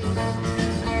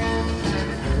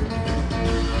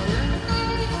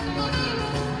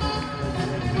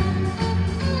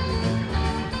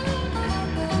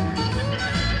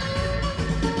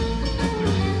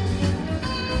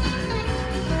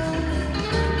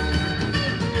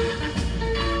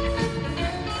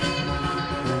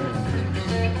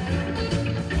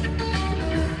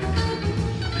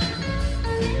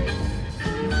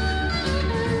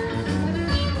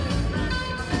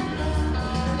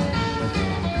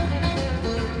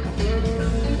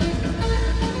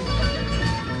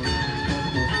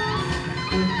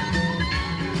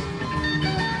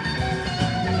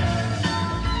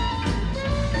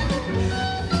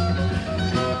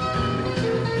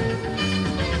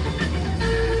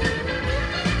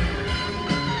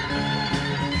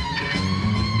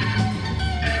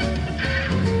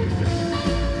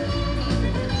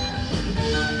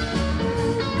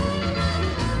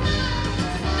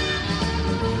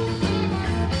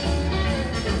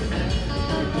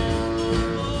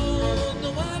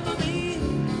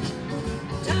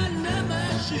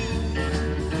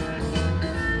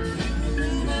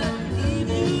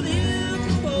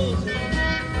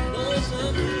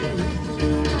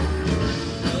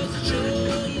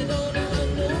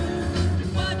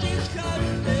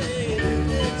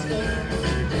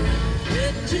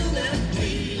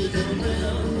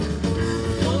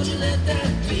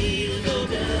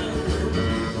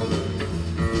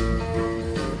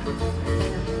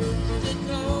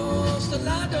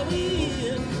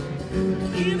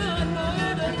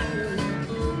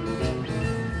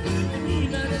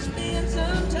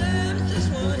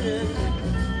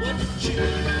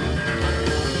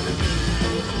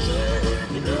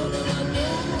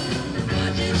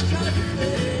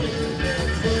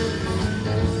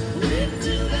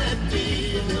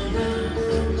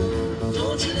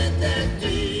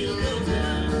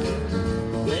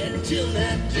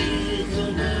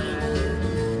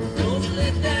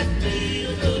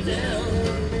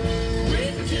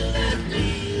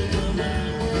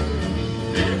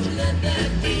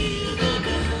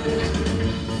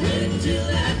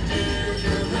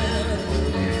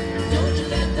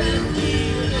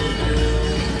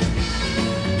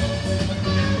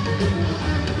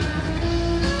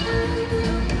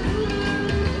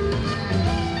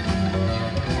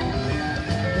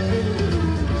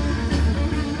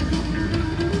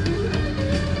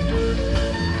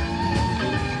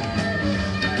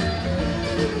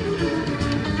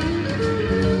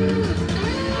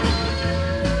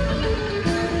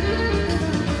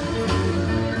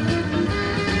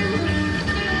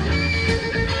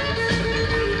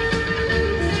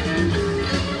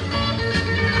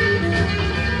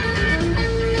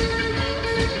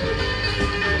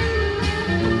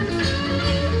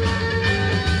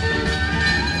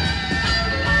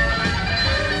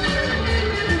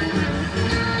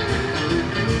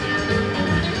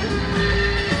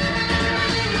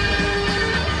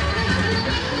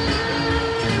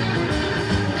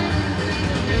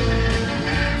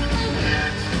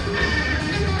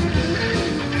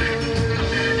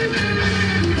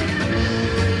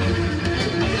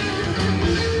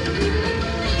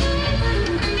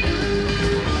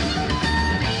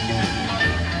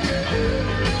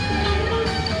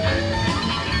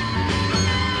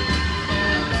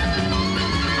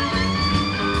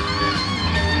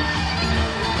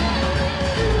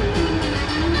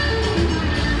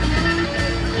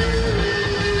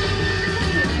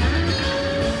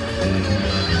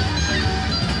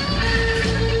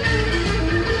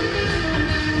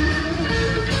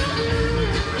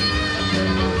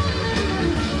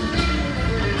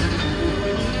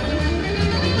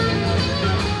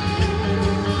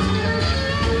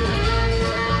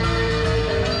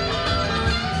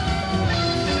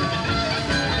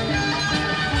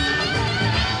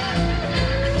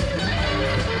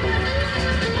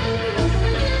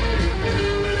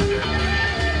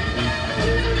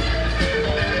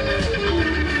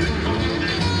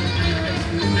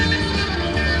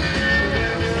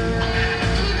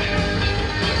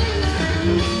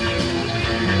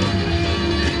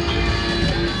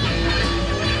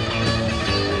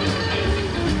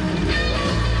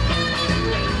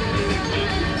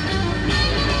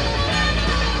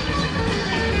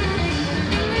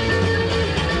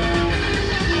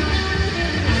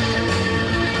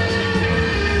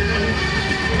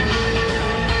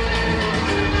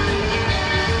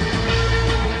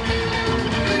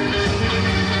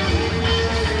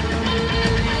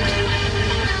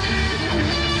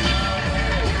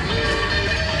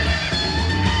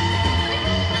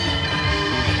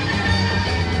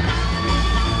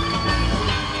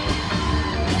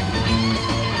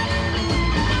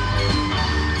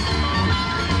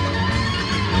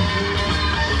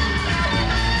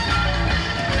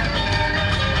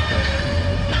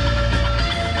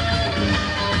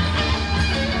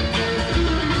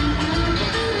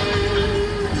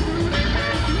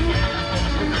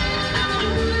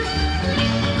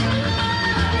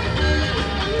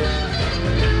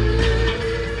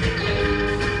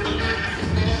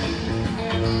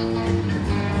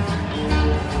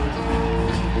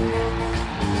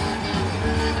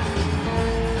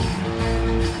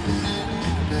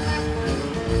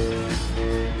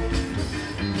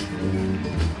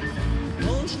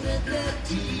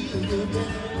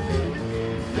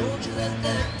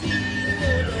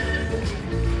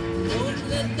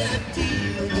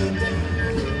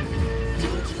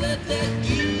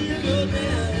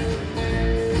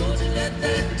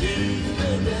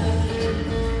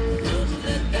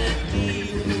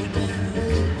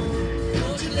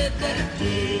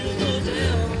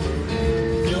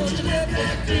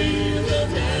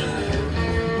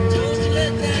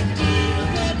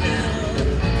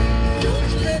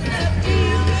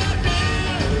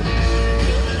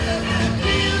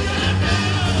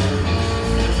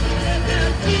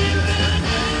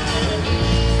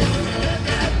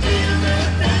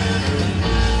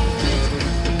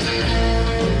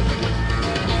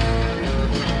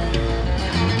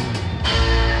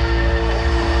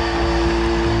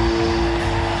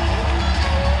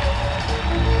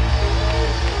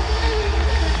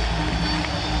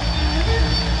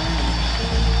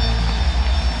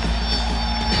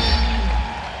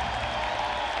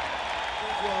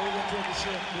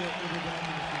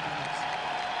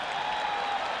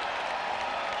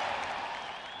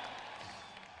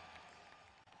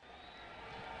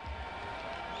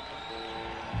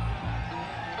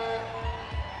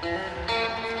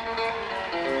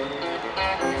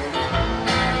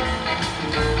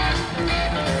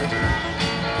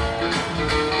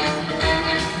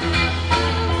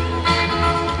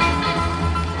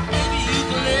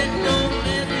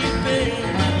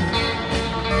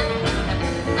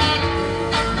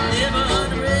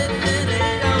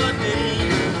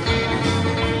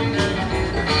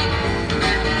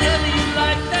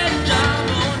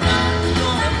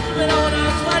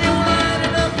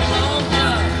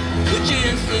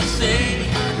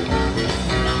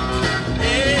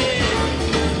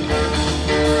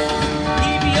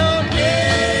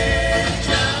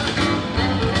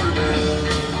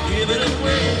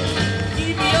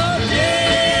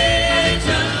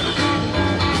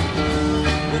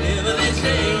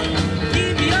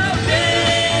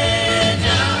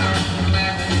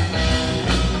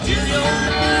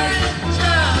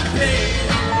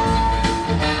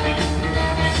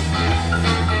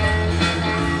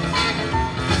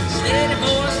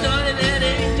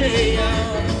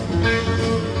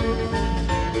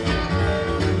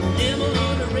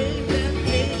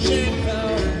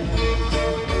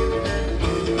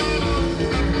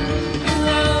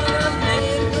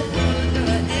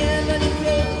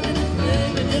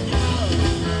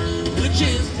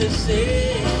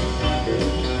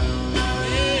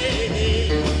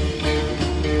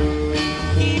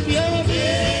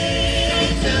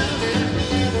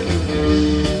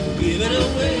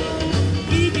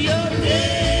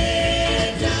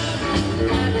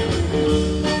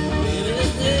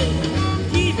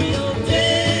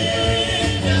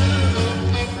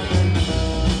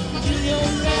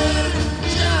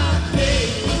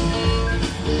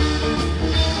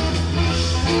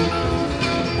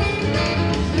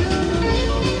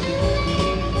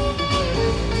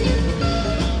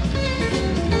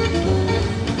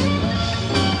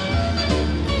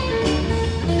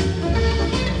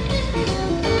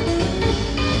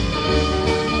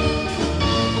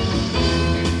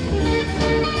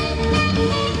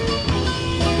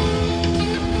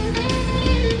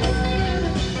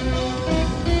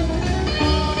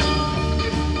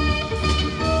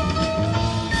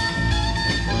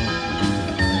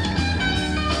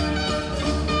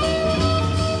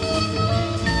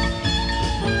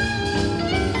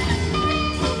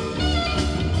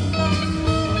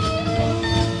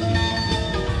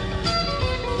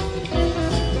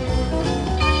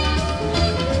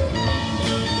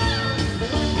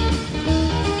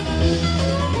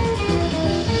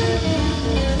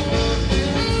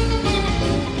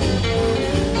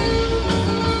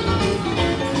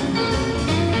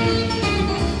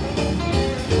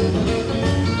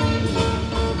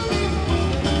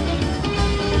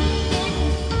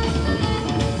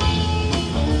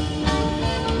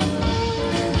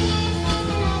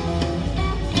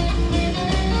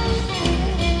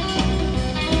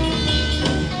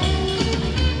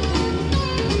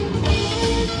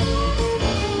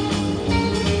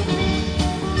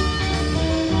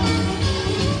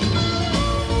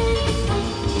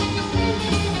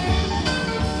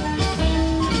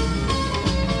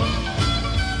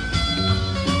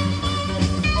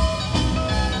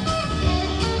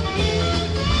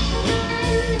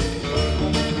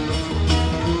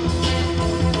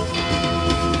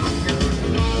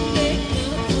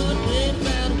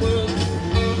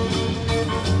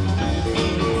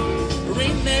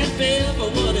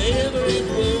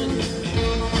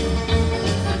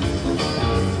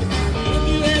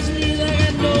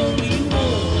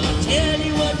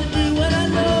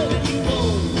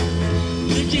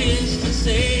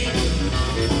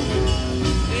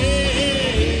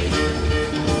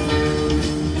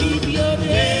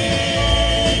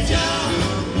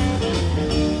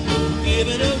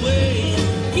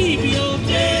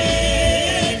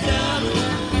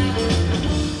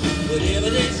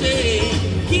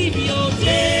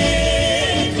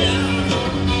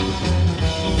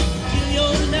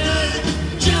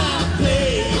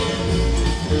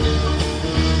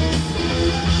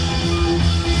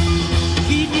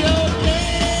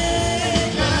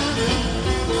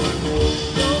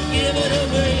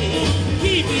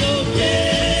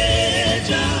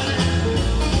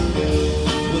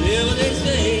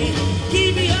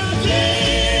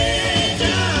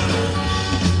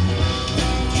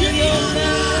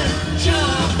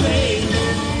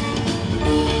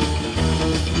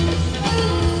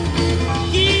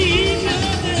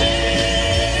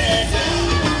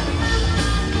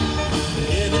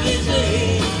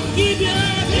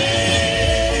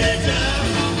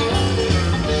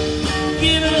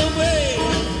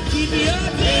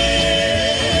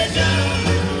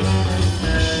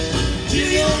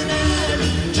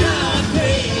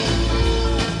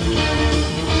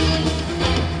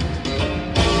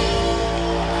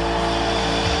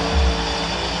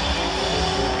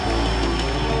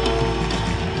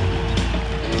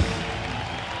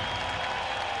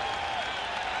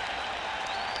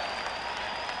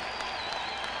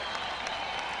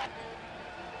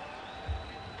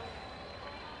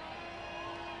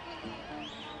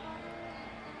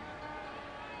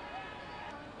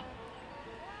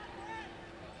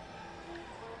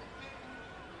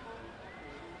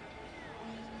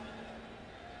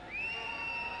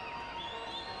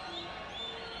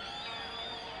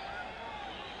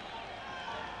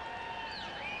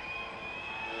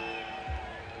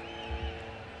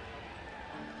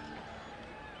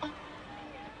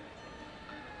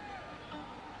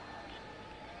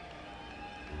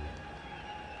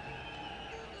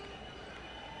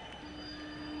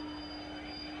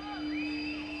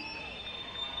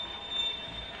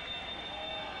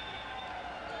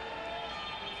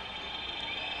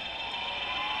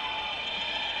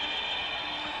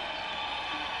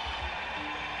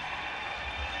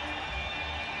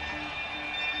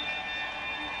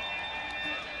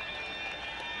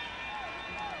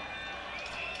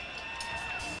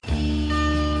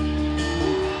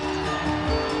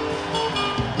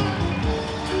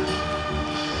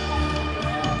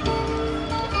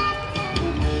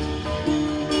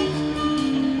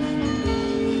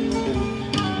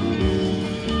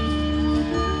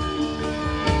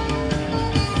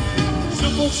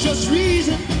 it's just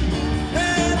reason,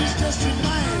 and it's just your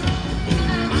mind.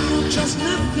 I don't trust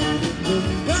nothing,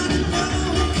 but I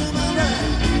know it'll come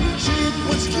around. She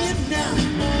was kidding now.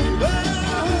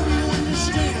 Oh, you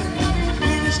understand?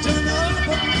 When it's done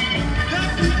over,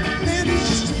 then it's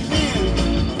just a man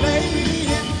playing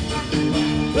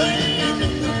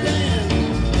in the band,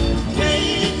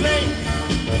 playing,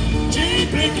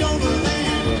 daybreak on the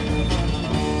land.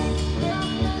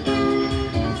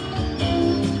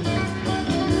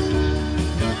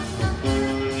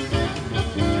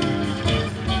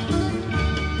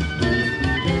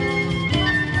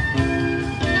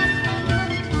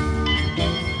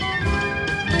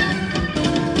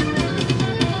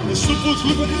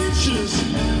 With inches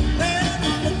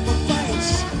and for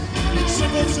fights,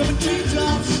 some of 17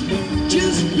 tops,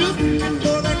 just looking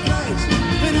for that price.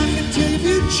 And I can tell you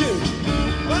future,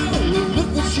 oh,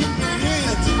 look what's in my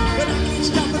hands, but I can't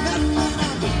stop at that one.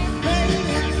 I'm playing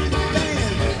in the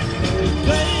band,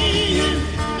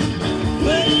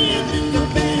 playing in the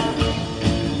band,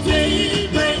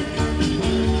 daybreak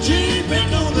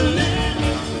on the land.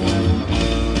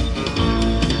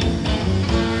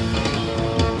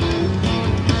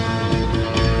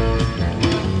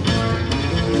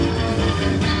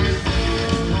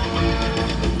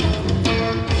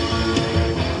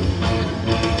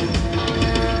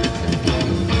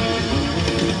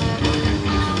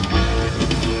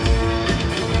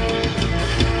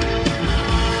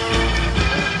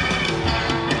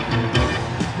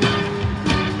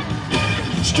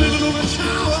 Standing on a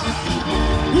tower,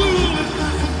 ruling like a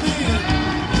man.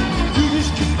 You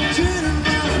just keep turning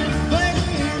around,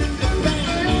 playing in the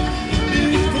band.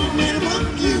 There's no man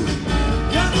among you,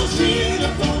 got no seed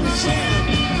up on the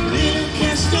sand. Little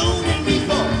cast stone and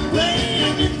before,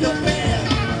 playing in the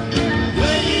band.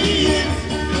 Playing in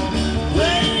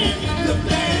the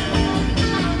band.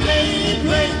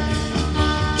 Play,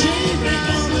 daybreak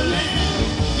on the land.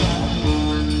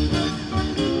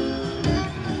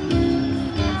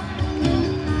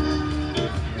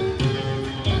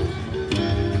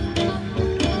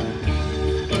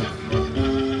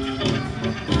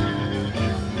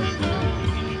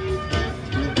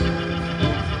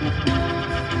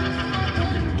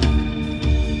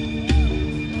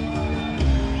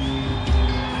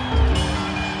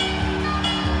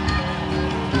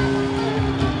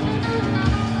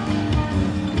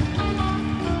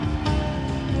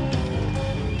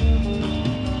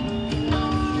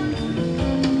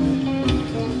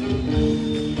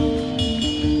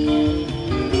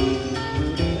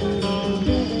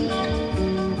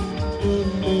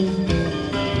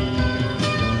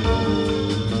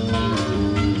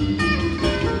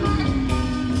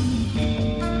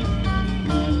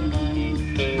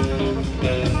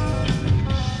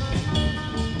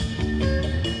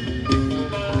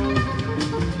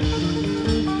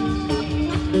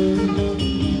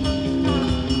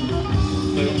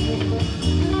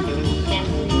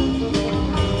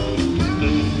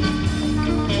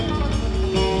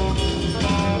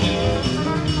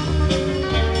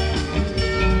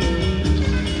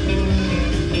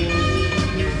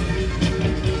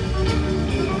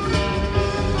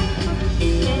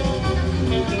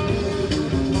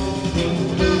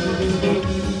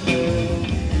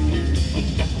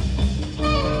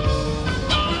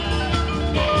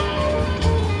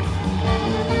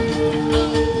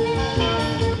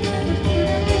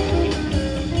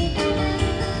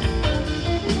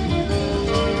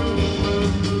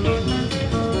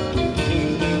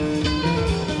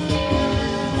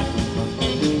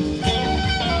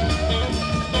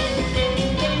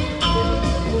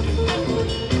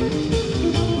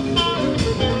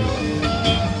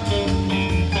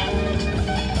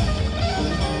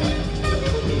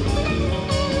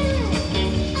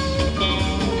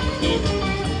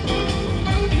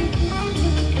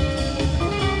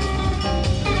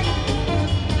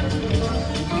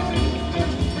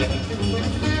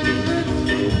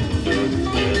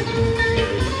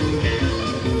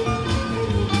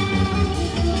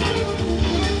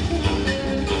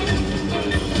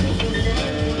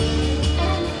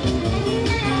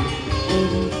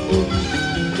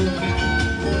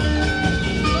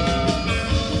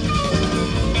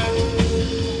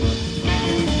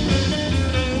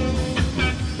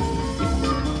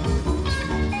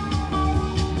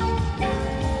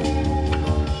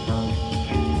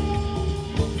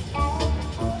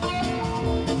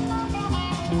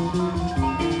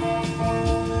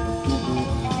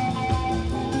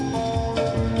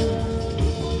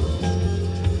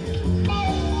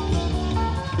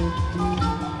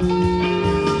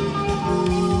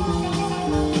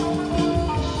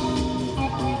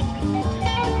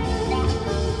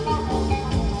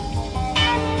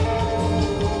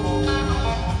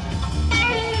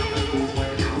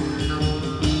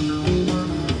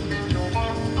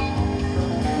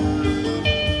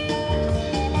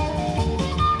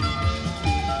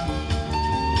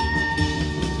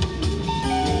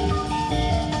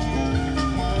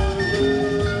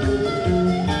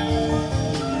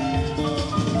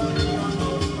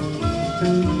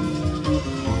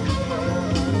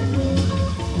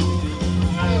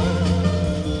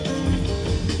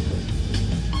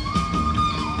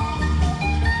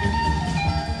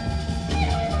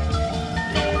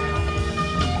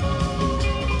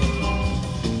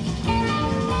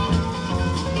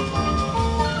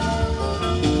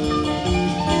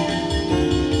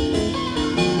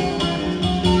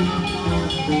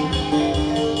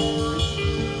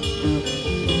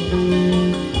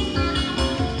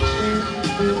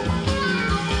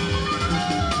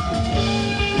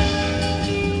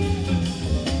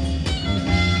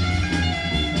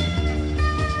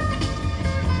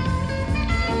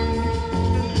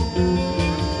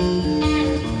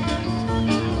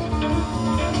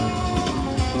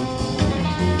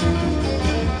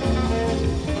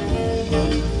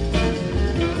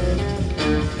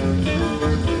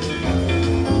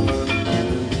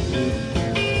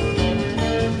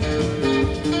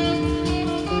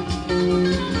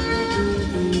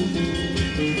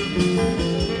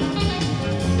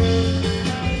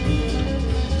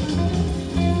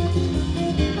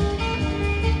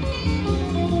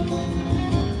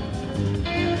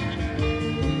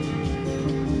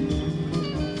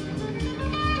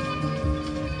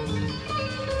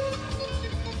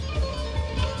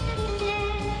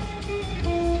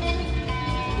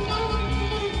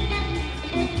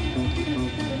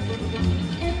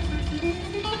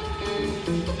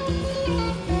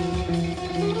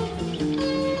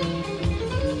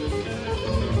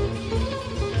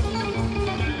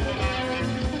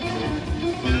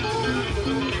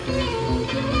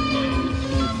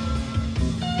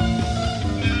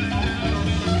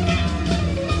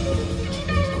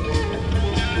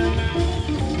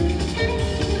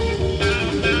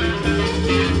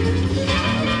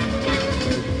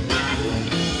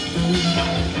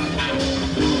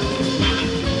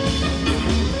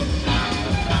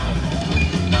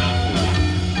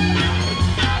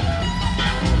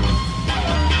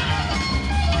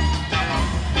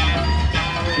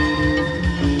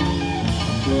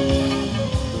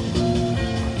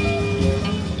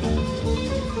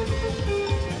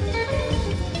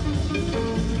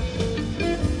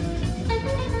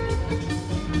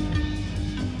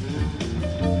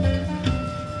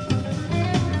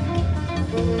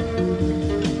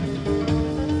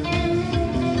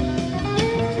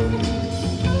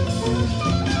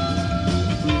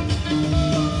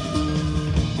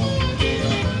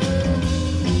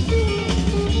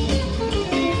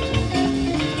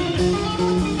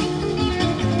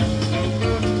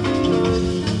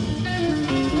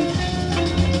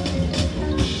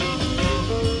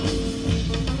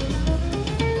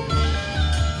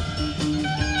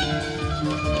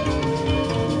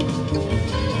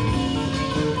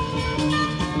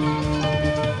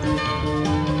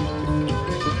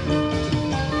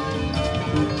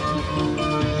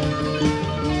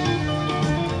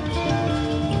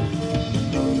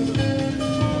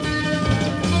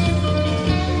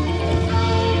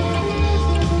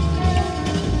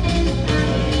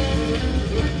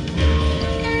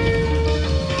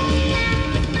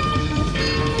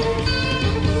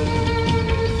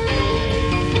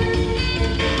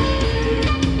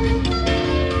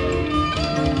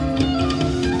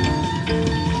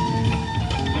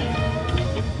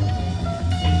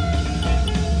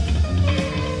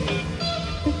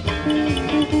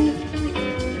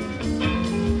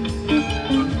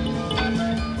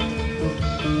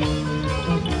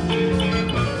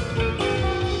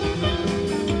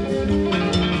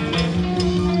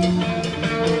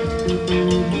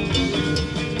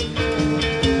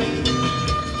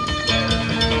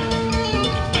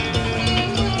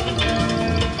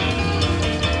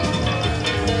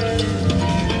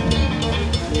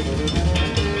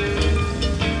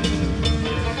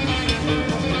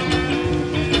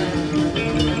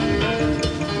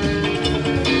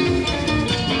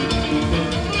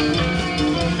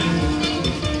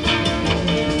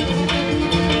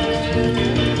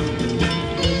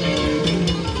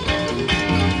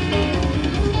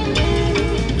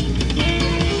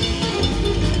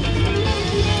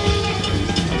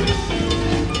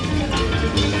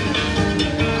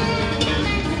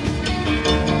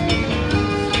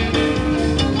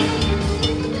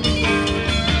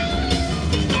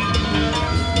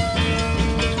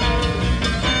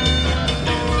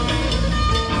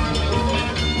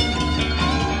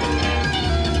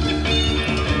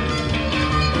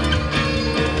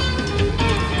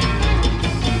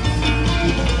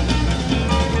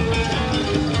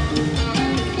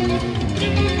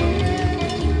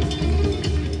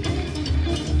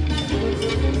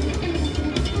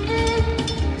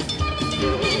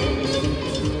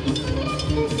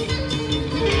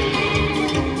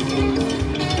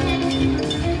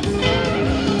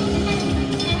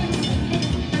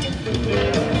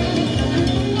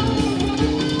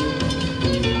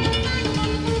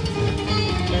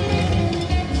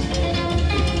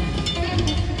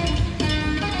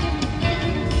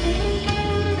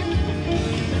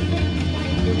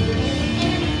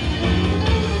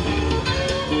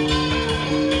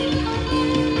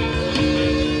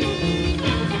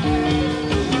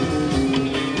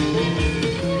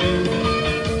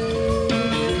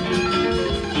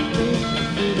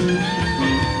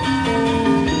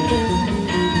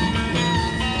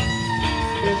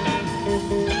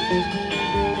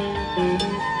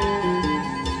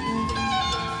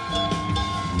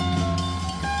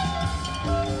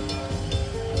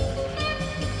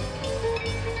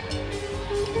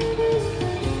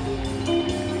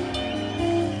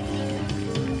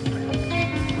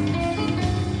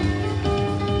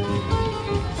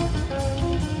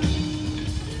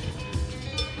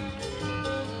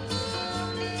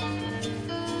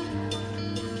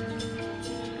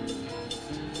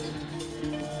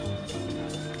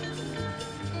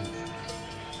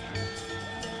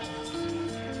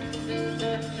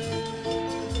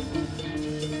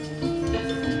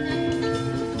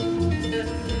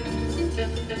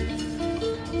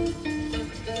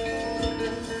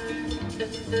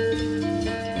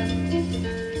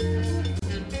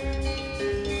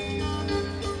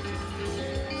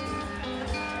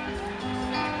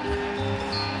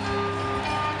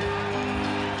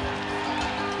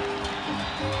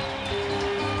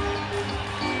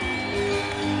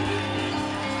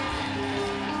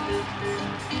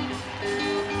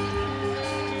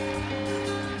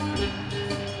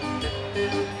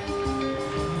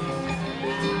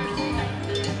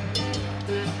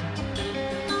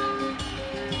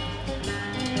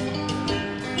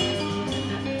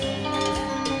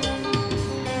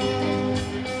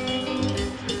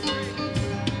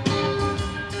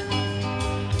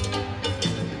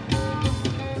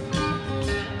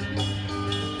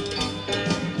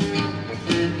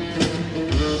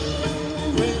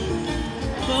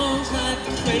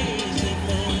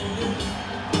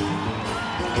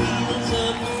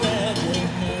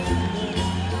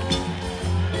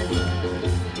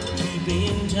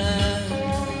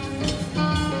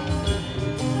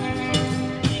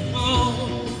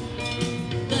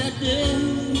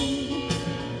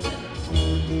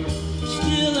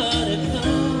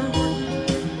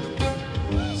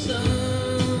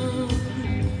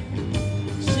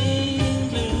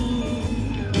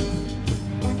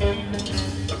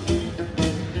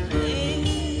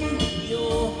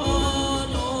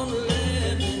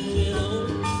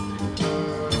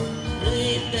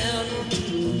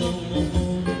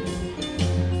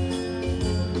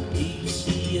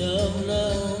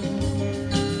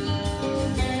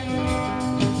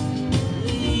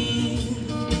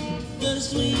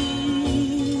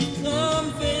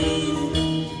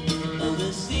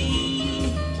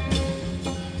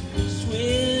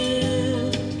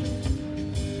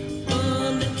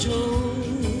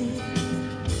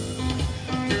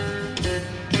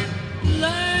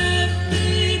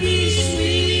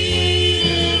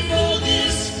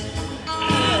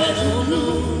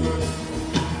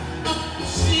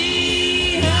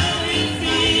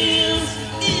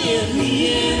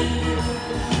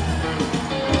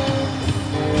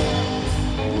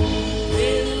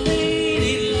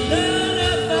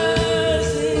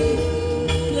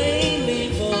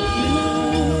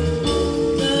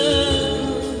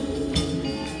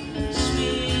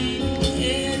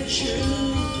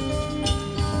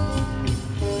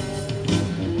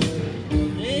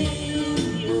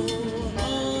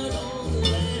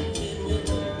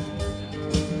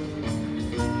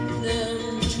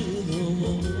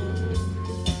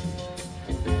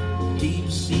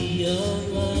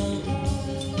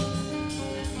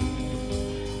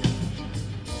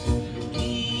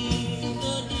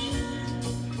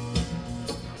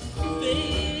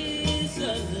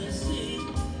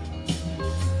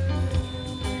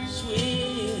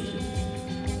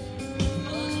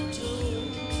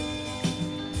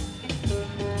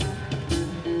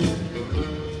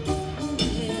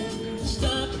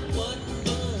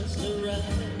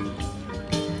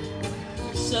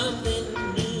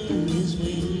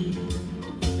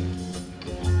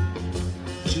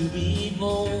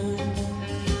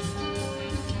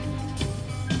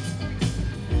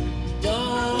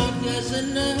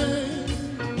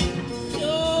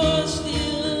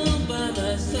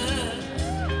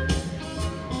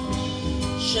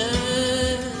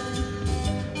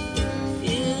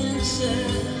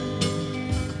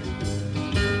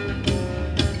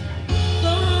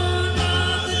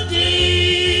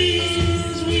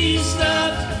 We stop.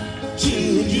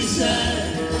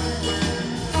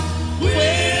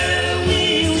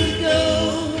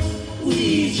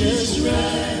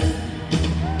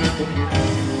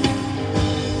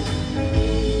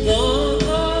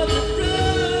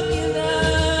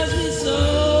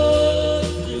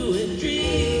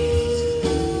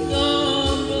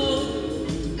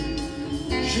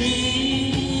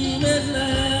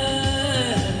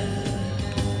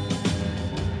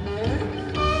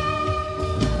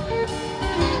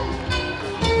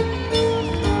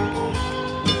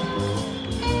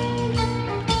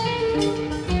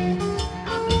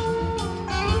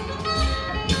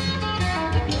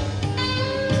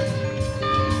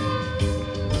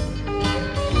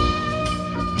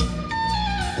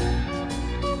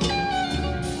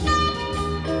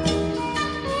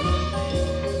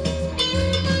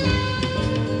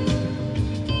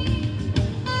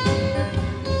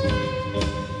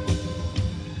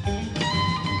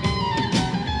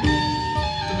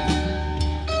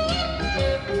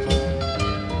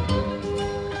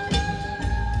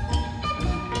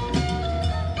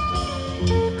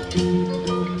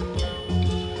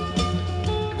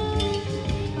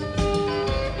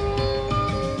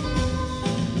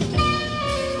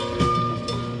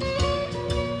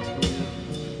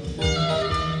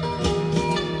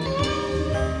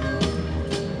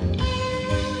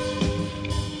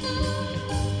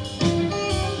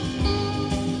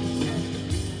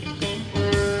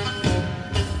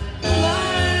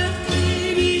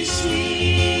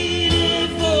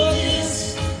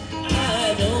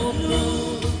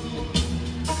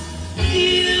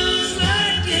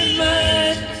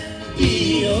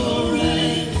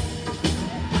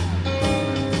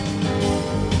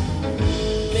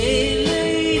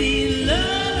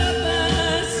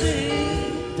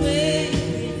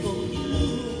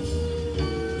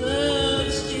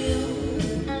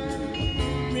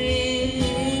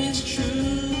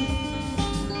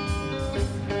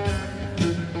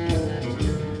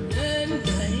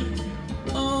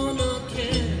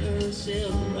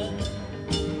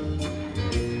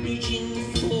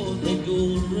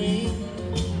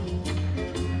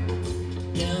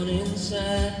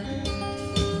 night.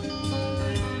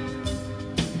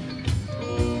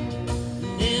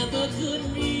 Never could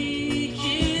reach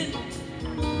it,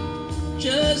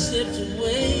 just slipped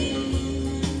away,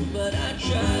 but I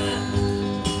tried.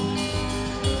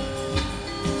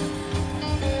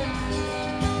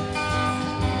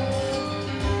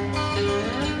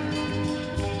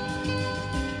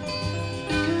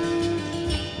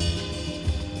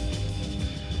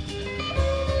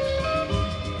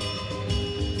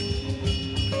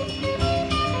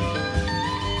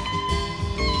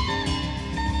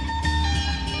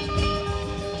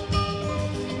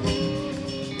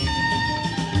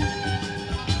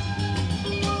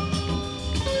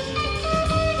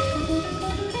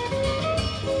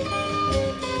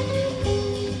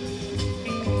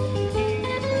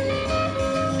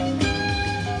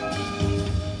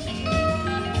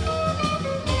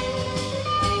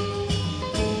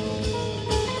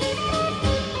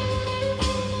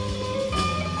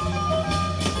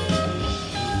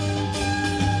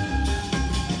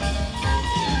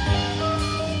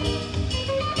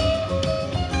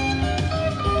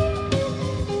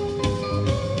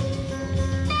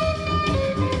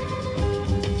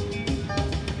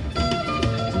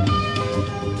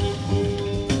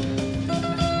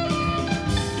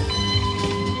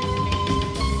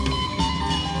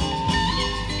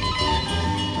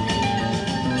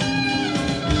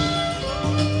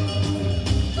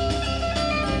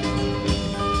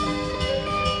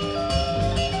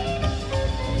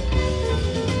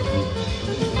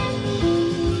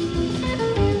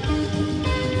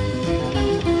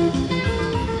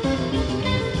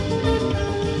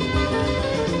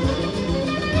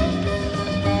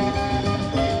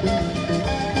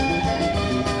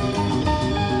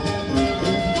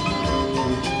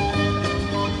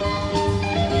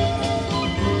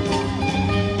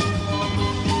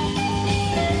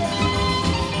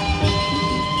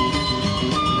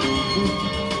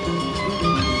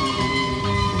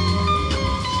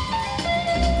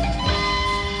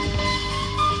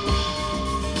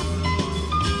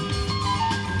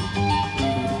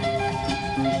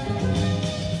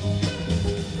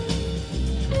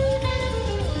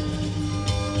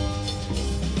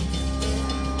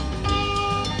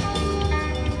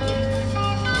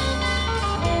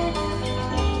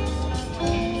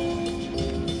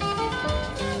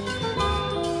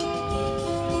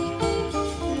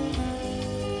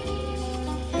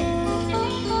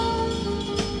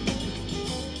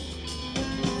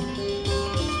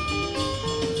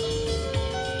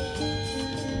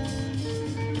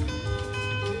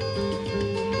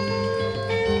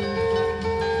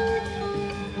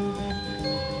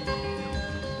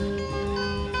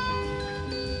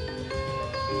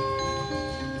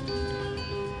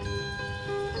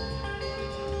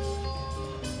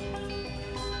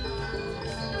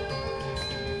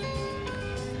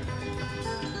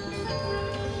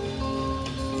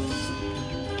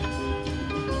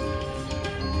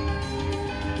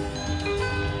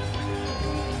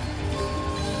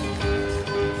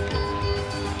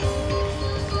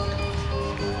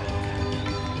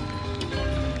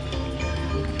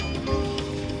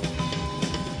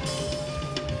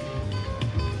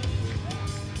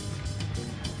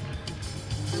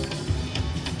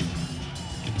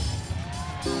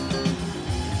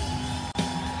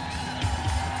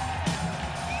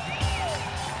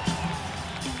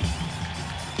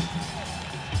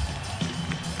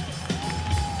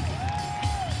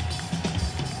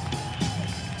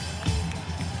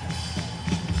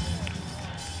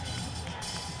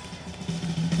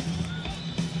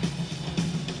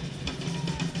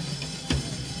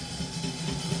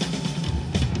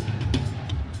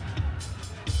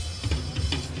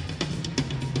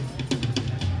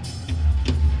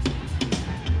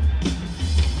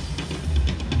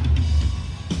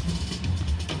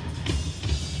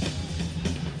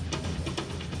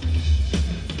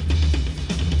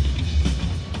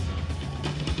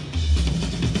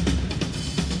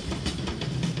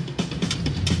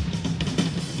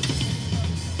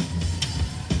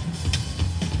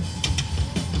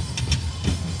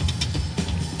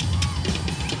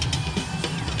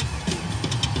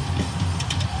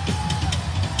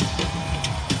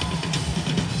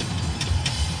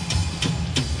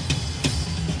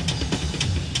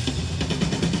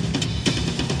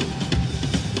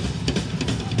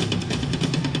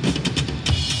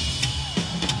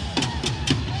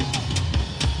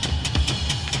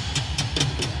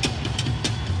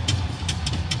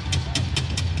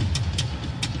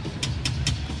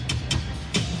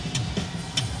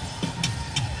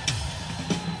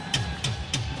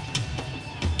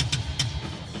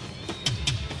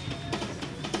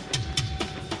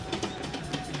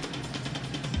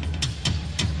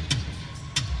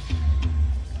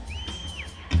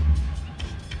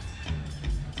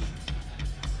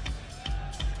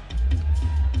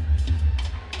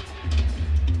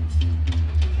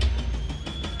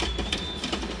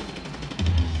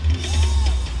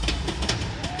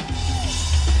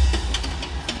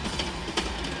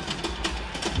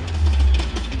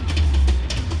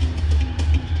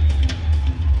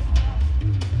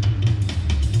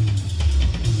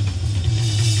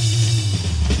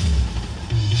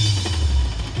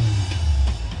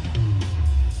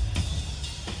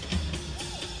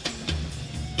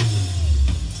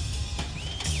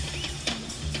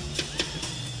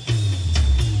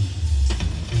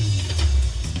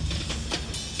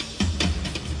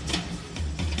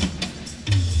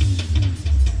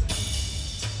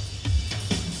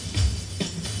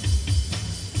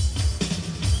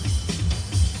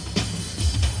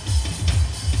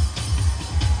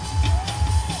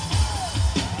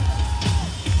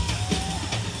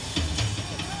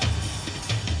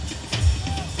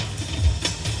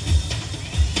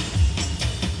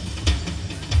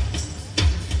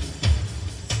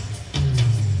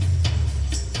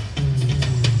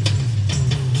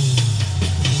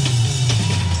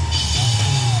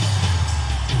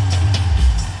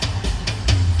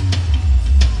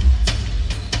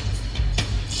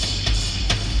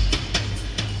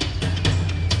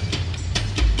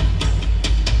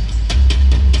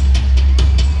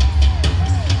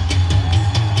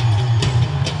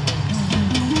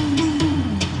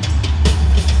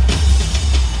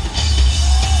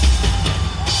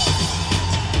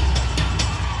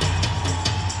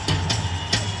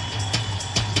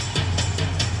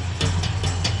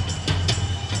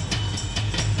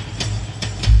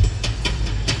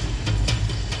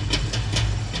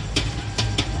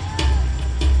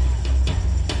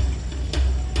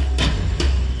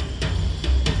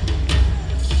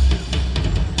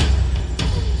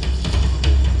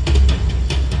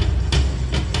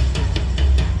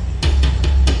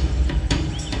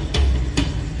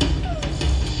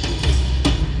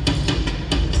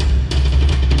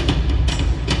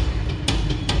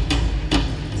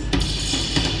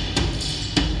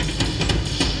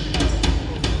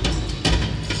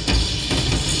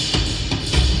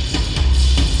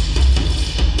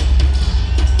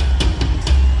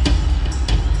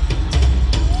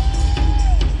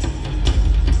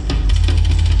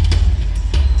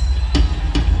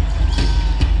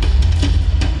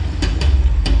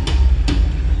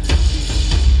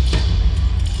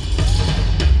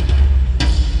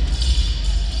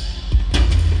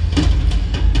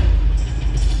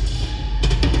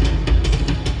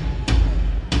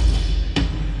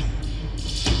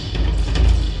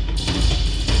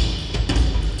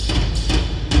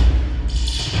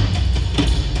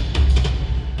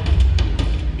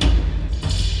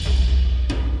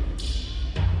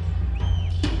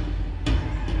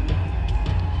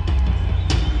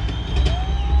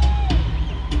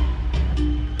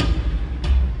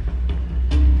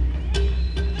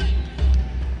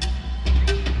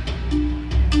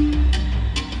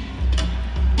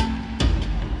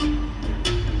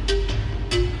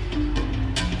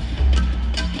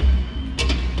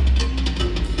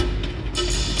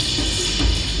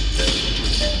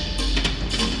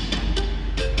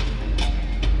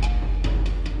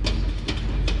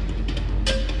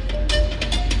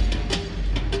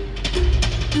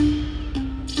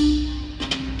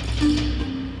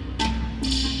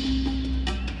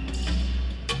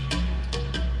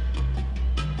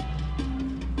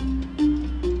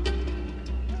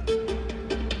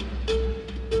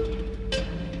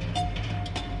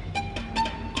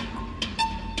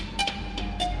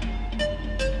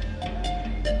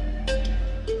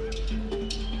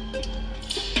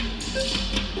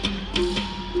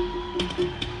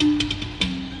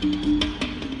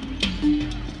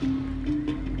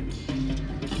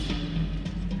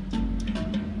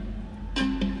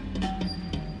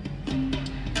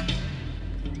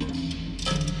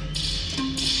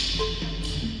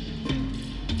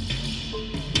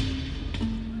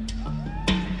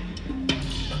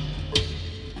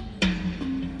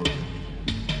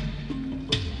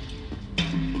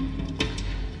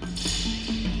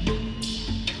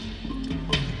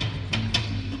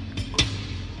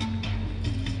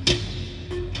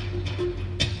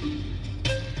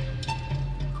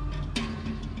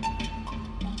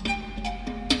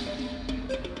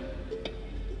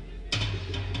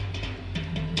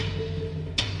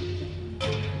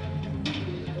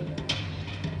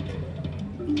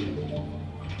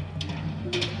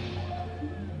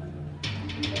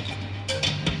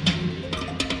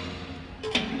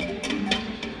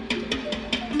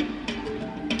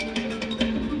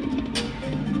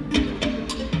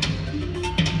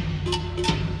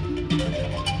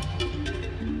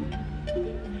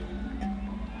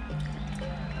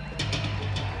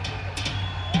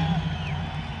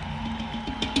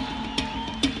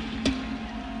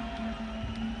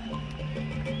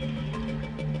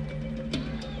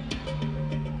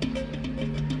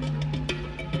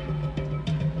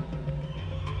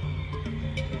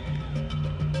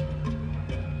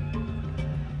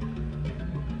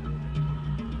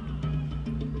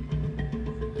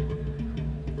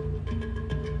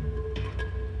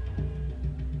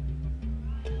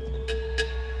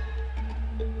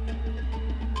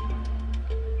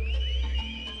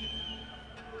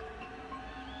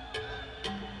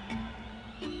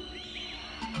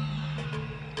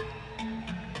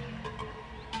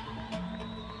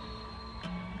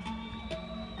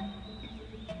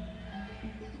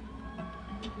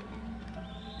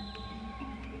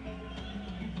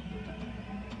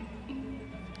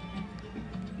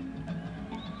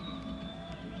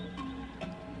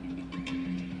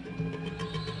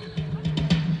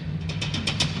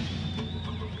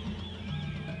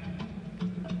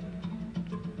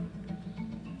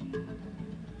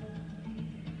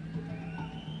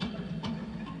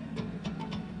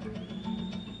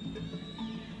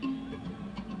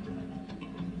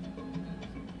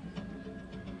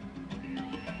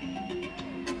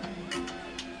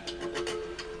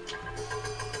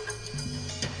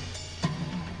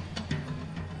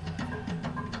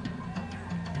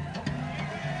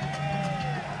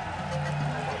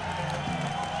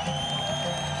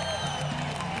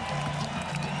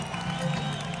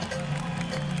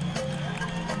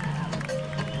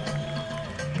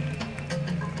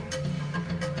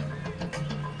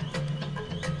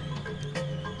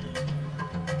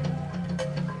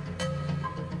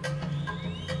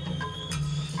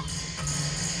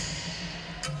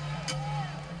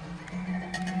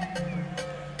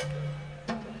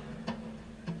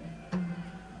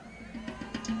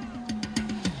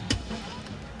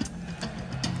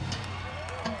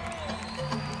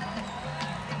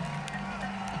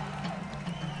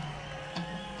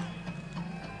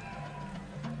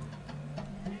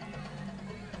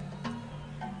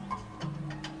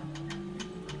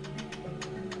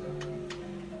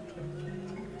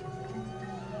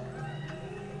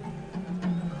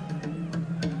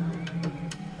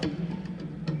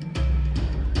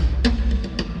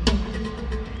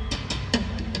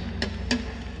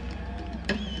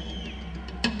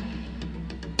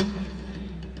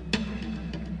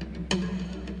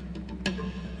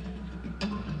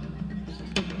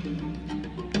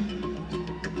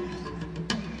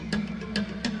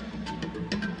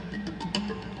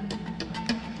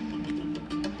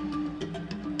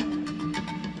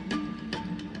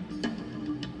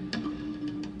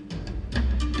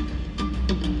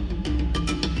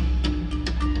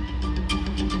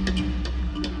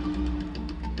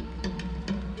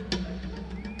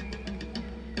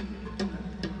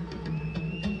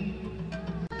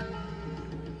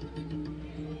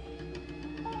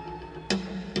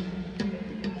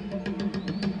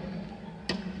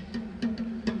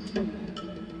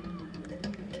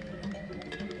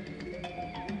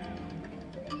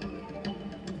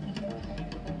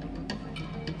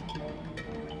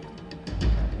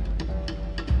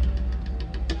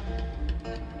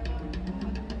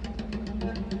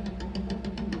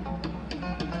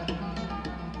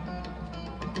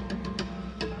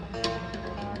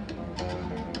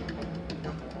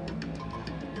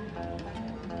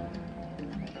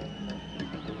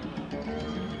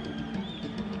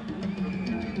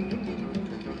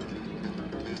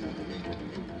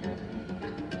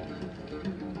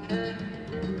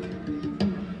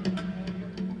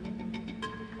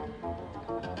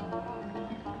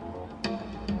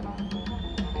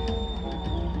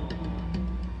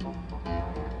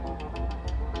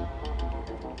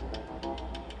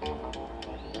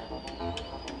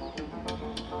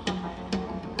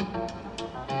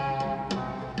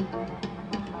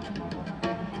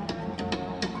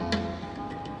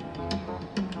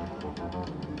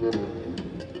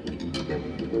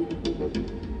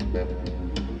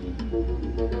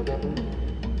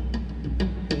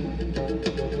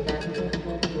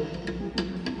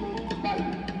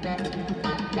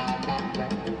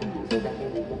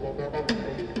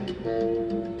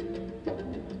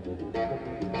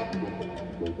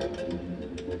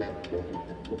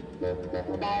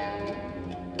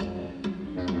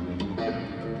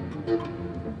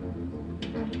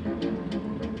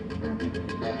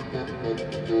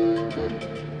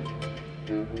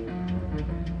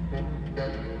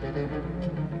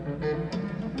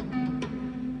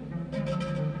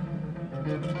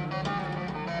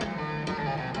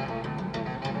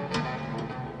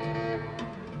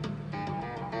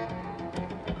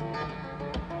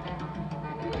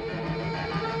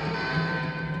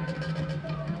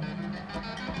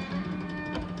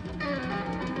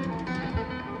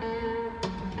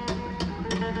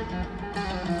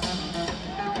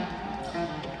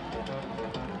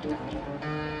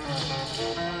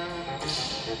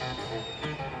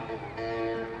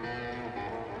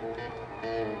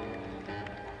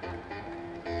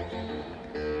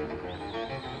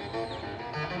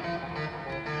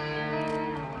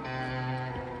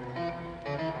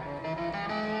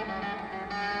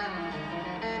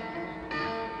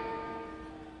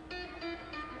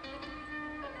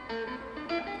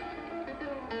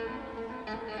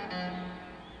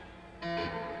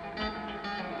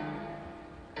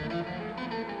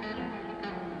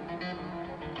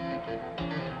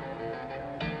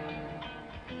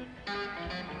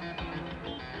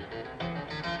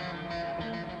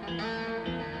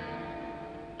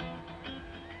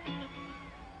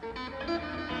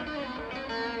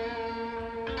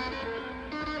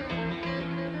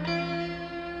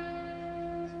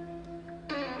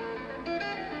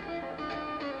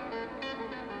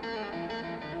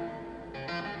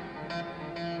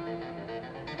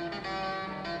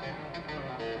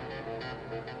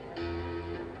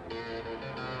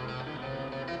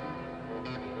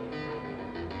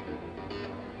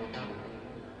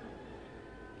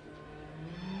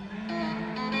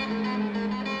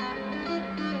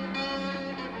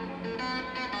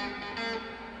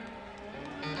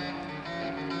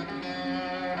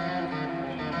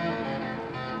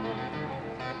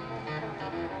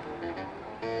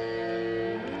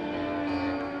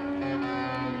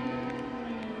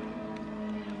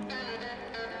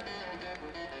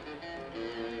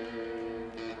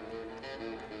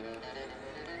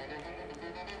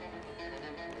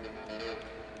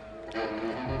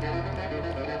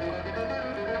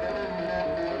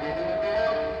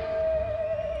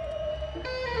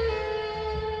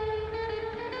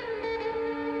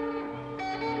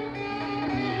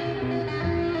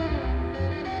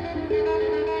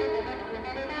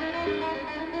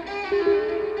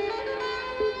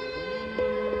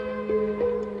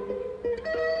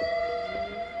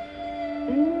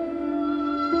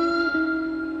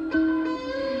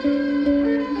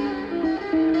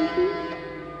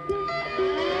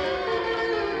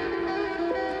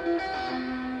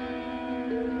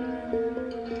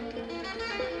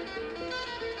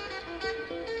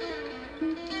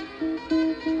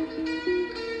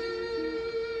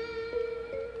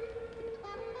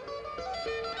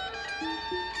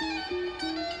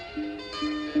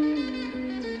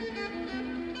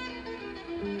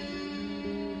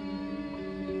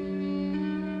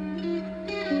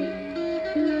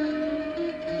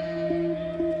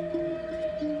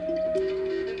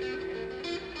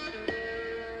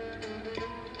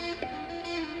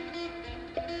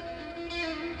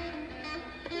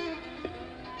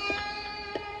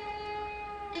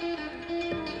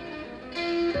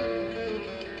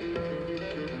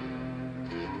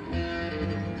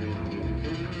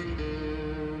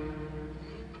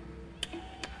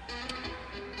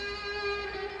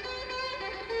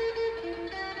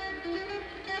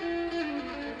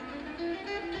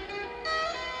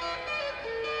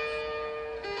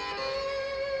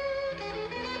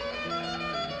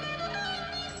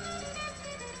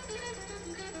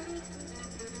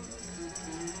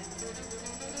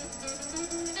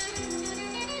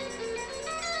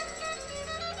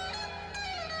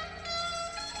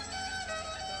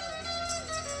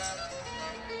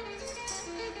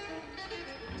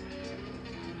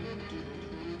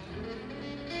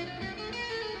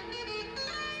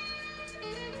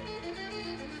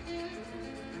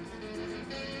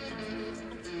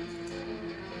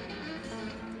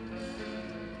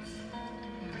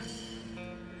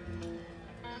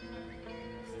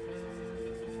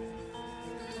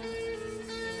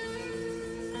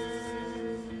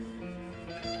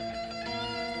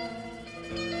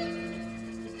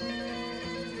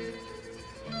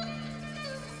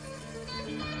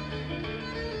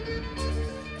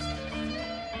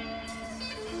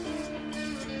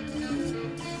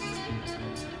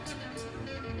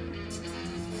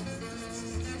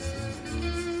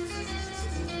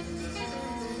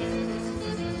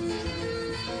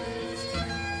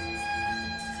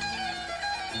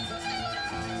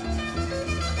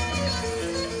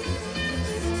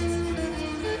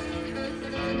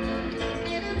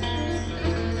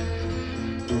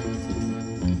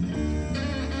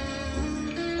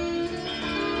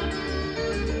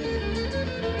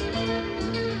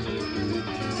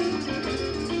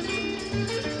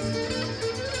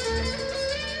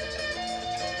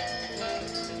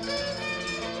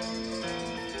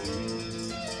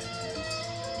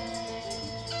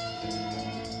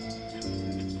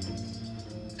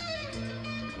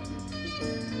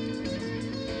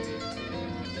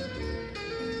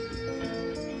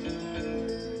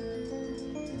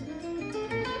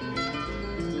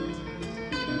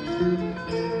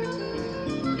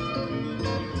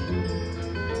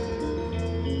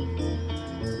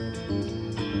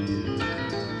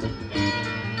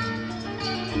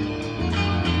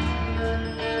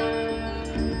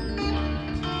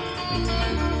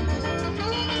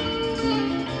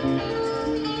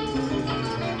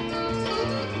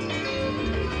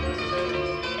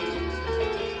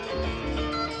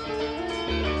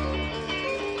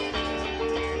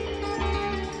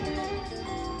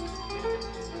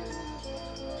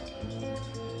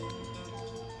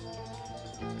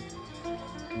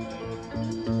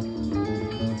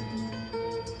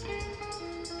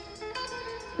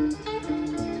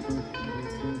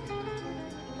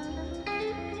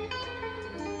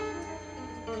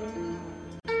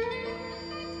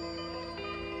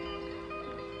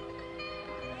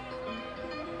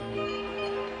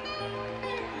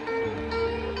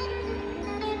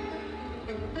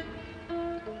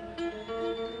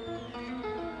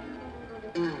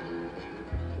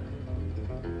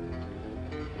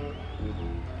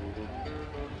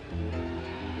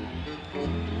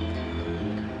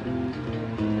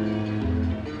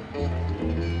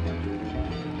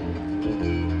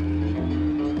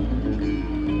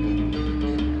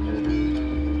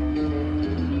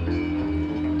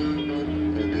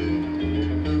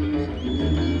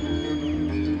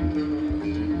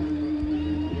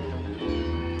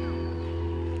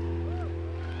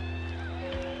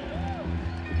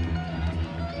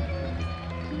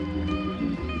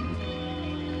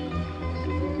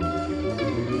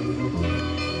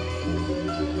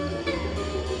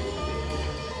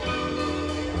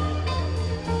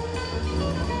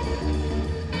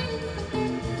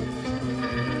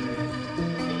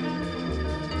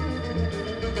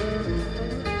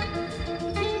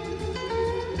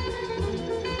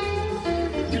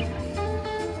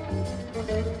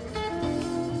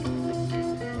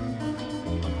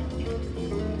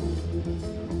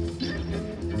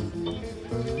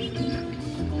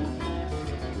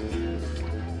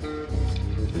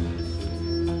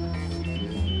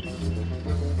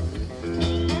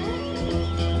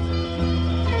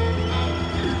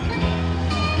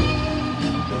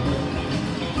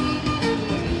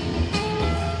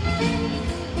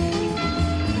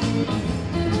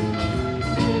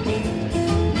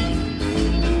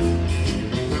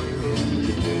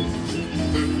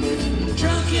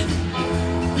 Truckin,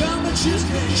 rum and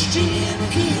Tuesday, gin,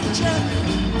 keep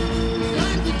truckin,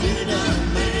 like the Good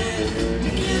Lovin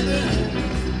together.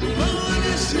 On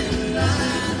a straight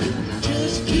line,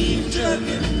 just keep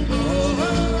truckin. Oh,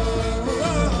 oh, oh,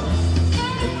 oh.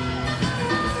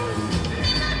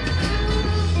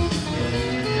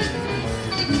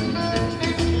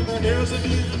 There's a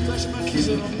needle flash my keys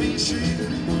out on Main Street.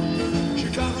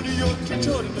 Chicago, New York,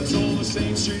 Detroit, and it's all the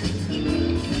same street.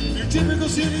 Your typical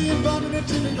city involved in a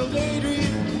typical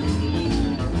daydream.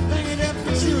 Hanging up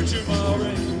for you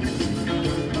tomorrow.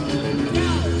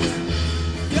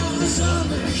 You're the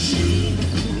summer machine.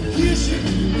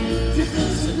 Houston,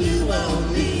 because of New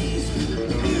Orleans.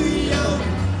 New York,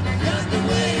 got the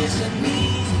ways and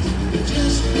means. It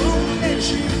just won't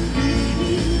let you be.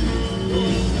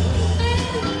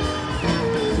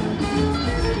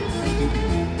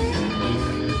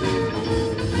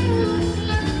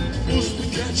 Most of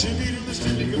the cats you meet in the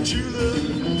street become true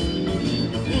love.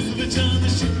 Most of the time they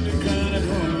seem to kind of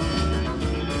home.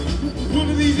 One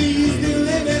of these days they'll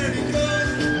let everything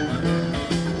go.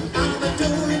 Out the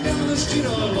door and down the street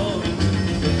all alone.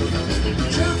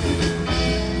 Truckin,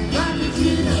 like the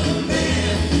Good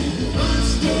Lovin. One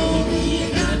story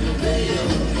you got to pay your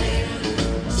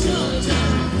hand.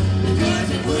 Sometimes the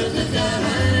cars are worth a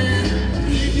dime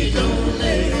if you don't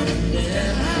lay them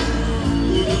down.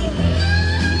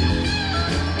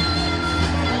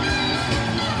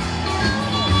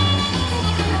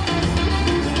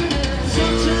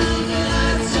 Sometimes the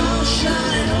lights all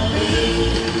shine on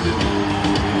me.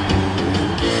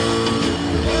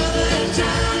 Other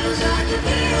times I can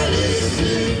barely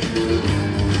see.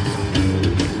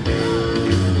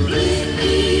 Lead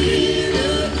me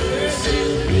the curse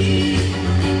to me.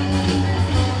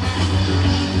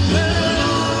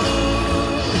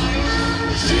 Oh,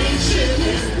 strange ship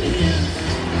has been.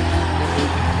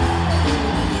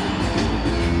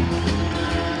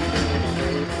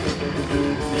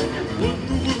 What in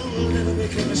the world never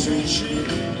became a strange ship?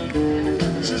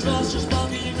 She's lost her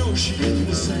spark and you know she ain't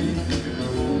the same.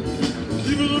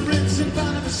 Leaving the rinse and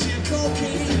bottom of sea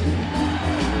cocaine.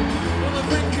 All a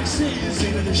friend can say is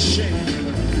ain't it a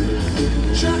shame?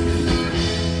 Truckin,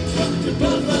 fuck the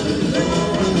buffalo.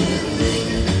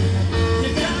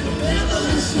 You got the pedal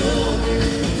and slow.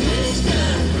 This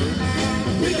time,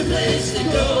 pick a place to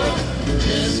go.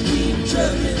 Just keep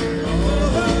truckin'. Oh,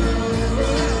 oh, oh, oh.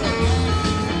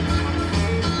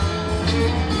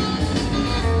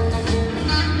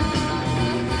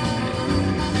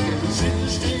 Sitting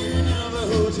staring out the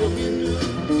hotel window.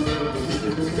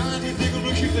 God, you think I'm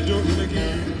gonna keep the door open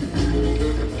again?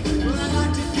 Well, I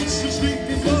like to get some sleep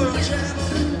before I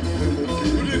travel.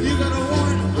 But if you got a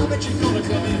warrant, I bet you're gonna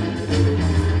come in.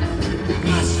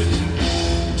 I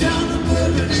sit down on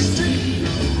Bourbon Street,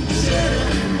 set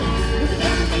up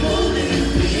like a bowling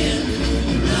pin.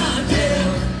 Now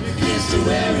tell your kids to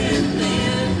wear it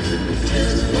thin.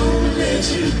 Just won't let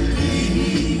you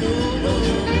be. Oh, oh,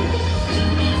 oh.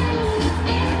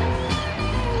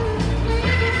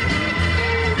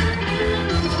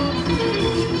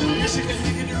 You're sick of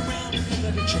hanging around and you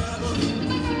like to travel.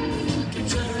 Keep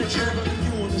trying to travel and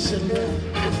you wanna settle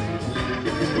down.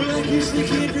 Well, I guess they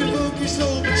can't revoke your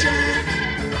soul, but child,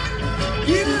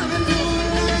 you never know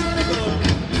where I'm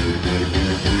going.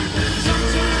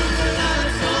 Sometimes the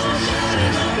lights all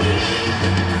shining on me.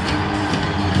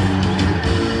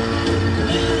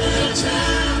 Another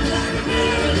time like a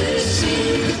barely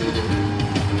see.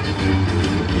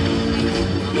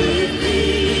 Lead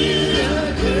me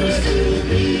the curse to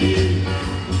be.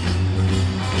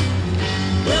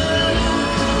 But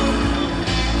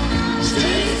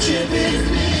strange ship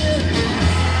is near.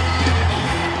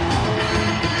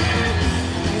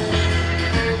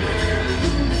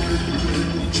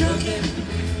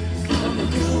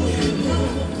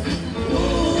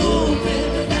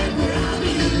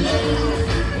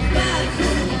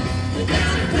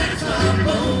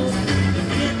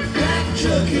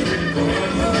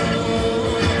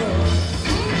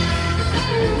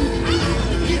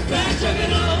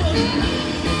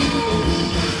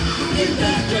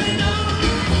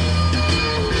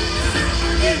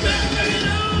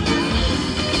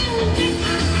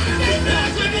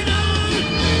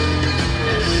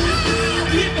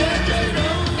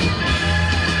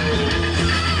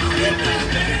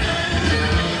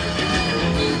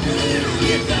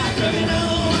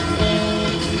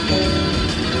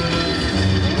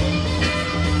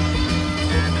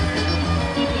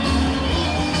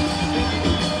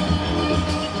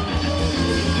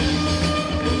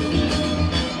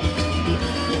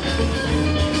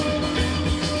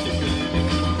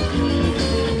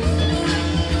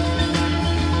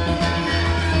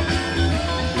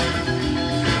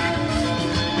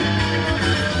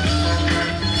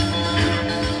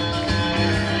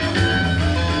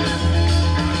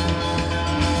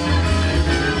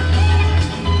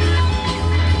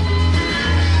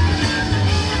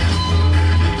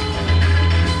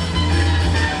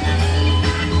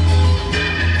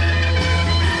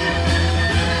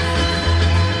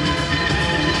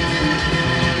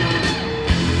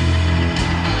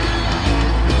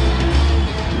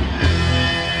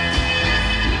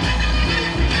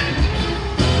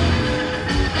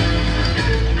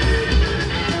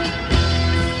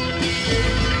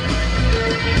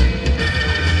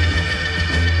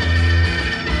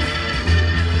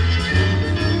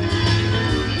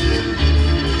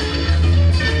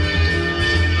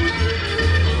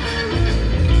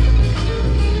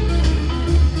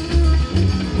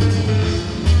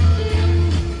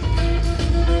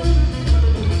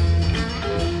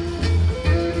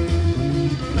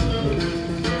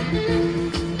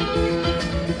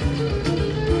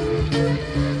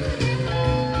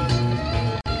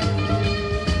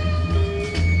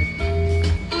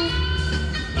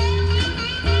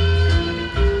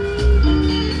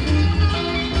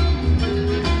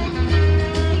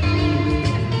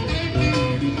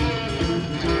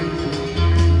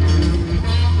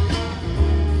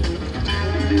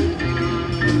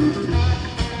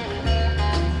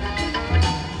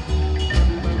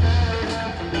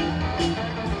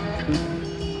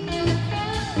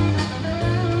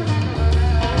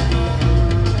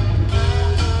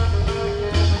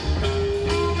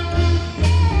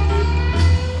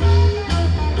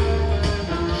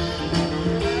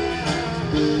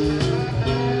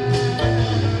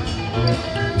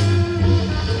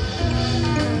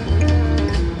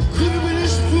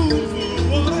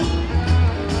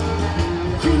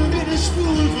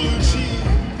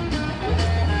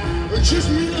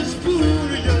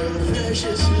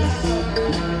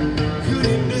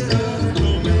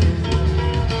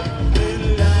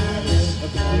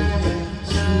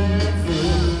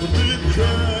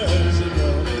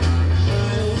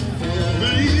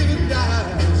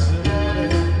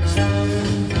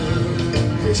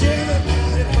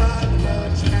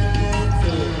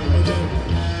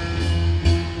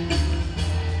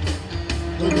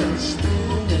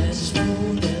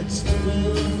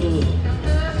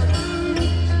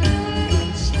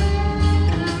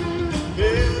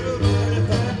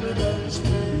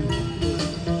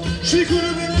 She could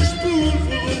have been a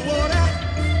spoonful of water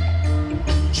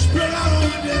spread out on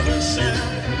the devil's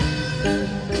side.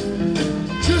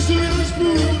 Just a little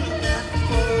spoon of that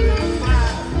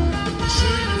 45,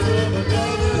 singing from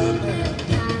another man.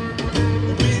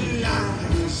 Maybe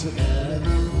lies about it,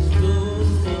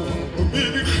 or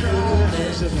maybe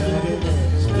cries about it.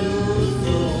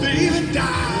 They even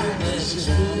die about it,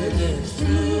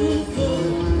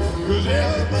 'cause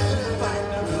everybody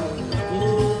fighting about it.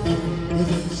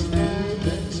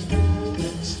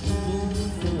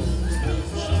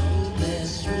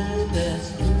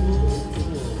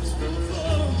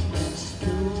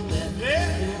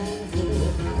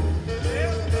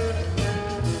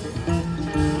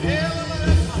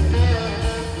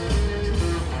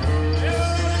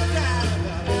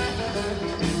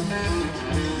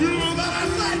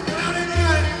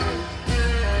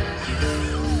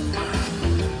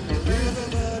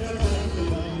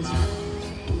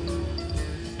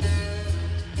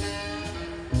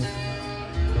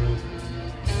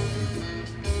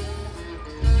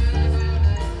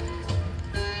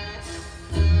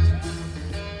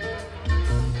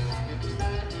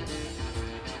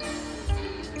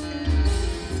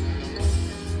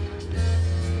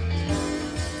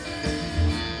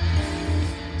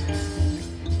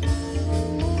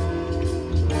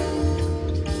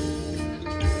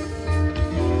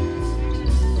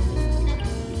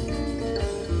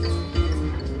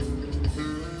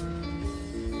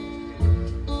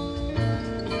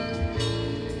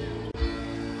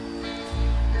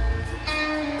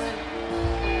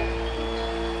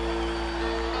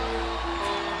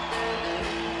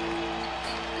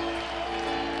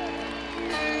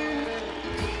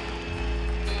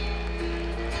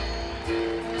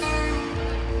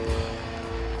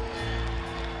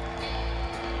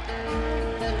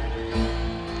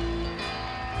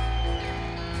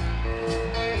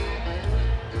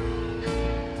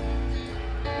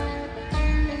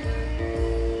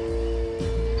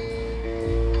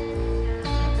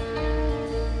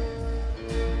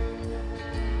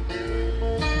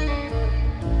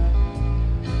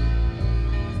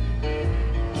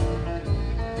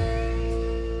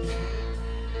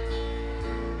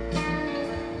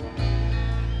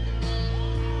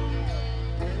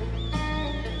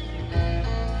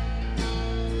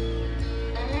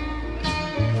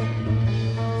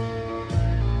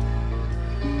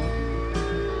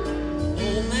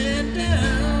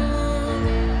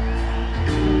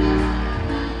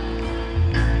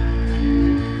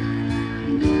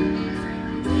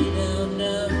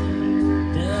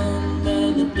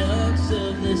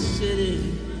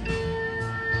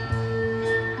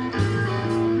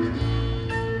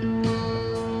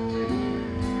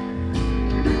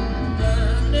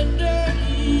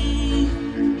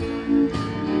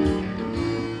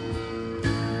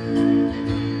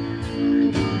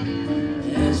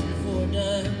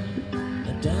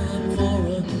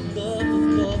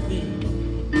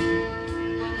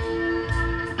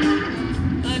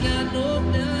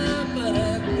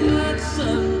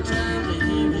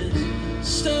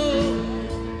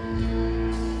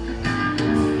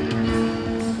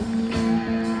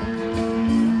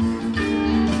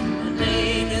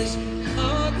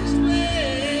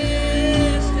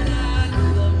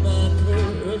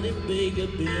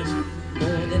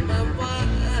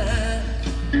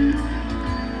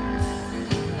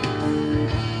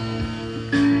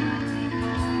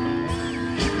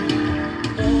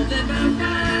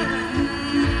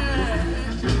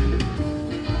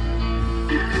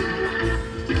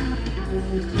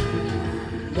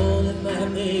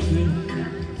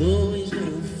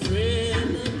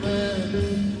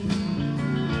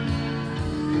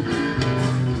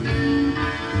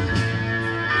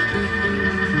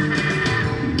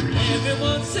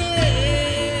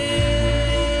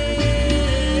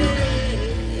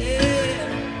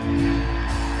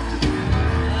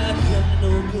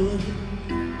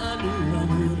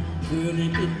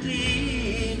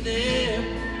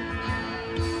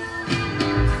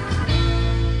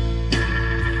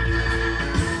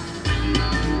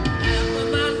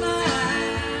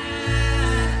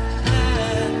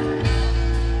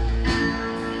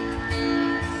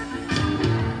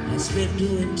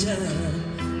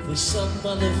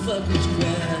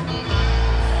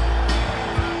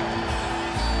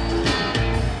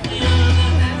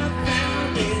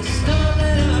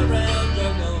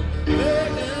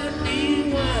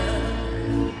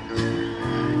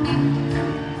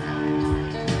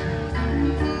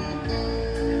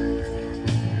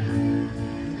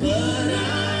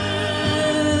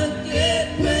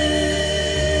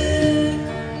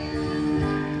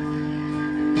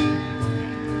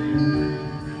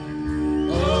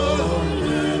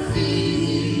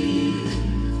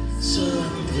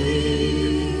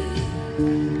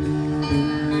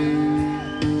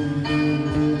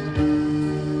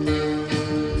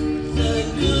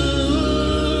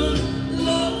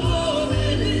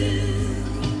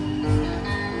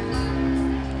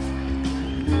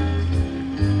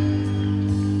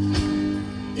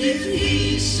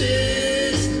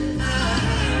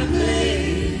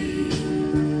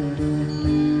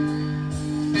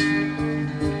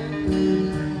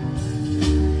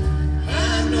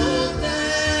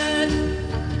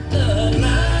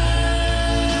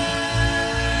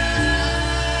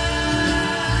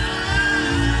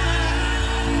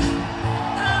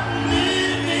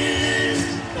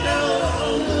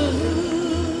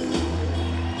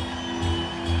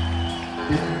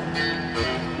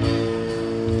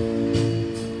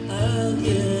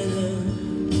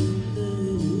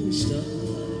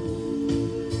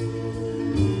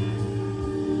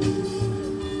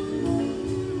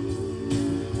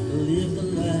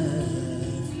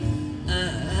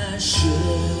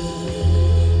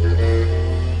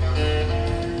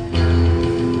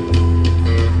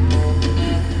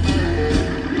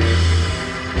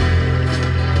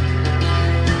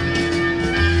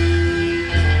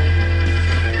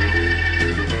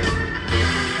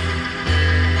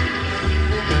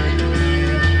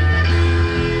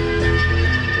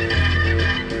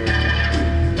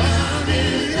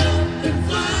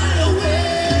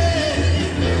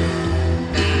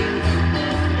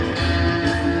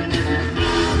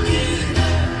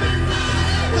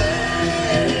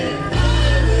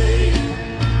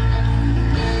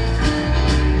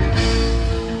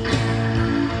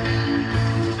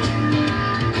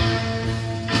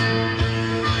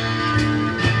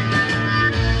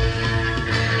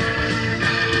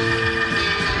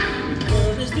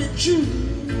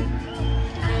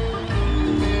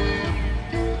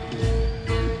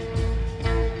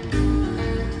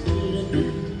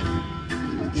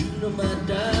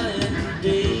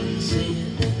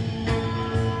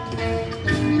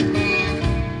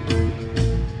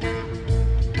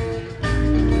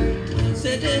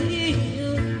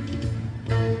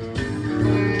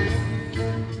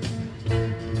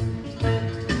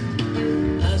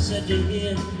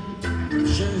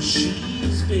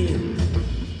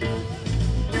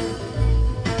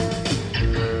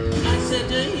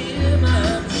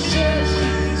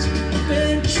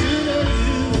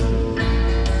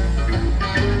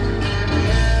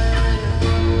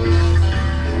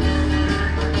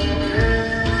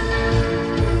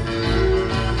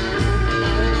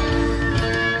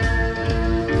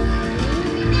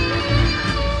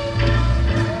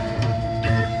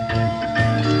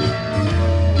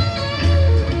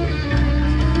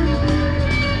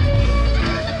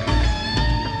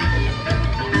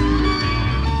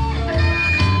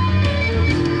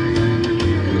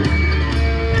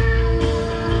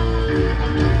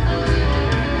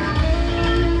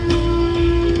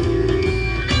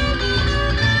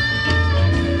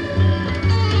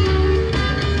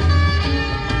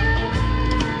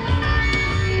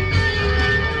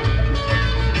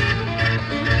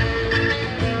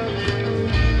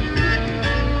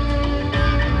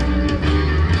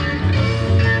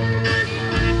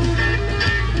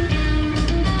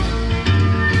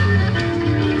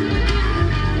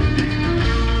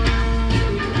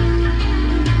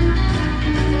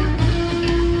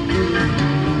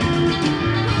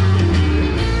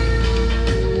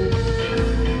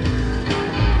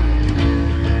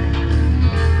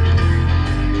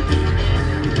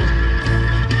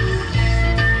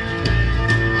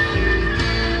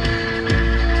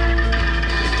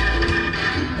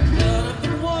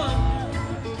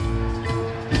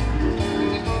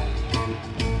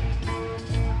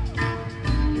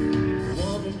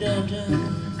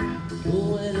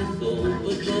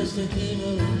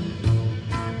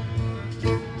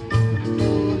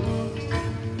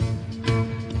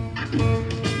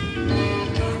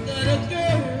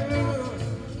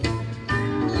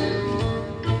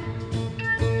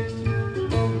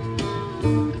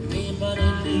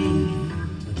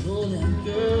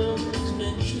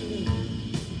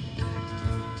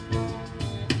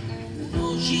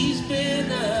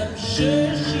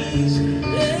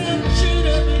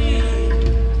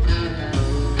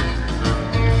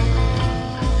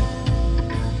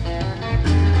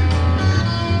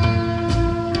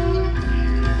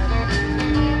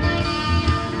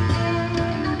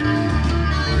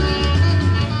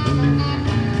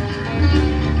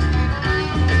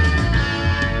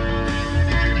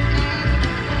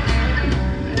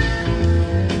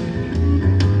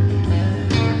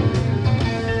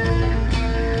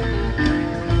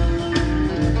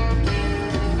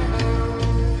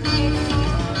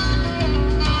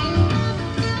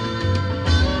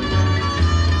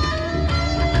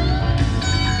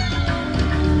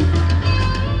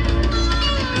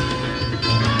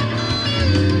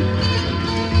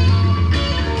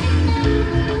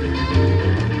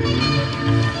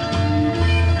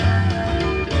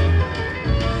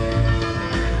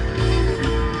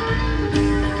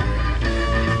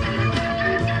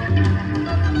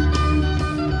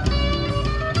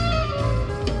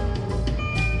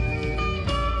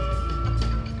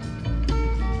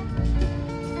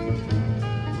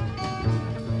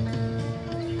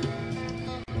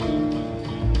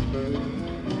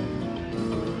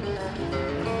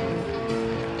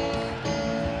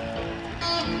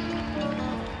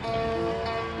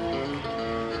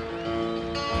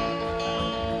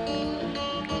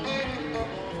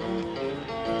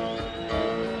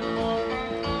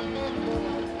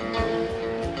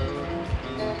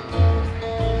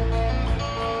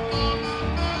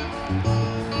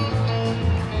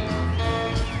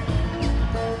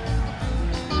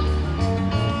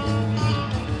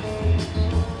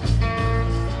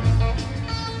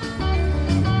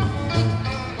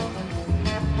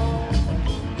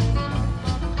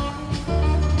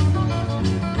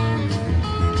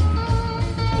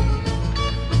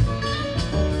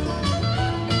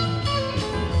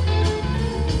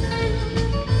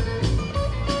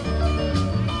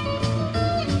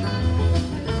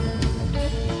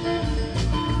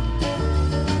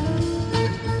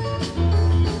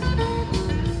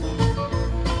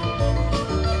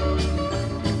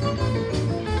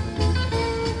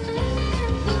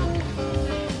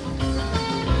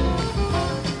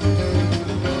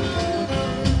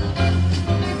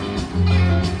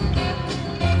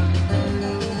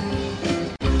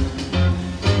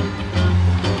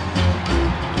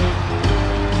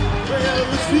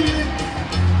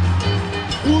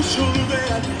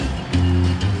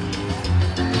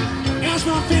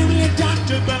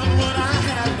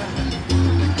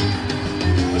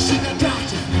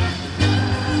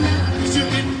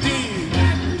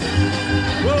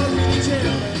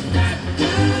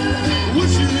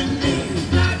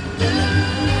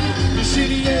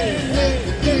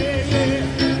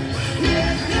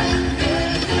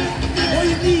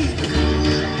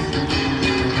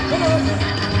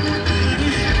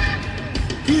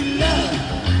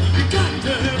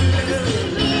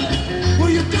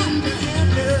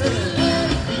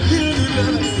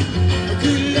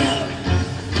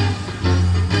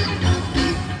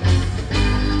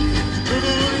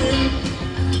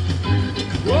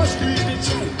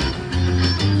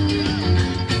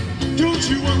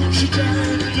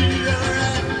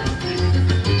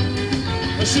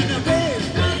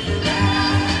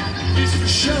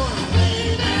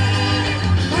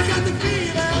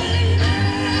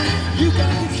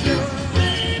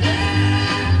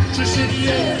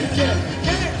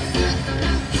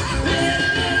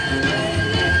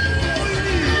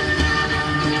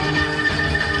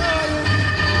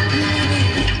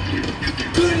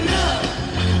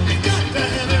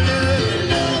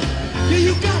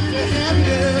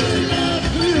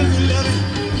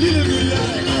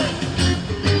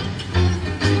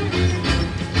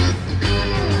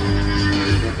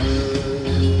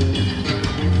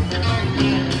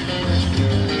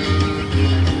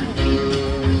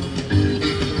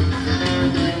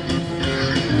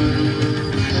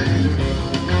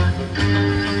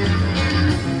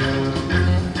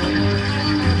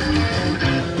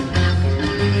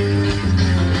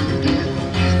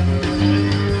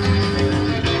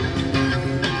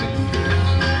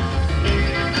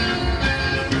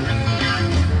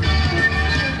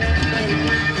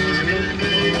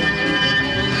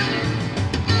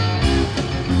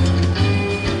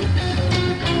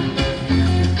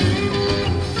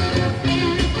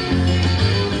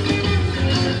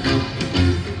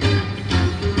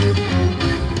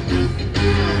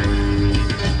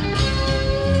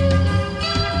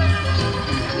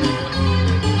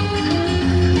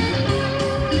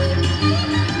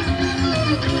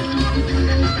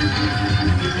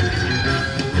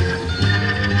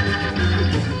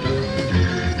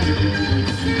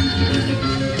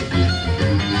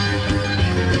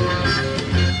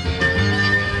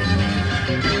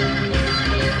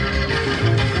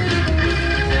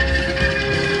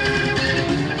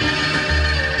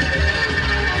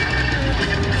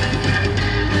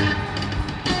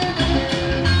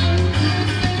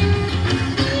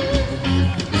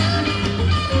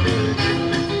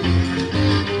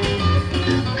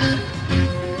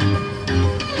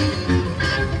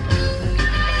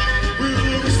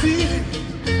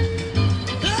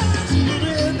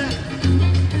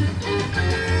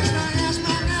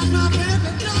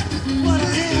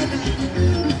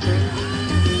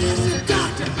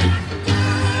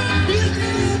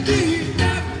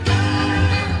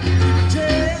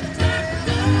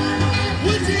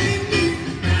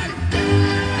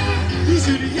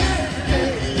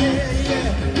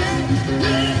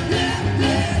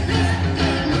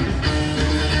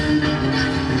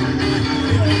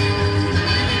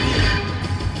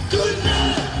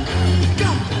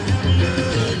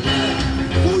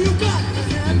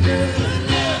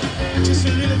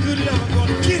 little good love, I'm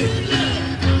gonna get it.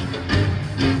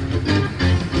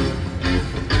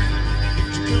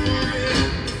 So come on, baby.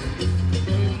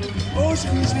 Oh,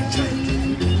 squeeze me tight.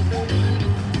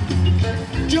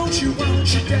 Don't you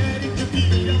want your daddy to be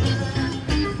alright?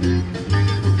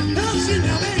 Oh, sit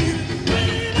down, baby.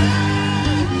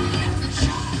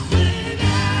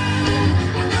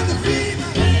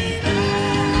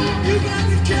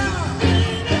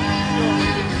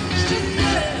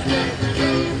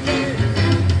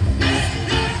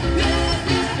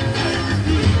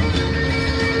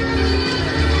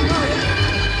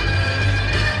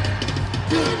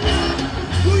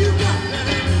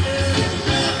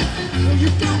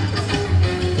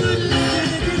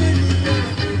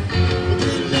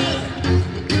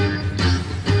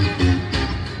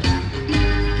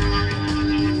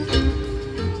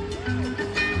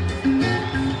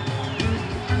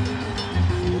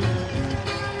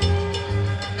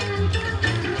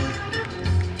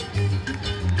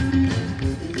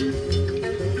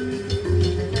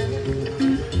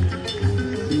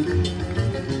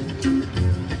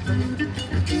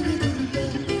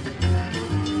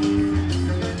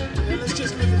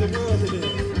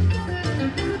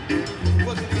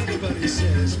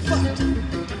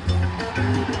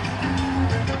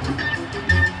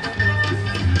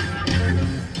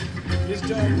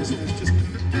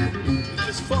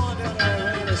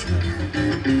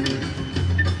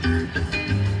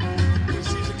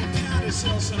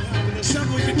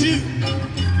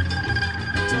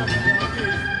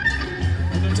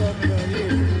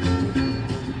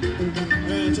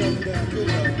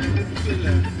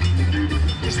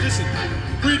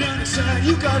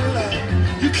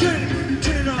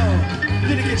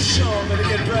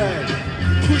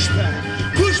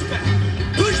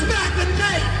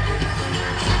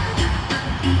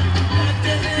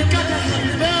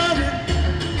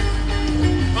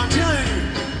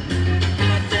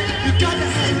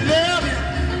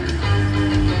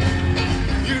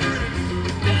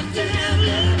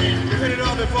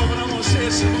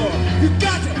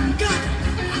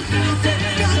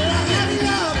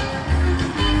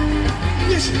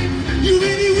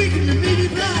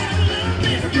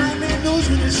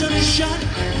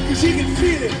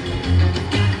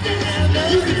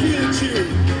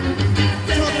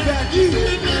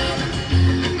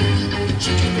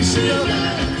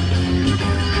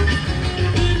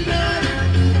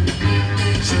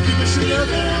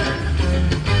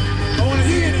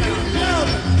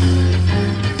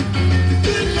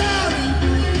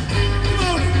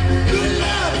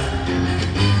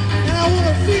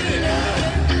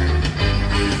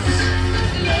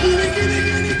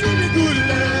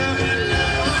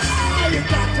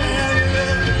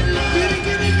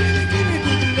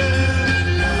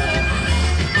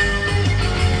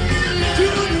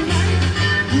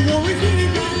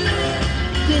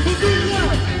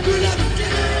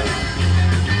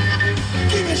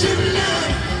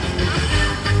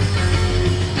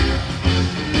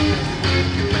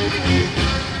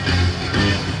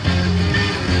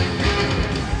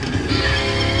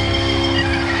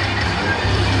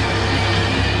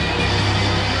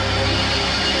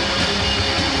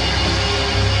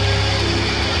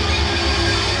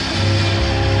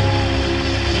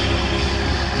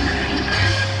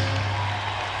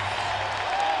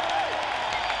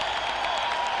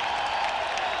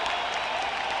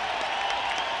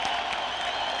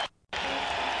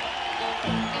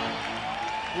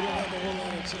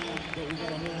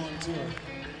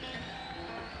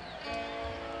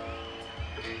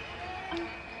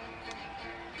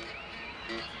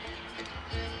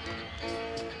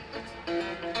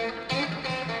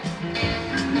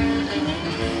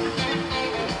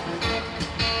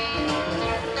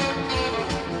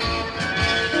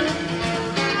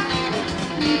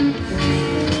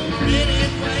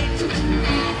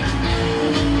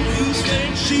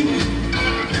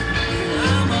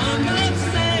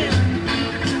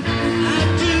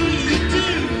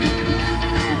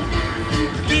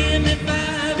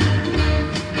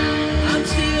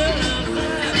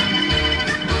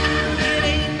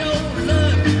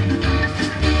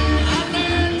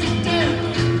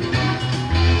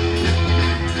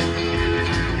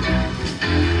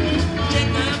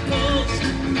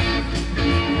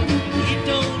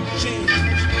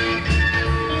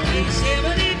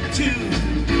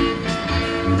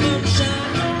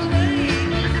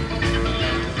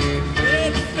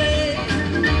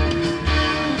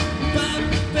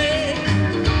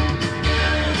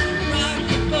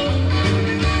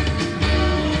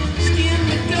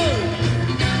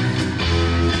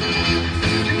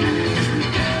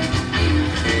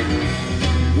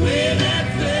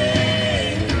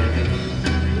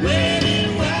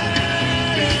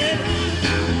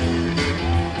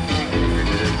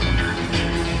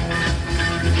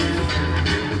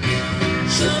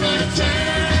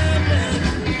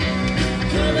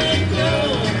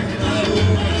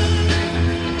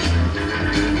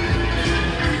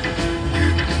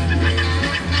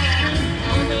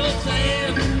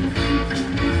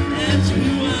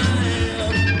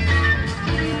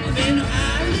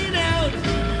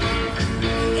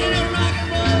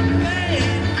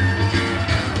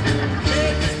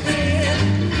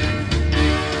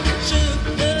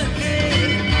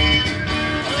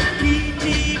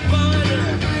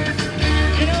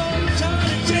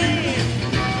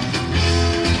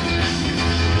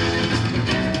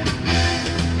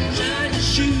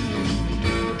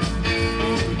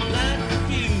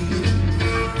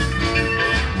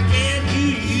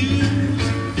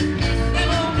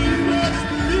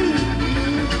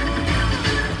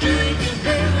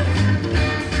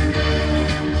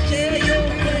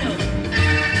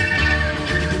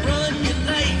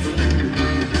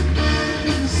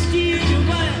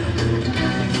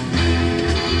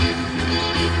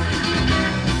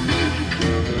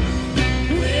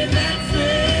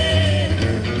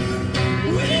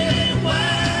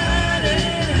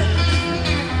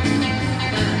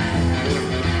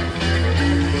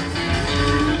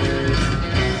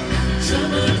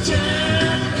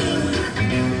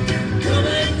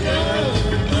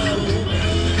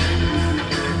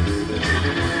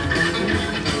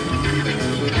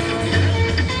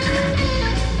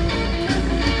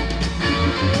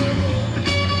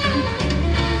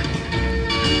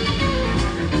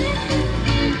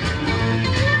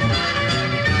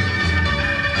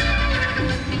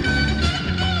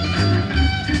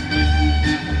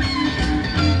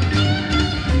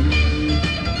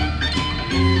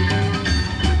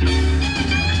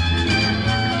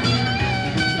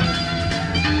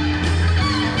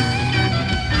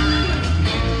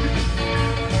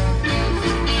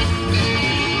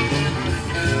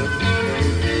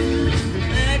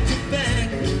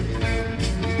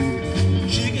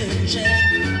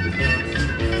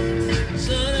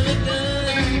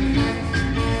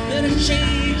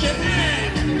 change your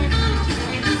mind.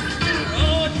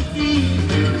 All you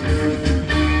feel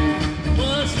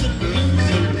was to lose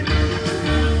it.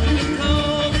 You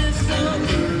call this song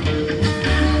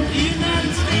the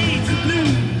United States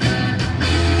Blues.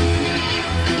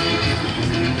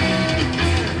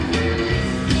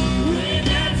 When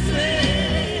that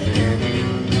flag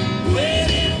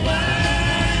waving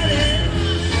wide and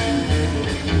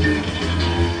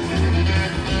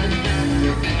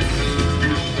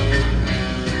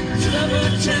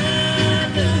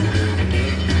summertime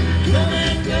come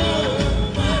and go,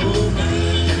 my old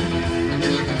man.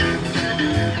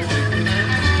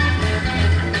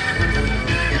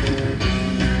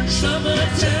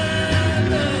 Summertime.